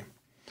hired me.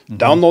 Mm-hmm.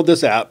 Download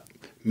this app.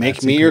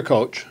 Make me your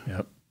coach.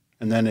 Yep.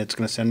 And then it's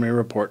going to send me a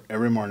report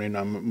every morning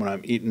when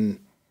I'm eating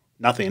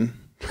nothing,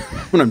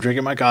 when I'm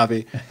drinking my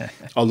coffee.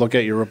 I'll look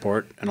at your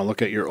report and I'll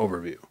look at your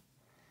overview.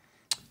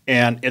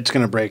 And it's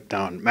going to break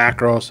down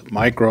macros,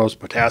 micros,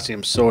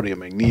 potassium, sodium,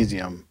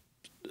 magnesium,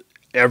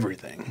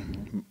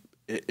 everything.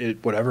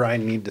 Whatever I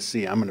need to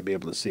see, I'm going to be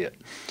able to see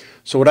it.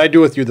 So what I do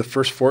with you the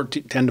first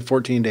 10 to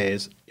 14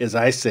 days is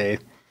I say,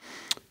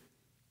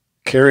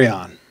 Carry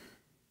on.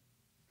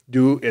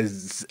 Do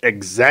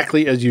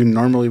exactly as you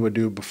normally would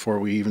do before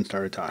we even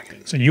started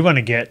talking. So you want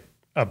to get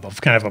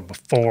kind of a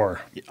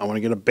before. I want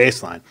to get a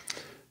baseline.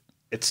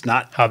 It's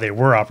not how they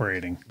were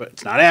operating, but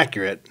it's not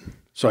accurate.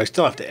 So I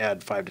still have to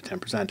add 5 to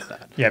 10% to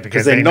that. Yeah,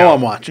 because they know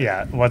I'm watching.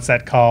 Yeah, what's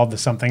that called? The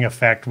something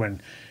effect,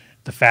 when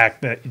the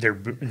fact that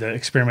the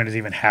experiment is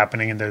even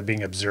happening and they're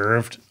being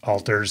observed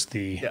alters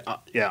the.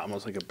 Yeah,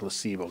 almost like a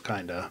placebo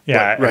kind of.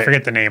 Yeah, I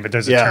forget the name, but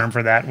there's a term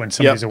for that. When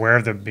somebody's Yep. aware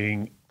of them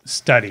being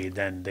studied,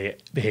 then they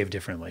behave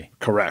differently.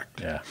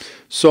 Correct. Yeah.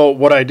 So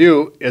what I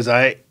do is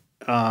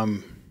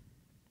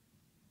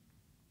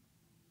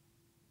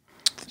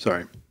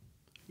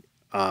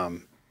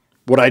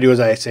what I do is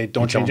I say,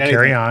 don't change anything.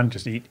 Carry on.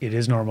 Just eat. It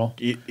is normal.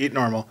 Eat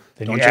normal.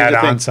 Then don't you change add a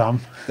thing. on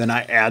some. Then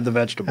I add the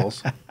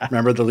vegetables.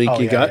 Remember the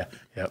leaky gut?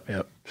 Yeah.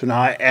 Yep. So now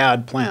I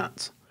add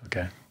plants.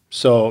 Okay.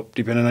 So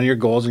depending on your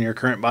goals and your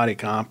current body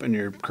comp and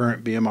your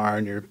current BMR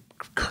and your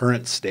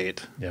current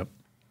state, Yep.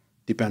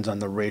 depends on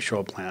the ratio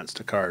of plants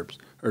to carbs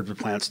or the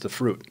plants to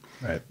fruit.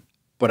 Right.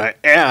 But I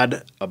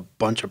add a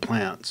bunch of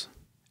plants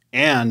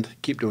and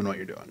keep doing what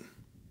you're doing.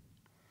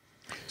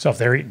 So if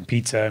they're eating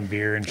pizza and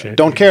beer and shit,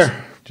 don't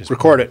care. Just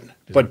record it.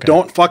 But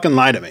don't fucking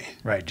lie to me.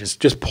 Right.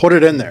 Just put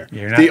it in there.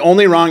 The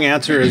only wrong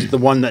answer is the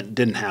one that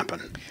didn't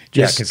happen.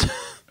 Because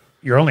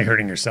you're only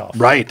hurting yourself.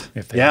 Right.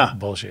 If they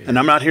bullshit. And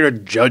I'm not here to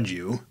judge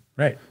you.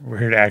 Right. We're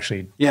here to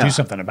actually do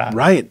something about it.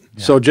 Right.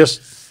 Yeah. So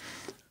just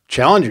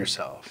challenge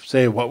yourself.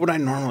 Say, what would I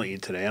normally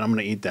eat today? And I'm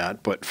going to eat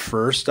that. But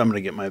first, I'm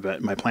going to get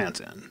my plants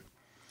in.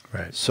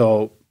 Right.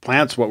 So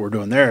plants, what we're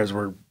doing there is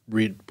we're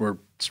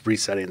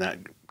resetting that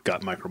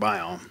gut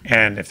microbiome.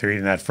 And if they're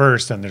eating that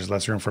first, then there's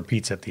less room for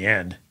pizza at the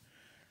end.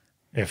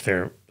 If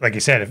they're, like you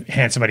said, if you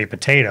hand somebody a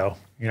potato,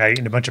 you're not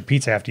eating a bunch of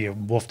pizza after you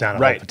wolf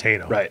down a whole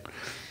potato. Right.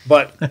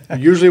 But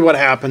usually what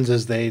happens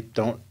is they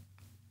don't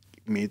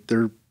meet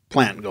their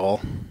plant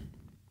goal,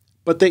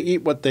 but they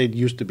eat what they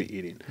used to be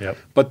eating. Yep.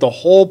 But the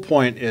whole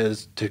point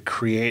is to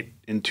create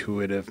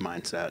intuitive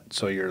mindset.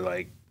 So you're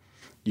like,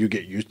 you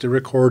get used to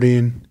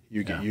recording,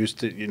 you get used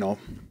to,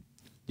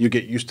 you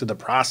get used to the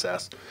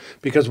process.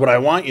 Because what I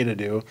want you to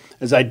do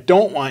is I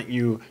don't want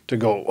you to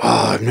go,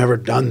 oh, I've never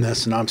done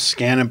this, and I'm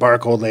scanning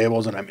barcode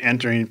labels and I'm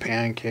entering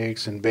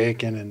pancakes and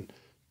bacon and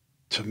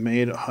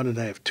tomato. How did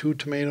I have 2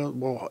 tomatoes?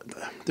 Well,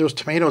 there was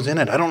tomatoes in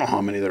it. I don't know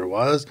how many there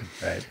was.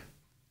 Right.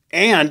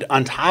 And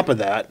on top of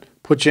that,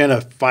 put you in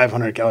a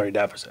 500 calorie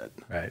deficit.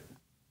 Right.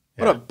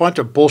 What a bunch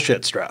of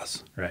bullshit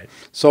stress. Right.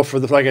 So for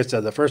like I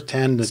said, the first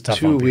 10 to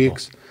 2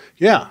 weeks,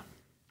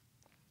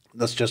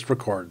 let's just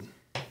record.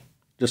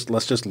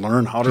 Let's just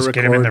learn how to record.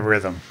 Get them in the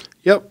rhythm.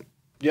 Yep.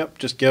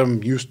 Just get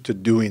them used to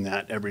doing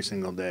that every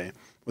single day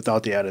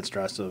without the added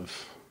stress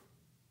of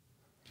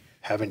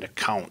having to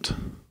count.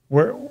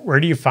 Where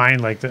do you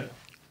find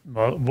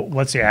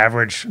what's the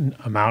average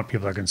amount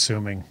people are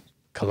consuming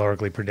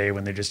calorically per day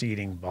when they're just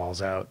eating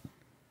balls out?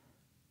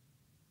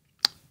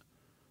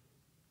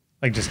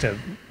 Like just a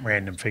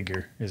random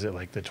figure. Is it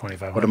like the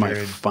 2,500? What am I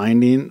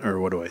finding or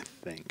what do I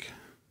think?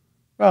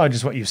 Well,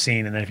 just what you've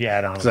seen, and then if you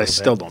add on a little bit. Because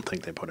I still don't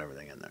think they put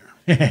everything in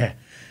there.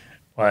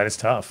 Well, that is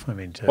tough. I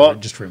mean, to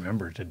just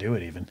remember to do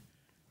it even.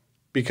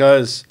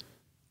 Because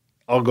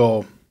I'll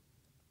go,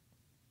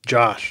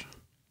 Josh,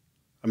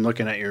 I'm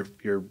looking at your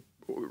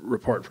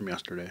report from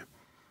yesterday.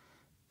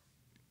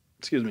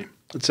 Excuse me.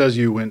 It says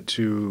you went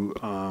to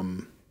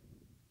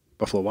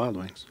Buffalo Wild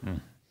Wings.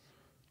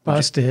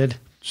 Busted.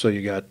 So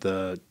you got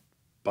the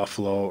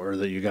buffalo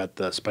you got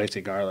the spicy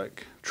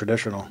garlic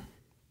traditional.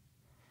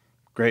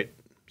 Great.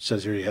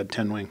 Says here you had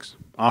 10 wings.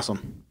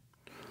 Awesome.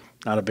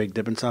 Not a big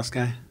dipping sauce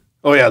guy?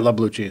 Oh, yeah, I love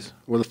blue cheese.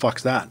 Where the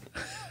fuck's that?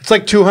 It's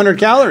like 200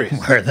 calories.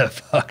 Where the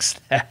fuck's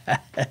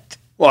that?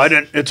 Well,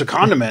 it's a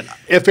condiment.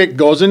 If it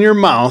goes in your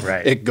mouth,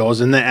 it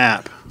goes in the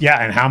app.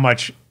 Yeah, and how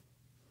much,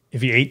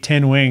 if you ate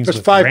 10 wings There's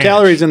 5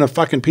 calories in a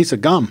fucking piece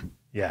of gum.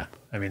 Yeah.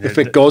 I mean, if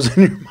it goes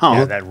in your mouth.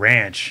 Yeah, that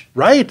ranch.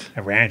 Right.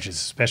 That ranch is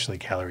especially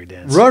calorie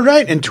dense.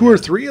 Right. And 2 or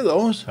 3 of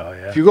those. Oh,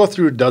 yeah. If you go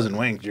through a dozen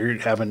wings, you're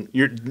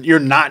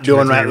not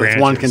doing right with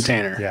one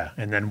container. Yeah.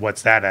 And then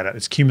what's that at?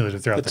 It's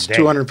cumulative throughout the day. It's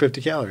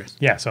 250 calories.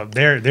 Yeah. So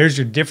there's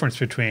your difference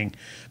between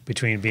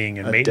being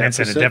in maintenance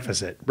and a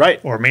deficit.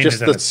 Right. Or maintenance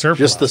and a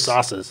surplus. Just the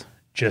sauces.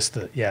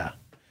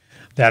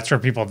 That's where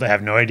people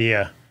have no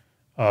idea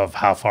of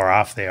how far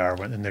off they are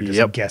when they're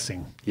just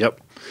guessing. Yep.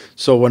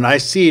 So when I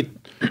see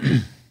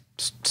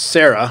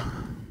Sarah,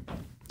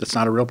 that's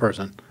not a real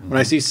person. When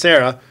I see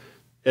Sarah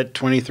at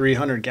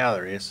 2,300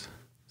 calories,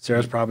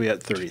 Sarah's probably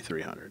at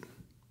 3,300.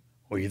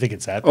 Well, you think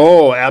it's that?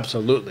 Oh,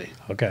 absolutely.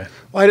 Okay.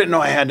 Well, I didn't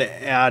know I had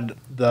to add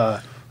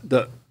the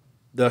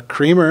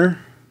creamer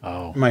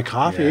in my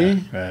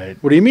coffee. Yeah, right.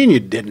 What do you mean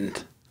you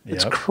didn't?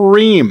 It's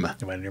cream.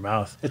 It went in your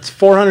mouth. It's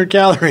 400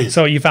 calories.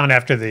 So you found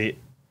after the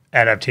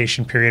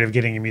adaptation period of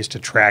getting them used to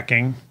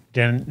tracking,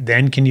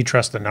 then can you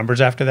trust the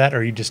numbers after that,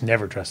 or you just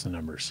never trust the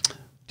numbers?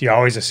 Do you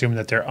always assume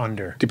that they're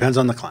under? Depends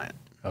on the client.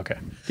 Okay.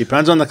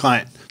 Depends on the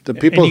client. The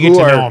people who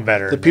are know them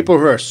better, the people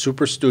who are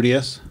super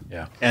studious,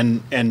 yeah,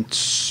 and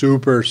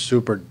super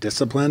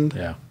disciplined,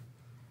 yeah,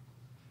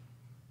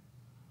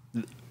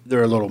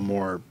 they're a little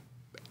more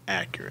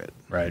accurate.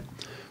 Right.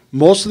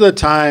 Most of the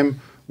time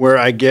where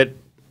I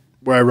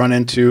run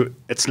into,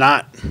 it's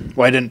not,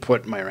 well, I didn't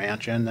put my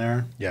ranch in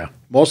there. Yeah.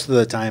 Most of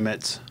the time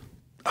it's,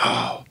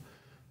 I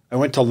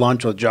went to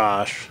lunch with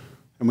Josh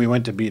and we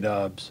went to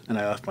B-Dubs and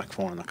I left my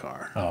phone in the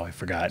car. Oh, I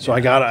forgot. So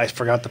I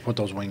forgot to put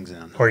those wings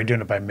in. Or you're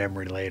doing it by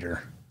memory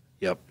later.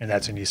 Yep. And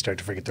that's when you start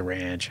to forget the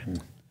ranch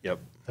and Yep.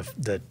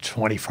 the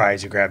 20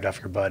 fries you grabbed off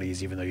your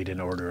buddies, even though you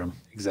didn't order them.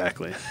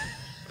 Exactly.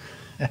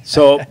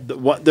 So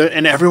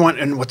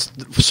what's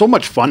so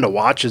much fun to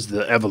watch is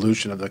the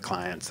evolution of the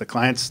clients. The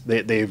clients,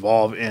 they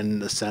evolve in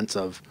the sense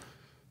of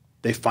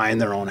they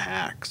find their own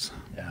hacks.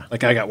 Yeah.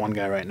 Like I got one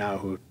guy right now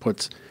who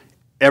puts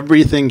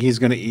everything he's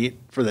going to eat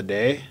for the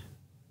day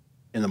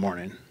in the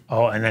morning.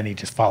 Oh, and then he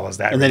just follows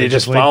that. And then he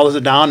just follows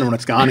it down, and when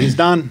it's gone, he's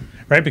done.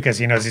 Right, because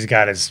he knows he's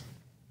got his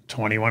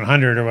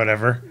 2100 or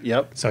whatever.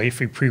 Yep. So if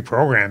he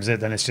pre-programs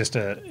it, then it's just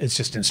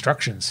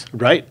instructions.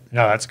 Right.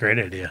 No, that's a great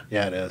idea.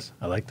 Yeah, it is.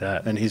 I like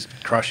that. And he's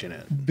crushing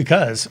it.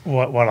 Because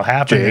what'll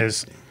happen Jake.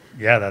 is,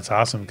 yeah, that's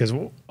awesome. Because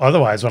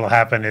otherwise, what'll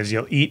happen is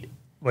you'll eat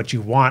what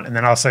you want, and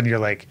then all of a sudden you're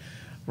like,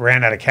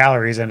 ran out of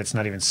calories, and it's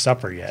not even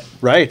supper yet.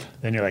 Right.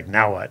 Then you're like,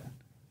 now what?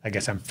 I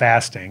guess I'm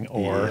fasting,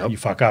 or Yep. you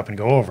fuck up and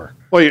go over.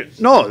 Well,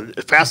 no,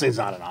 fasting's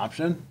not an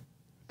option.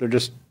 They're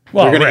just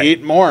Well, they're going right. to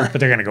eat more. But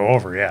they're going to go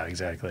over. Yeah,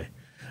 exactly.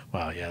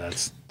 Wow. Yeah,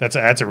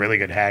 that's a really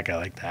good hack. I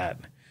like that.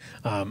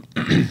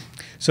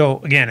 So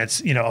again,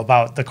 it's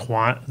about the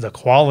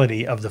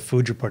quality of the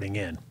food you're putting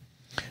in.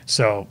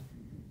 So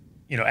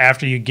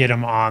after you get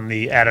them on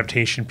the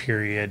adaptation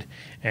period,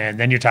 and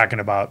then you're talking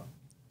about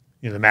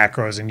the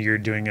macros, and you're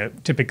doing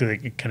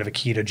typically kind of a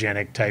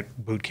ketogenic type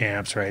boot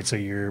camps, right? So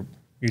you're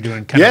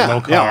doing kind of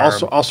low carb,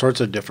 yeah, all sorts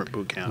of different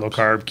boot camps. low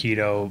carb,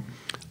 keto.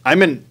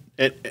 I'm in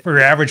it For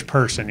your average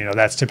person,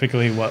 that's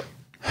typically what.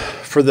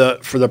 for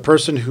the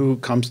person who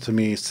comes to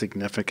me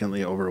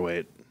significantly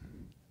overweight.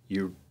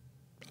 You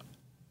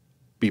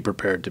be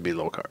prepared to be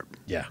low carb.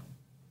 Yeah,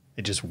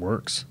 it just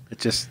works.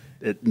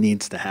 It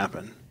needs to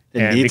happen.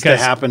 It And needs to because-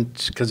 happen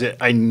because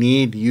I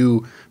need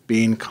you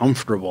being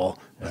comfortable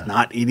with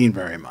not eating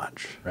very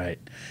much. Right.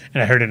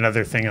 And I heard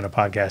another thing on a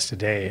podcast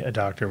today. A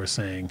doctor was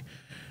saying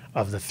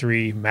of the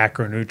 3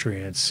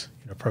 macronutrients,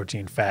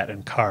 protein, fat,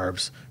 and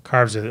carbs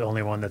are the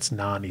only one that's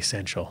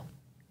non-essential.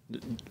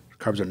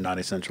 Carbs are not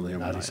essential in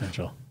human Not life.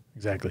 essential.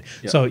 Exactly.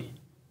 Yep. So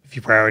if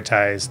you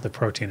prioritize the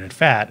protein and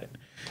fat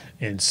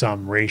in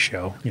some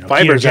ratio,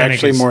 Fiber is ketogenic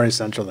actually more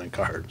essential than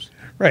carbs.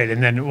 right.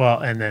 And then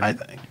I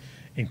think.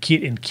 in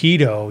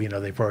keto,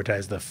 they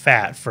prioritize the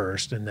fat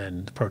first and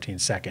then the protein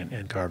second,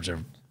 and carbs are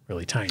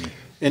really tiny.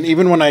 And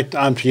even when on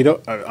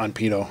keto, I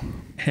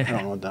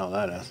don't know what the hell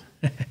that is.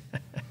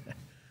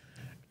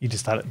 You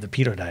just thought the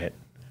keto diet.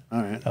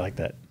 All right, I like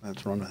that.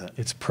 let's run with it.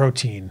 It's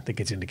protein that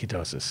gets into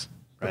ketosis.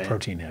 Right.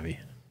 Protein heavy.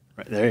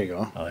 Right, there you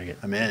go. I like it.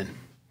 I'm in.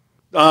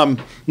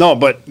 No,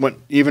 but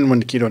even when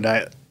the keto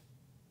diet,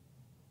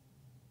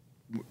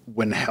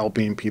 when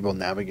helping people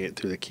navigate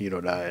through the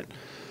keto diet,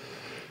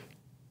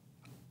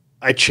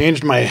 I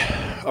changed my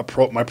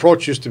approach. My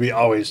approach used to be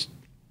always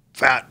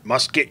fat.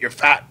 Must get your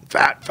fat,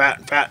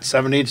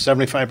 70 to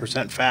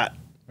 75% fat,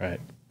 Right.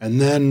 and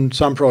then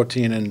some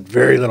protein and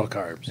very little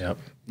carbs. Yep.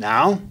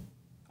 Now,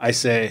 I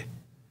say,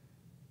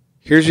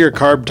 here's your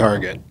carb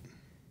target.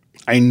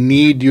 I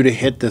need you to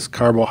hit this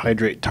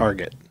carbohydrate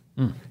target.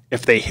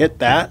 If they hit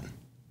that,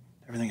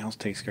 everything else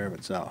takes care of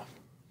itself.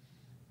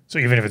 So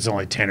even if it's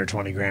only 10 or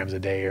 20 grams a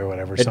day or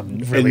whatever, It, some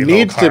really it low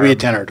needs to be carb-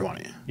 10 or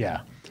 20.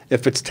 Yeah.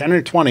 If it's 10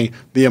 or 20,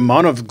 the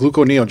amount of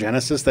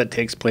gluconeogenesis that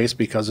takes place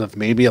because of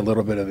maybe a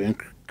little bit of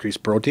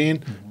increased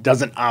protein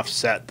doesn't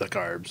offset the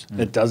carbs.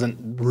 It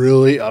doesn't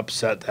really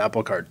upset the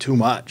apple cart too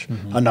much,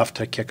 enough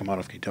to kick them out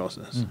of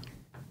ketosis.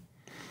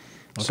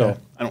 So Okay.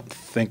 I don't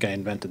think I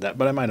invented that,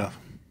 but I might have.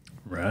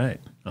 Right.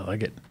 I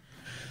like it.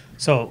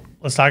 So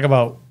let's talk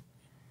about,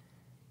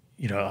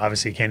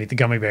 obviously you can't eat the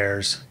gummy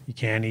bears. You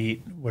can't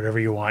eat whatever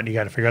you want. You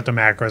got to figure out the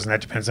macros, and that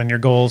depends on your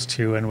goals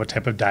too, and what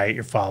type of diet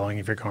you're following.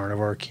 If you're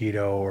carnivore,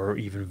 keto, or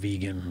even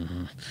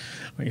vegan,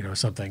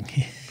 something.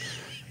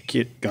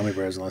 Eat gummy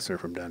bears unless they're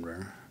from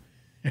Denver.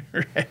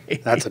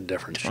 Right. That's a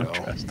different show. Don't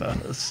trust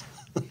us.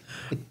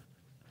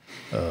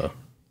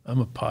 I'm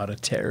a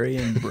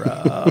potitarian,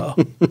 bro.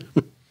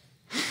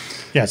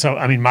 Yeah, so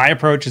my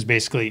approach is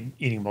basically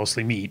eating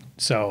mostly meat.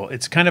 So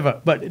it's kind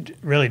of but it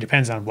really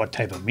depends on what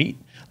type of meat.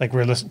 Like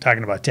we're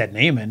talking about Ted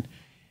Naiman,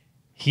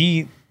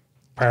 he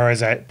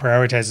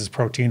prioritizes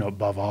protein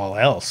above all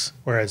else.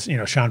 Whereas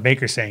Sean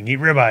Baker's saying eat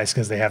ribeyes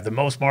because they have the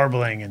most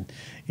marbling and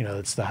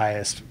it's the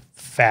highest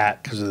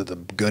fat. Because they're the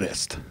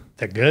goodest.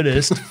 The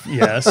goodest,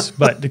 yes,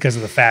 but because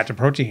of the fat to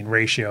protein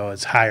ratio,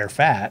 it's higher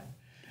fat.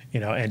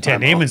 And Ted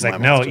Naiman's like,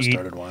 no,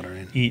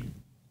 eat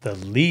the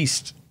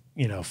least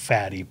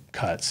fatty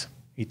cuts.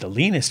 Eat the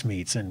leanest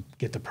meats and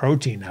get the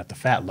protein, not the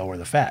fat. Lower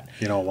the fat.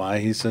 You know why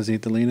he says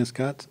eat the leanest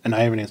cuts? And I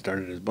haven't even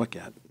started his book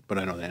yet, but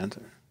I know the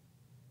answer.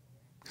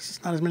 Because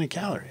it's not as many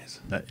calories.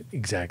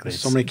 Exactly.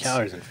 There's so many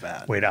calories in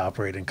fat. Way to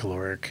operate in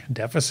caloric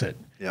deficit.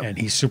 Yep. And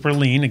he's super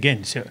lean.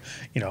 Again, so,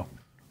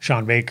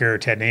 Sean Baker,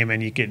 Ted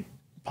Naiman, you could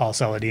Paul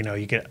Saladino,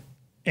 you could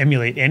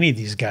emulate any of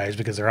these guys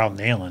because they're all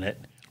nailing it.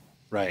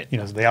 Right.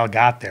 So they all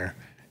got there.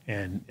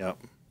 And Yep.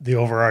 the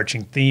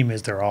overarching theme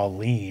is they're all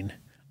lean.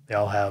 They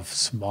all have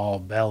small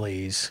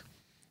bellies,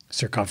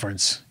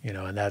 circumference,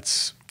 and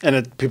that's.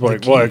 And people are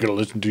like, well, I got to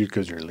listen to you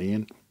because you're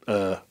lean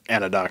and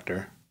a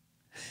doctor.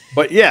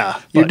 But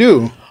yeah, you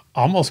do.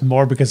 Almost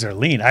more because they're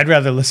lean. I'd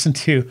rather listen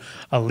to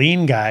a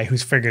lean guy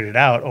who's figured it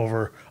out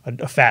over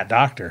a fat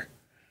doctor.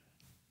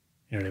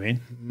 You know what I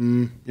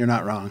mean? You're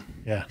not wrong.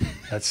 Yeah.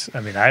 Because,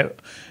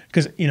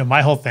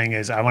 my whole thing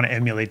is I want to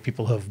emulate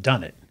people who have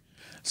done it.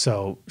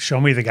 So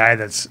show me the guy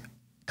that's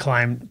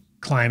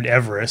climbed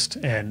Everest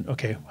and,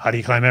 okay, how do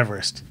you climb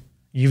Everest?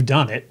 You've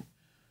done it.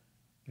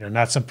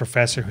 Not some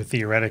professor who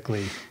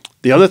theoretically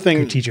the other thing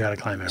could teach you how to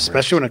climb Everest.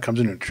 Especially when it comes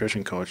to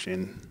nutrition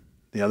coaching,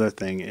 the other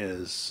thing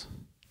is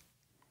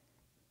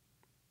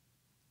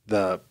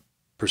the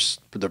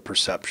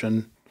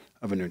perception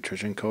of a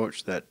nutrition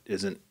coach that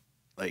isn't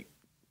like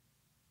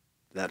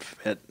that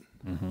fit.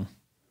 Mm-hmm.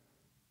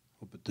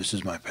 Oh, but this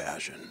is my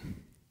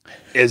passion.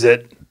 Is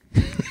it?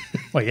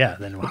 Well, yeah.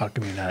 Then how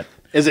can we not?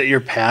 Is it your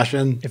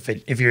passion? If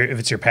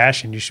it's your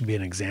passion, you should be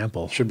an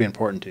example. Should be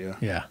important to you.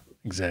 Yeah,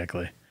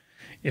 exactly.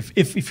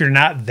 If you're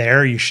not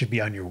there, you should be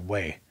on your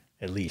way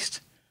at least.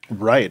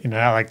 Right.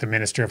 Not like the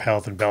Minister of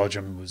Health in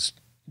Belgium was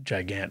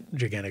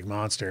gigantic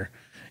monster.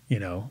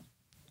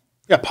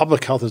 Yeah,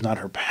 public health is not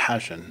her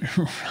passion.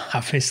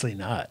 Obviously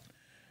not.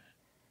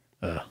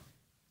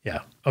 Yeah.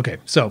 Okay.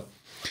 So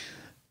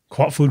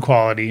food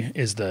quality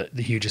is the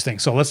hugest thing.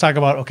 So let's talk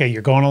about, okay,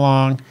 you're going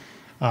along,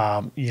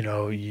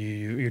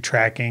 you're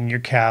tracking your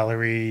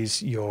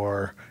calories,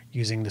 you're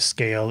using the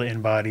scale, the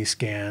in-body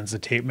scans, the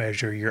tape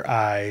measure, your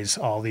eyes,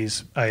 all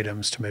these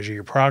items to measure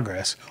your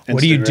progress. Instagram.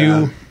 What do you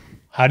do?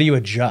 How do you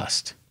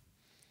adjust?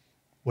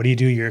 What do you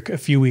do? You're a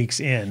few weeks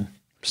in.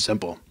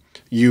 Simple.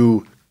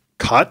 You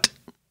cut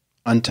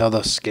until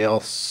the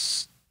scale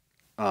starts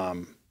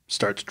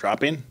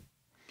dropping.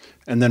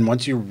 And then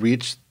once you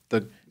reach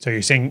the... So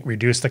you're saying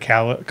reduce the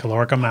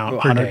caloric amount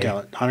per 100 day.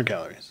 100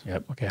 calories.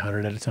 Yep. Okay,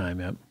 100 at a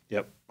time, yep.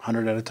 Yep,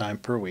 100 at a time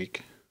per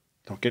week.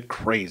 Don't get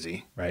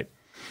crazy. Right.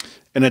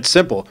 And it's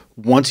simple.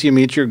 Once you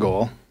meet your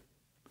goal,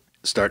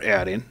 start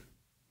adding.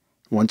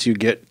 Once you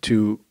get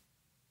to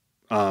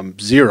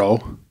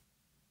 0,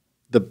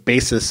 the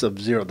basis of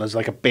 0, there's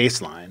like a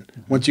baseline.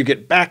 Mm-hmm. Once you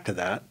get back to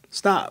that,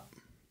 stop.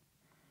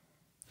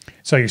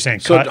 So you're saying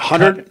cut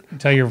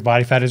until your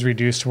body fat is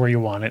reduced to where you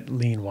want it,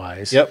 lean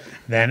wise. Yep.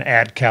 Then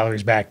add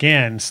calories back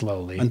in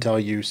slowly until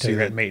you see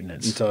the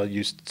maintenance. Until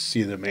you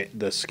see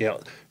the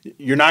scale.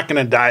 You're not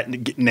going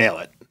to nail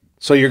it.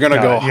 So you're going to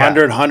go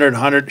 100, 100,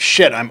 100.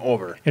 Shit, I'm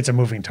over. It's a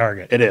moving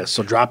target. It is.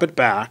 So drop it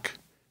back,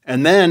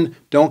 and then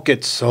don't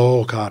get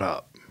so caught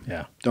up.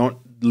 Yeah. Don't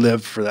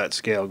live for that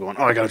scale going,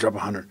 oh, I got to drop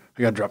 100.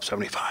 I got to drop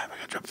 75. I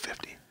got to drop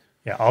 50.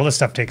 Yeah, all this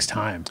stuff takes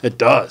time. It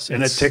does,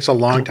 and it takes a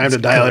long time to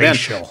dial it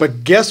in.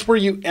 But guess where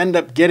you end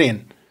up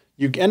getting?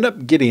 You end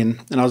up getting,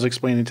 and I was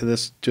explaining to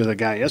the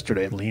guy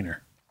yesterday.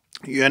 Leaner.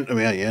 You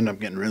end up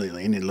getting really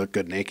lean. You look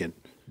good naked.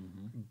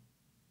 Mm-hmm.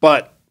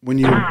 But when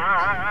you,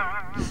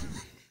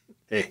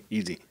 hey,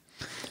 easy.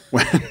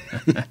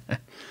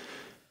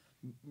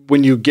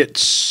 When you get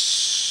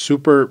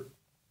super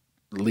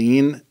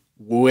lean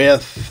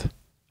with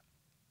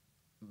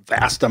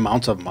vast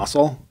amounts of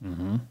muscle.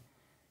 Mm-hmm.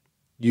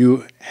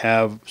 You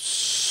have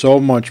so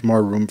much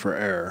more room for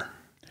error.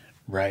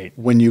 Right.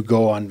 When you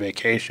go on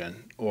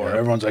vacation. Or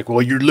everyone's like,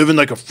 well, you're living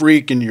like a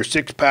freak and you're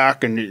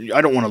six-pack, and I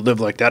don't want to live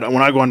like that.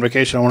 When I go on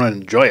vacation, I want to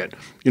enjoy it.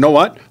 You know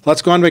what?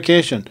 Let's go on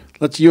vacation.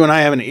 You and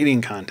I have an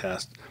eating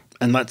contest,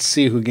 and let's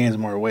see who gains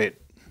more weight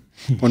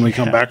when we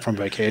come back from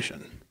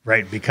vacation.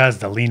 Right, because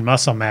the lean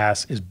muscle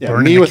mass is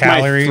burning the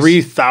calories. Me with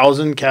my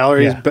 3,000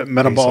 calories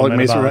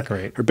metabolic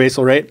rate, or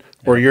basal rate.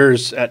 Or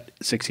yours at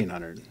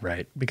 1,600.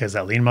 Right, because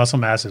that lean muscle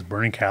mass is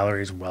burning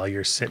calories while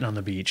you're sitting on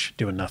the beach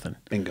doing nothing.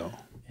 Bingo.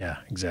 Yeah,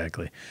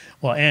 exactly.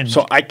 Well, and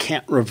so I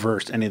can't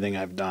reverse anything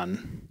I've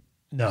done.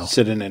 No.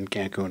 Sitting in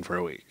Cancun for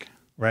a week.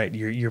 Right,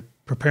 you're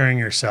preparing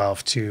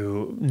yourself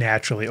to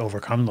naturally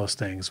overcome those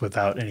things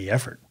without any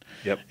effort.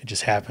 Yep. It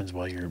just happens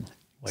while you're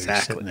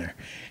sitting there.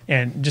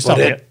 And just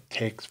it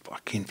takes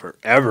fucking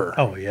forever.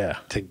 Oh yeah.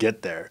 To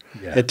get there.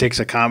 Yeah. It takes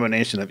a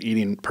combination of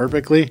eating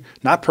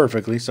not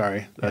perfectly,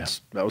 sorry. That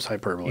was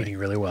hyperbole. Eating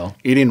really well.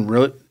 Eating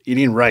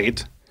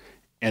right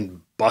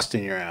and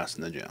busting your ass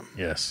in the gym.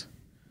 Yes.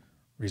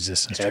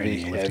 Resistance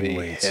training, lifting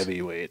weights.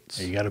 Heavy weights.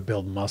 Yeah, you got to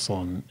build muscle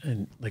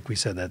and like we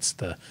said, that's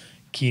the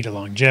key to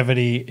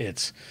longevity.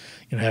 It's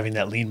having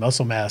that lean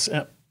muscle mass.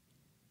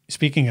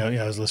 Speaking of,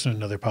 I was listening to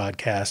another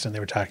podcast and they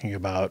were talking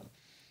about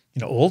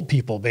old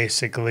people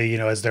basically,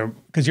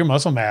 because your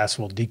muscle mass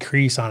will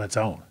decrease on its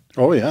own.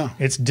 Oh yeah.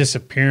 It's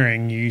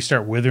disappearing. You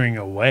start withering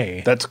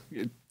away. That's,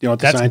 what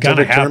the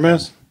scientific term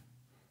is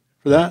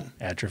for that?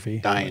 Atrophy.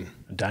 Dying.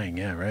 Dying.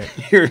 Yeah. Right.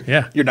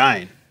 You're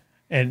dying.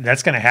 And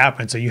that's going to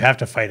happen. So you have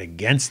to fight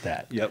against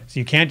that. Yep. So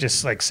you can't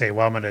just say,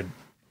 well, I'm going to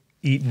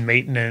eat in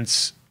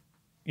maintenance,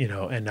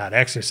 and not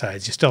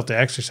exercise. You still have to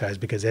exercise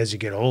because as you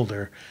get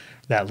older,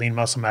 that lean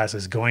muscle mass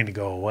is going to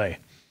go away.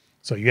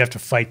 So you have to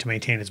fight to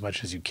maintain as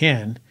much as you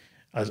can.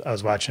 I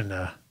was watching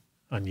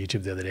on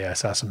YouTube the other day. I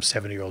saw some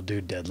 70-year-old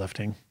dude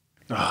deadlifting.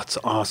 Oh, it's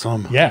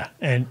awesome. Yeah,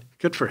 and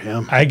Good for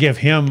him. I give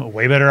him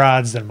way better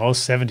odds than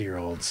most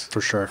 70-year-olds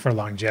For sure. for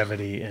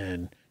longevity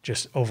and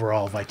just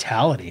overall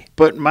vitality.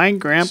 But my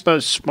grandpa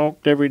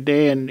smoked every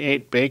day and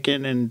ate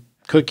bacon and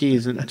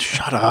cookies and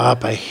shut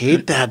up. I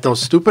hate that. Those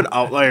stupid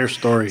outlier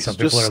stories. Some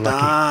people just are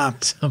stop.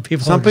 lucky. Some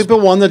people Some are just- people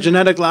won the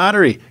genetic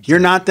lottery. You're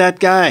not that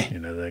guy. you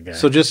know that guy.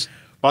 So just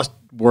must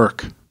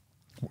work.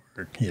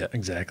 Yeah,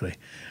 exactly.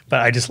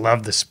 But I just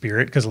love the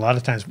spirit because a lot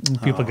of times when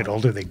people get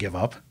older, they give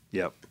up.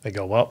 Yep. They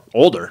go, well,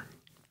 Older.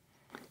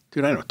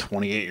 Dude, I know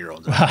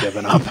 28-year-olds that have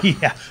given up.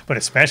 yeah, but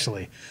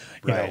especially,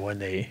 you Right. know, when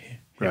they hit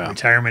Yeah.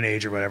 retirement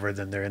age or whatever,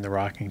 then they're in the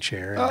rocking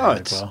chair. And Oh, they're like,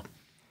 it's- well,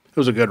 It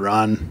was a good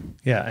run.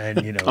 yeah,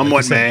 and you know, I'm like you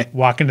with said, May.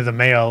 walking to the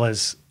mail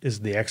is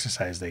the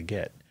exercise they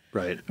get.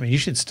 Right. I mean, you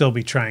should still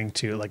be trying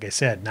to, like I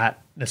said, not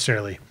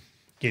necessarily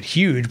get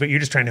huge, but you're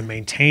just trying to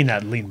maintain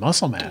that lean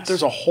muscle mass.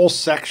 There's a whole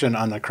section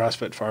on the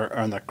CrossFit,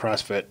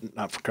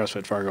 not for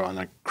CrossFit Fargo, on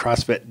the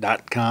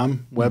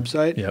CrossFit.com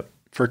website Yep.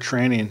 for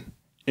training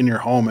in your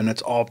home. And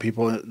it's all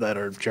people that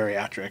are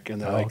geriatric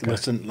and they're okay.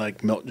 listen,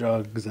 like milk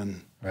jugs,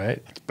 and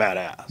right? it's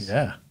badass.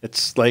 Yeah,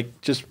 It's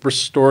like just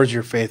restores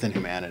your faith in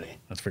humanity.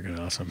 that's freaking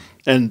awesome.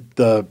 And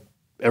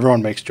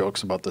everyone makes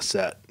jokes about the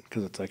set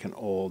because it's like an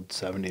old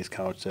 70s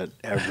couch that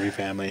every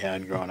family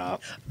had growing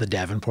up. The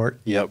Davenport.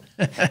 Yep.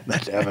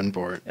 That's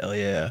Davenport Hell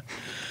yeah,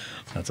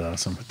 that's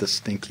awesome. with the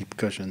stinky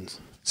cushions.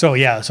 So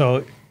yeah,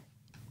 so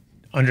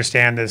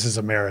understand this is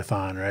a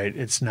marathon, right?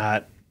 It's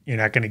not. You're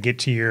not going to get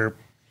to your.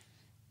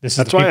 This is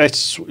That's the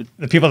why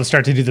the people that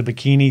start to do the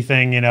bikini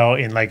thing, you know,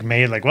 in like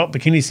May, like, well,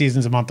 bikini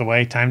season's a month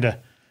away. Time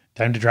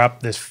to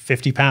drop this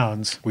 50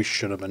 pounds. we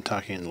should have been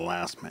talking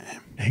last May.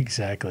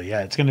 Exactly.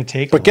 Yeah, it's going to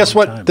take. But guess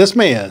what? Time. This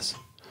May is.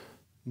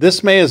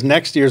 This May is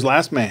next year's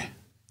last May.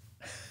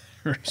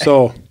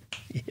 So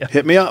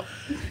hit me up.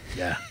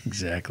 Yeah,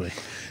 exactly.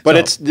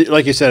 But So- it's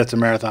like you said, it's a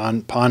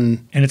marathon.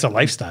 Pun, and it's a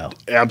lifestyle.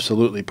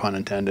 absolutely pun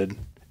intended.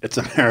 It's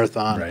a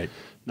marathon, Right.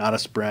 not a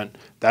sprint.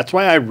 That's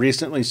why I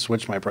recently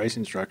switched my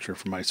pricing structure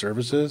for my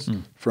services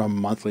from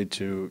monthly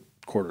to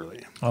quarterly.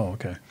 Oh,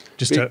 okay.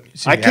 Just to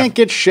so I you can't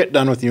get shit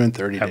done with you in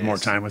 30 have days. more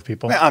time with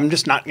people. I'm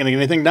just not going to get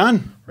anything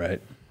done.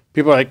 Right.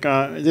 People are like,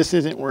 this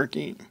isn't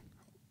working.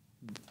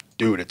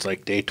 Dude, it's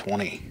like day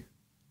 20.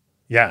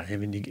 Yeah. I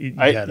mean, you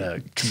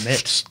gotta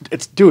commit.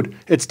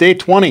 It's day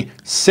 20.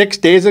 6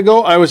 days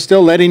ago, I was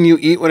still letting you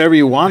eat whatever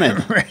you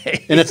wanted.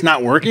 Right. And it's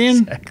not working?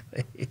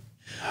 Exactly.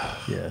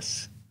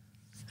 Yes.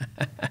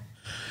 All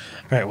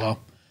right. Well,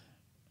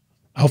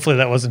 hopefully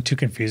that wasn't too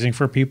confusing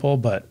for people,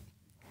 but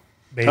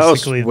That was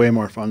basically, way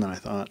more fun than I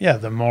thought. yeah,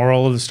 the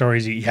moral of the story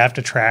is you have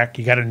to track.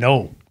 You got to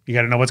know. You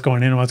got to know what's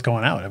going in and what's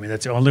going out. I mean,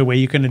 that's the only way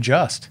you can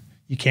adjust.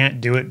 You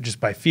can't do it just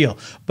by feel.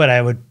 But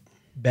I would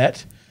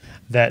bet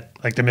that,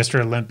 like the Mr.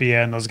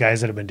 Olympia and those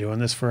guys that have been doing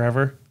this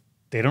forever,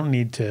 they don't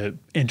need to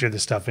enter the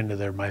stuff into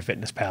their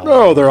MyFitnessPal.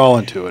 Oh, they're all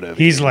intuitive.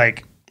 He's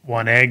like,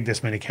 one egg,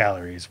 this many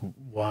calories.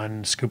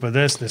 One scoop of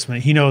this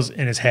many. He knows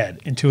in his head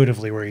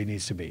intuitively where he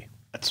needs to be.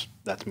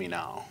 That's me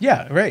now.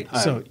 Yeah, right.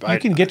 So I- you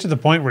can get to the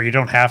point where you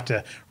don't have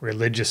to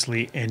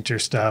religiously enter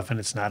stuff and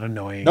it's not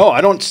annoying. No, I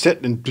don't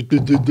sit and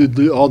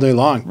all day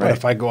long. But Right.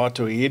 if I go out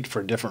to eat for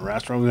a different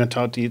restaurant, we went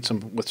out to eat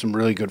with some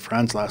really good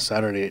friends last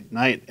Saturday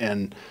night,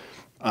 and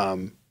I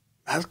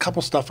had a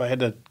couple stuff I had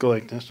to go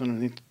like this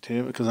underneath the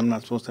table because I'm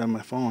not supposed to have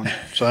my phone.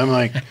 So I'm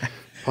like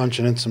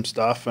punching in some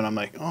stuff, and I'm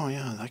like, oh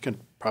yeah, I could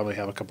probably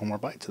have a couple more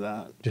bites of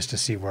that. Just to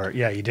see where,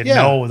 you didn't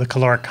Yeah. know the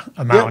caloric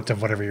amount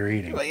of whatever you're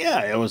eating. But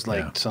yeah, it was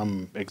like Yeah.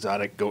 some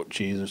exotic goat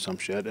cheese or some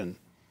shit, and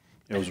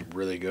it was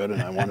really good, and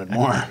I wanted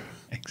more.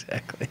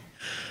 Exactly.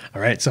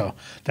 All right. So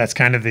that's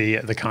kind of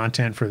the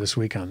content for this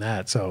week on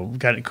that. So we've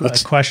got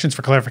questions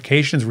for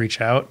clarifications, reach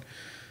out.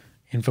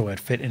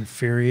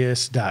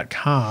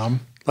 info@fitinfurious.com.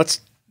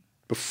 Let's,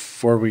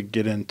 before we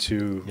get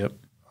into Yep.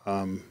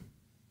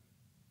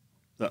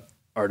 the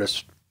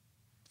artist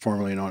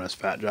formerly known as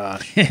Fat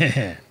Josh,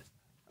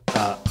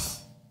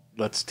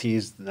 let's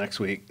tease the next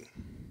week.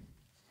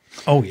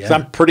 Oh, 'Cause yeah.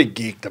 I'm pretty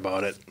geeked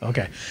about it.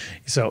 Okay.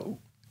 So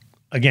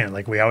again,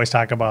 like we always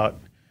talk about,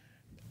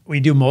 we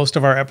do most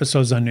of our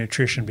episodes on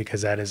nutrition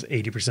because that is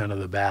 80% of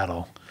the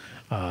battle.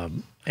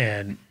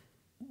 And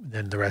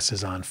then the rest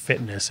is on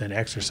fitness and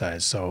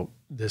exercise. So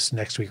this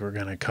next week we're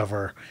going to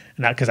cover,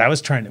 not because I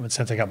was trying to,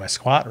 since I got my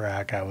squat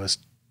rack, I was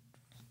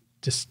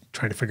just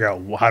trying to figure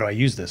out how do I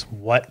use this?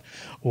 What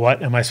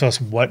am I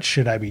what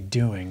should I be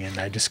doing? And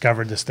I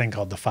discovered this thing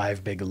called the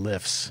 5 big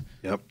lifts.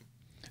 Yep.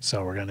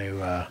 So we're going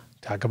to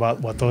talk about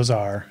what those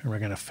are, and we're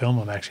going to film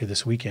them actually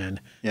this weekend.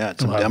 Yeah,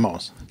 some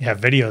demos. You have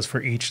videos for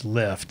each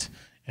lift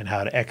and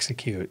how to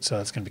execute. So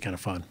that's going to be kind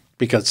of fun.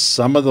 Because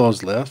some of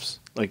those lifts,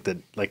 like the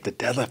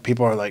deadlift,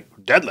 people are like,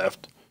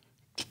 deadlift,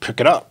 just pick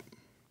it up.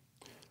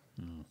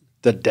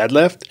 The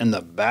deadlift and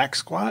the back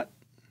squat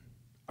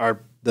are,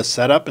 the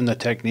setup and the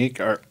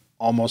technique are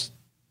almost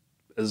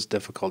as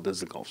difficult as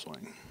the golf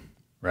swing.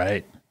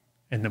 Right.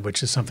 And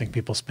which is something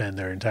people spend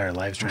their entire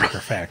lives trying to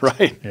perfect.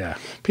 Right. Yeah.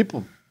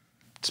 People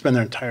spend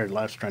their entire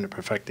lives trying to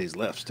perfect these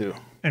lifts too.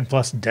 And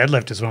plus,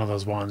 deadlift is one of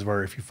those ones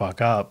where if you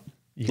fuck up,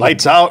 you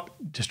Lights out.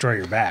 destroy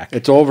your back.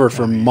 It's over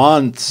for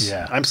months.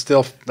 Yeah.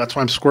 That's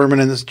why I'm squirming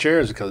in this chair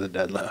is because of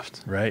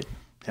deadlift. Right.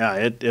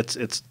 Yeah,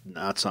 it's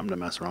not something to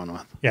mess around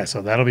with. Yeah,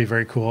 so that'll be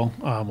very cool.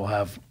 We'll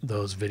have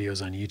those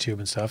videos on YouTube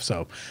and stuff.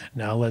 So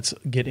now let's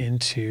get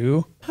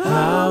into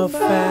how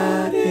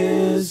fat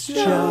is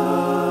Josh?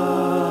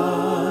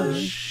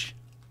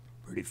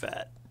 Pretty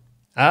fat.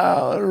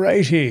 All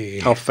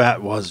righty. How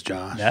fat was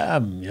Josh?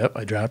 Yep,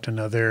 I dropped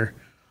another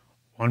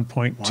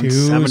 1.2.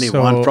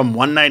 171 from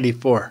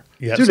 194.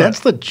 Yep, Dude, so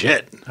that's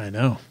legit. I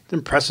know. It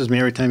impresses me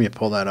every time you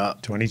pull that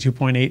up.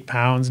 22.8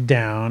 pounds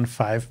down,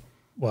 5.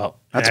 Well,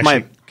 That's actually,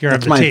 my grab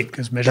that's the my tape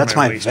because measure that's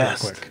my my waist real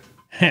vest. quick.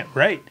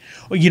 Right.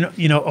 Well,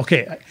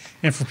 okay.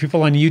 And for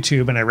people on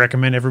YouTube, and I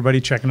recommend everybody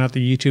checking out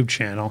the YouTube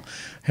channel,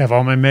 have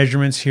all my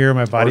measurements here,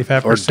 my body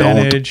fat or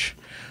percentage,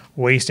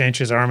 waist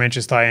inches, arm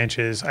inches, thigh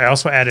inches. I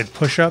also added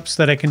push-ups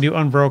that I can do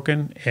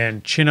unbroken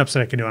and chin-ups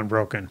that I can do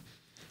unbroken.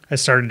 I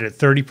started at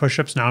 30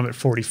 push-ups. Now I'm at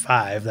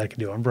 45 that I can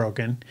do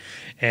unbroken.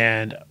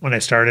 And when I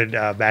started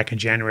back in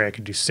January, I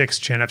could do 6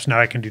 chin-ups.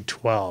 Now I can do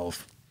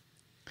 12.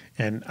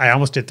 And I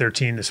almost did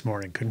 13 this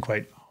morning. Couldn't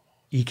quite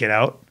eke it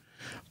out,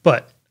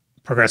 but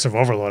progressive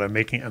overload. I'm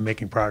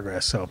making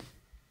progress. So,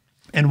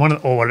 and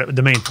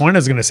the main point I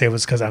was going to say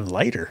was because I'm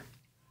lighter.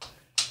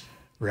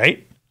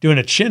 Right, doing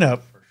a chin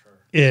up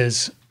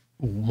is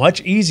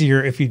much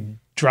easier if you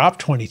drop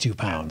 22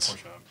 pounds.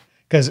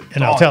 Because,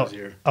 and I'll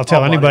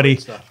tell anybody,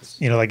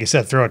 like I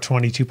said, throw a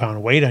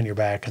 22-pound weight on your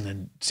back and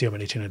then see how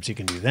many chin ups you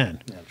can do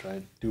then. Yeah,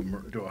 try do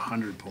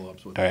 100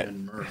 pull-ups with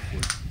Murph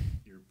with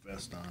your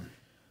vest on.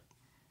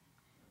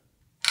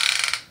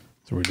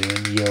 So we're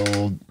doing the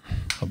old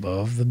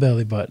above the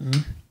belly button.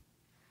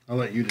 I'll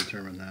let you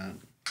determine that.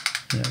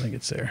 Yeah, I think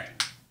it's there.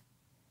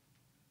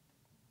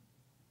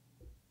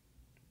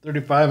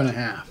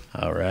 35.5.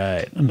 All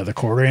right. Another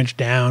 1/4 inch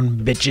down,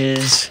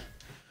 bitches.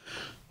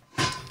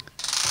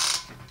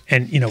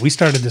 And, we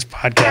started this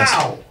podcast.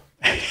 Ow!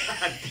 God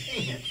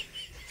dang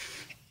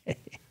it.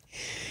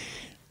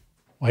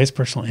 Why is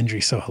personal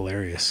injury so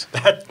hilarious?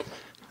 That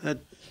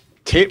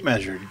tape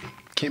measure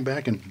came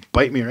back and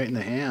bite me right in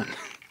the hand.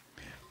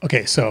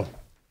 Okay, so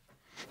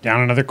down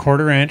another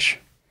 1/4 inch.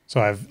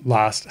 So I've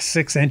lost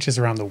 6 inches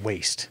around the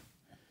waist.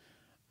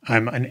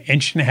 I'm 1.5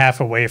 inches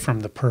away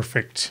from the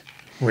perfect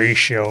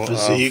ratio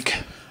Physique.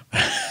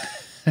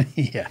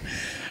 Yeah.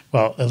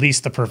 Well, at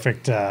least the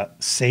perfect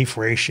safe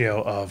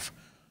ratio of,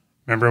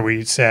 remember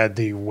we said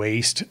the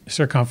waist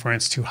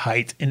circumference to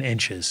height in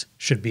inches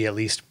should be at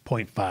least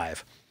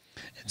 0.5.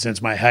 And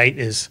since my height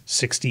is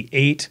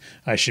 68,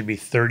 I should be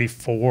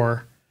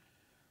 34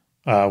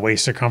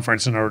 waist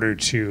circumference in order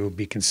to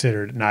be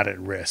considered not at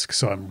risk.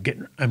 So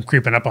I'm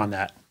creeping up on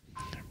that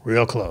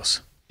real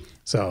close.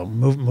 So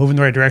moving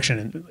the right direction.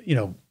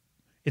 And,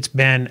 it's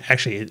been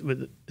actually,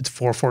 it's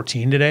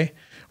 4:14 today.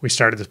 We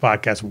started this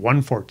podcast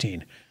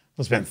 1:14.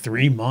 It's been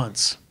 3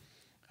 months.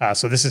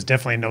 So this is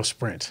definitely no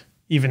sprint,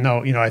 even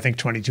though, I think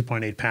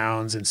 22.8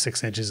 pounds and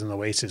 6 inches in the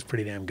waist is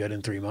pretty damn good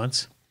in 3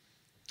 months.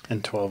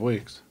 In 12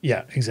 weeks.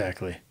 Yeah,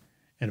 exactly.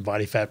 And a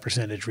body fat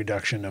percentage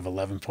reduction of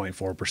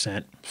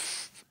 11.4%.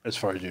 As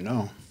far as you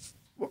know.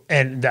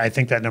 And I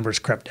think that number's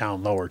crept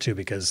down lower too,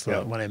 because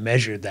when I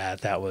measured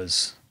that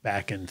was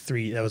back in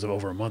that was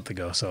over a month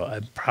ago. So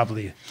I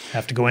probably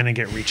have to go in and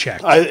get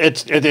rechecked.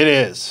 It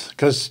is,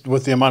 because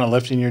with the amount of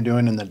lifting you're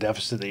doing and the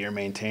deficit that you're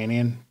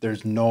maintaining,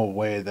 there's no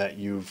way that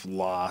you've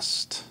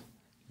lost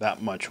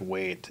that much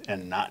weight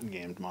and not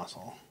gained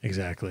muscle.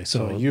 Exactly.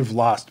 So you've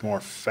lost more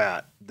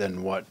fat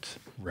than what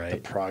the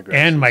progress.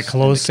 And my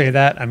clothes say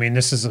that. I mean,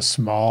 this is a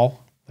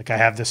small. Like I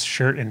have this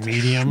shirt in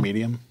medium.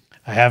 Medium.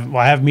 I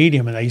have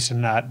medium, and I used to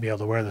not be able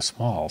to wear the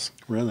smalls.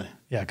 Really?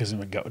 Yeah, because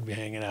my gut would be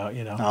hanging out.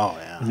 Oh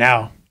yeah.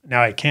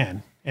 Now I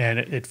can, and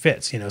it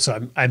fits.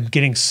 So I'm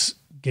getting it's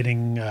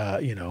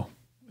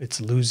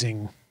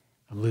losing.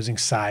 I'm losing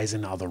size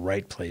in all the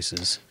right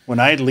places. When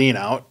I lean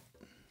out,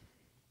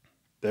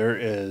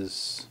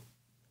 there's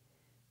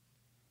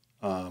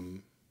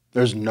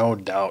no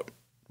doubt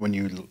when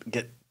you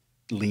get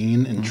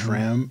lean and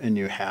trim and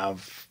you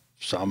have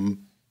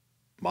some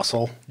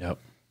muscle. Yep.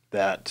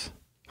 That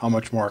how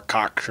much more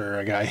cocksure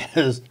a guy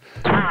is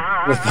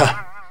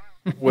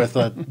with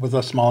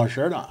a smaller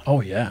shirt on.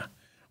 Oh yeah.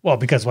 Well,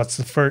 because what's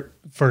the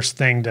first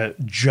thing to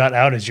jut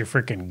out is your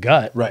freaking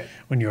gut, right?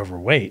 When you're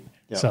overweight.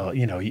 Yep. So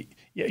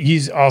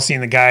you've all seen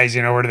the guys,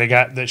 where they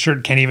got the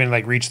shirt can't even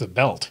like reach the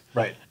belt,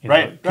 right?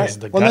 Right.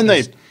 The well,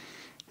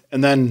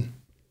 then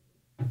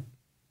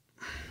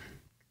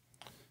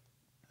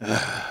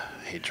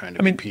I hate trying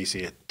to be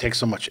PC. It takes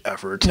so much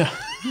effort.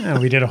 No,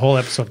 we did a whole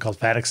episode called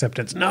Fat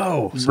Acceptance.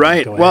 No, so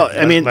right. Well,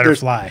 let her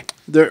fly.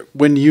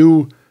 When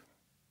you,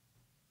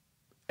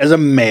 as a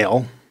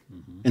male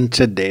in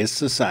today's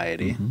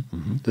society,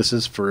 this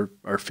is for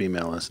our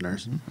female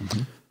listeners.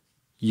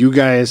 You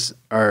guys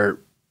are.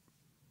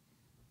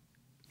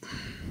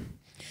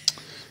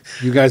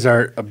 You guys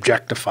are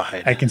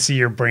objectified. I can see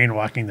your brain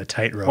walking the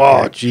tightrope.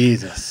 Oh, here.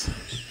 Jesus.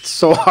 It's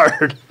so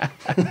hard.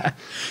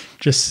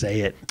 Just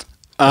say it.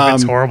 If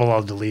it's horrible,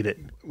 I'll delete it.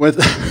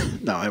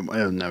 No,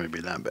 it'll never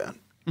be that bad.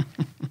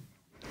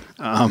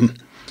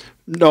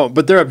 No,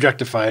 but they're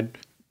objectified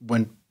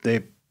when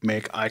they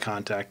make eye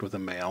contact with a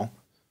male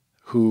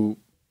who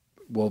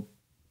will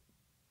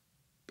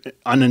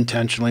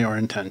unintentionally or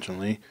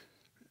intentionally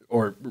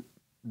or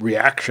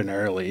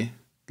reactionarily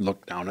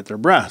look down at their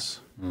breasts.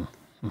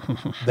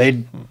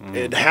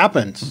 It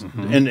happens,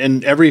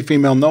 and every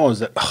female knows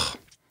that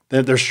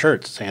their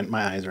shirts saying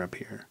my eyes are up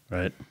here.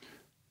 Right.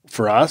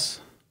 For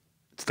us,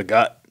 it's the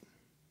gut.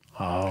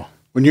 Oh.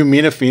 When you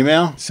meet a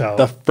female, So-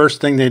 the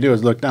first thing they do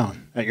is look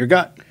down at your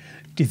gut.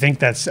 Do you think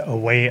that's a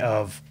way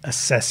of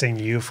assessing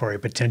you for a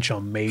potential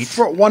mate?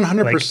 For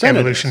 100%, like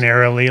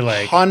evolutionarily,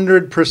 like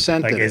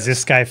 100%. like is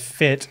this guy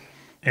fit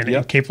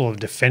and capable of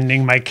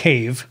defending my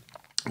cave?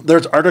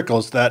 There's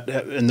articles that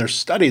and there's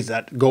studies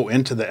that go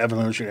into the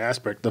evolutionary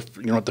aspect.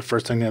 You know what the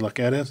first thing they look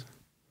at is?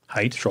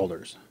 Height.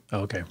 Shoulders. Oh,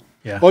 okay.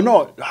 Yeah. Well,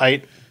 no,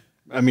 height.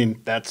 I mean,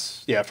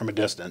 that's from a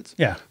distance.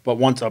 Yeah. But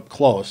once up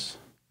close,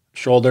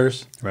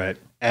 shoulders, Right.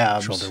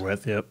 abs, Shoulder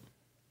width. Yep.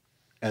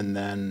 and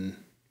then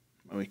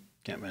we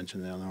can't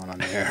mention the other one on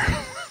the air.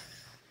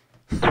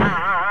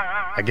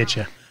 I get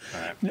you.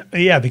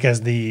 Yeah, because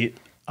a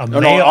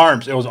No, male,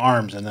 arms. It was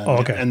arms, and then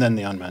okay. and then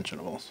the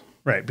unmentionables.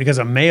 right? Because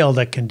a male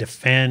that can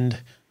defend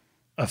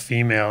a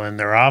female and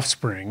their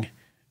offspring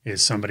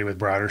is somebody with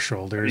broader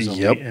shoulders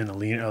Yep. and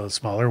a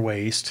smaller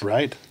waist,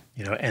 Right.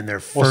 you know, and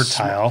they're Well,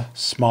 fertile.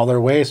 Smaller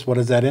waist. What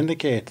does that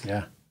indicate?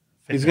 Yeah.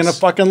 He's Fitness.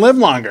 gonna fucking live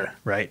longer.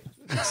 Right.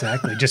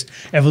 Exactly. Just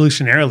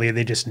evolutionarily,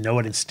 they just know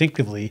it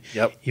instinctively.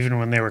 Yep. Even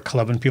when they were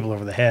clubbing people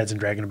over the heads and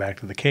dragging them back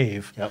to the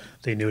cave, Yep.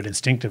 they knew it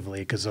instinctively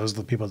because those are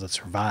the people that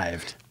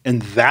survived.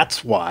 And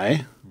that's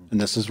why, and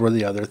this is where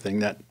the other thing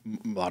that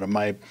a lot of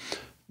my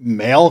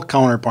male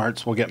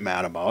counterparts will get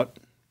mad about,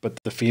 but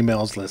the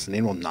females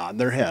listening will nod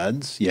their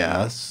heads,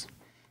 yes,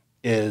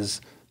 is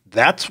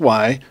that's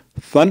why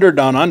Thunder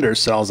Down Under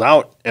sells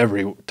out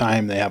every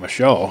time they have a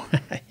show.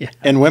 Yeah.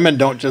 And women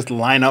don't just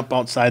line up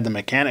outside the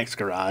mechanic's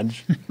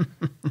garage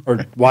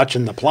or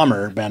watching the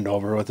plumber bend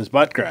over with his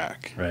butt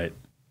crack. Right.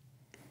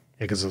 Yeah,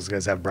 because those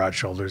guys have broad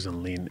shoulders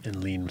and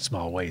lean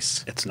small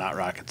waists. It's not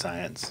rocket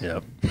science.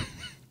 Yep.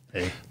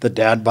 Hey. The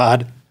dad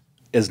bod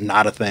is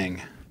not a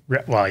thing.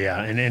 Well,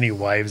 yeah, and any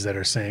wives that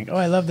are saying, "Oh,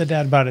 I love the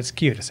dad bod; it's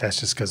cute," that's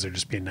just because they're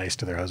just being nice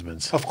to their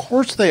husbands. Of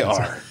course they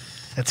are.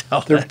 That's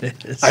how that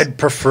is. I'd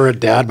prefer a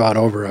dad bod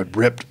over a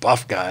ripped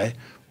buff guy.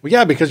 Well,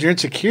 yeah, because you're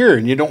insecure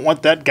and you don't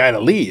want that guy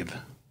to leave.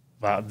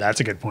 Wow, that's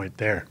a good point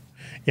there.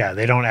 Yeah,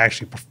 they don't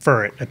actually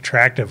prefer it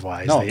attractive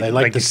wise. No, they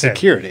like the you said,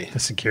 security. The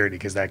security,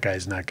 because that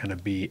guy's not going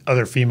to be.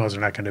 Other females are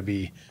not going to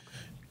be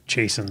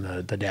chasing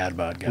the dad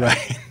bod guy.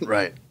 Right,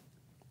 right.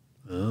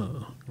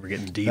 Oh, we're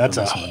getting deep. That's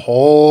on a this one.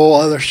 whole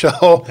other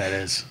show. That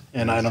is.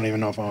 And I don't even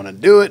know if I want to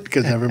do it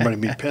because everybody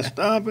be pissed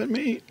off at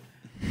me.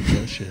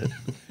 Oh, shit.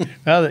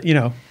 Well, you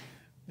know.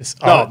 It's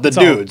No, all, the it's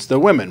all- dudes, the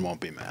women won't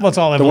be mad. Well, it's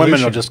all the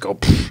women will evolution. just go,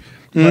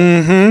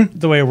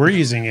 the way we're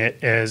using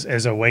it is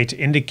as a way to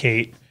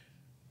indicate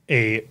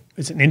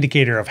it's an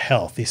indicator of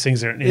health. These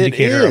things are an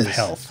indicator of is.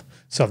 health.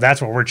 So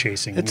that's what we're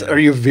chasing. it's, you know. are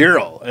you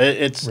virile?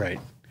 It's Right.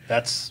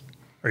 That's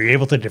Are you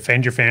able to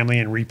defend your family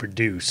and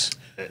reproduce?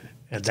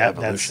 And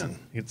evolution.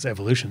 It's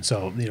evolution.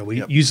 So, you know,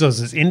 we use those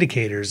as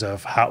indicators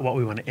of what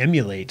we want to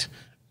emulate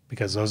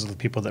because those are the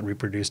people that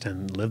reproduced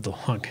and lived the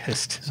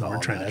longest. So all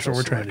that's what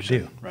we're trying to do.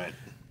 selection. Right.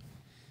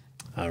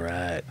 All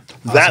right.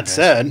 That Awesome, guys.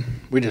 said,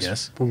 we just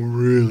Yes.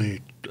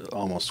 really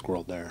almost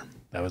squirreled there.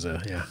 That was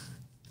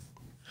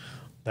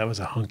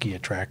a hunky,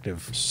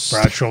 attractive,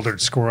 broad-shouldered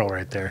squirrel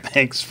right there.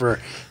 Thanks for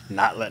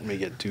not letting me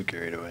get too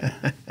carried away.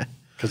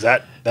 Because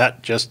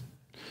that just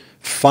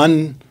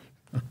fun,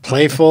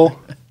 playful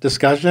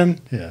discussion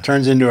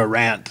turns into a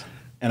rant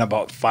in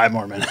about 5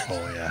 more minutes.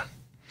 Oh, yeah.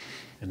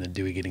 And then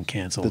Dewey getting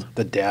canceled.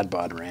 The dad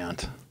bod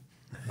rant.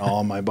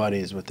 All my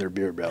buddies with their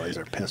beer bellies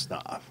are pissed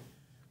off.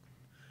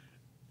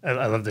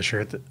 I love the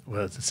shirt that,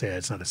 well, to say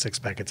it's not a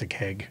six-pack, it's a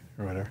keg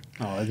or whatever.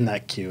 Oh, isn't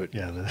that cute?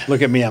 Yeah.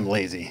 Look at me, I'm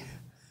lazy.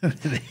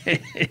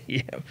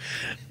 Yep,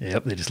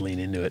 they just lean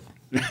into it.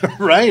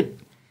 Right?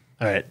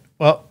 All right.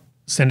 Well,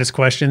 send us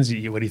questions.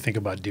 What do you think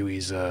about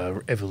Dewey's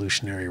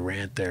evolutionary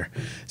rant there?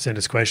 Send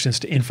us questions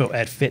to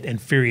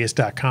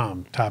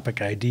info@fitandfurious.com.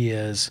 Topic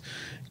ideas,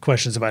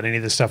 questions about any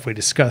of the stuff we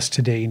discussed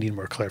today. You need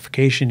more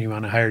clarification. You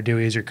want to hire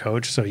Dewey as your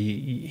coach so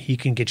he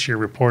can get your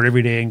report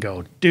every day and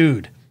go,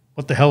 dude,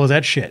 what the hell was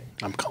that shit?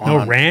 I'm calling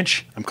on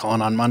ranch? I'm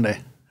calling on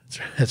Monday.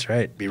 That's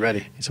right. Be ready.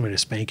 Need somebody to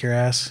spank your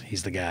ass?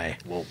 He's the guy.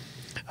 Whoa.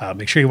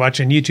 Make sure you watch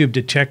on YouTube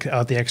to check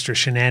out the extra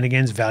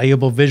shenanigans,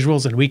 valuable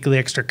visuals, and weekly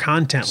extra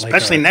content.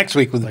 Especially like next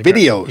week with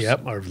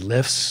videos. Our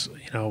lifts.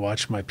 You know,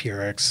 watch my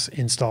PRX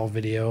install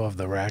video of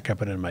the rack I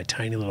put in my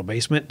tiny little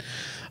basement.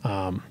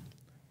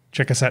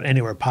 Check us out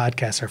anywhere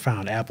podcasts are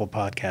found, Apple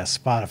Podcasts,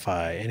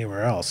 Spotify,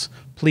 anywhere else.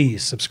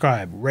 Please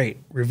subscribe, rate,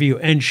 review,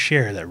 and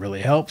share. That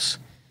really helps.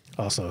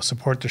 Also,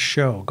 support the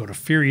show. Go to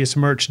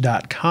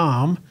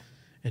furiousmerch.com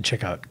and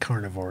check out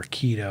Carnivore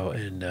Keto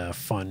and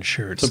fun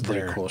shirts. Some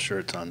pretty there. cool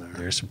shirts on there.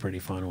 There's some pretty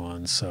fun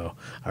ones. So,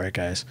 all right,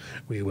 guys,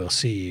 we will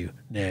see you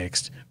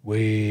next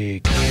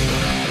week.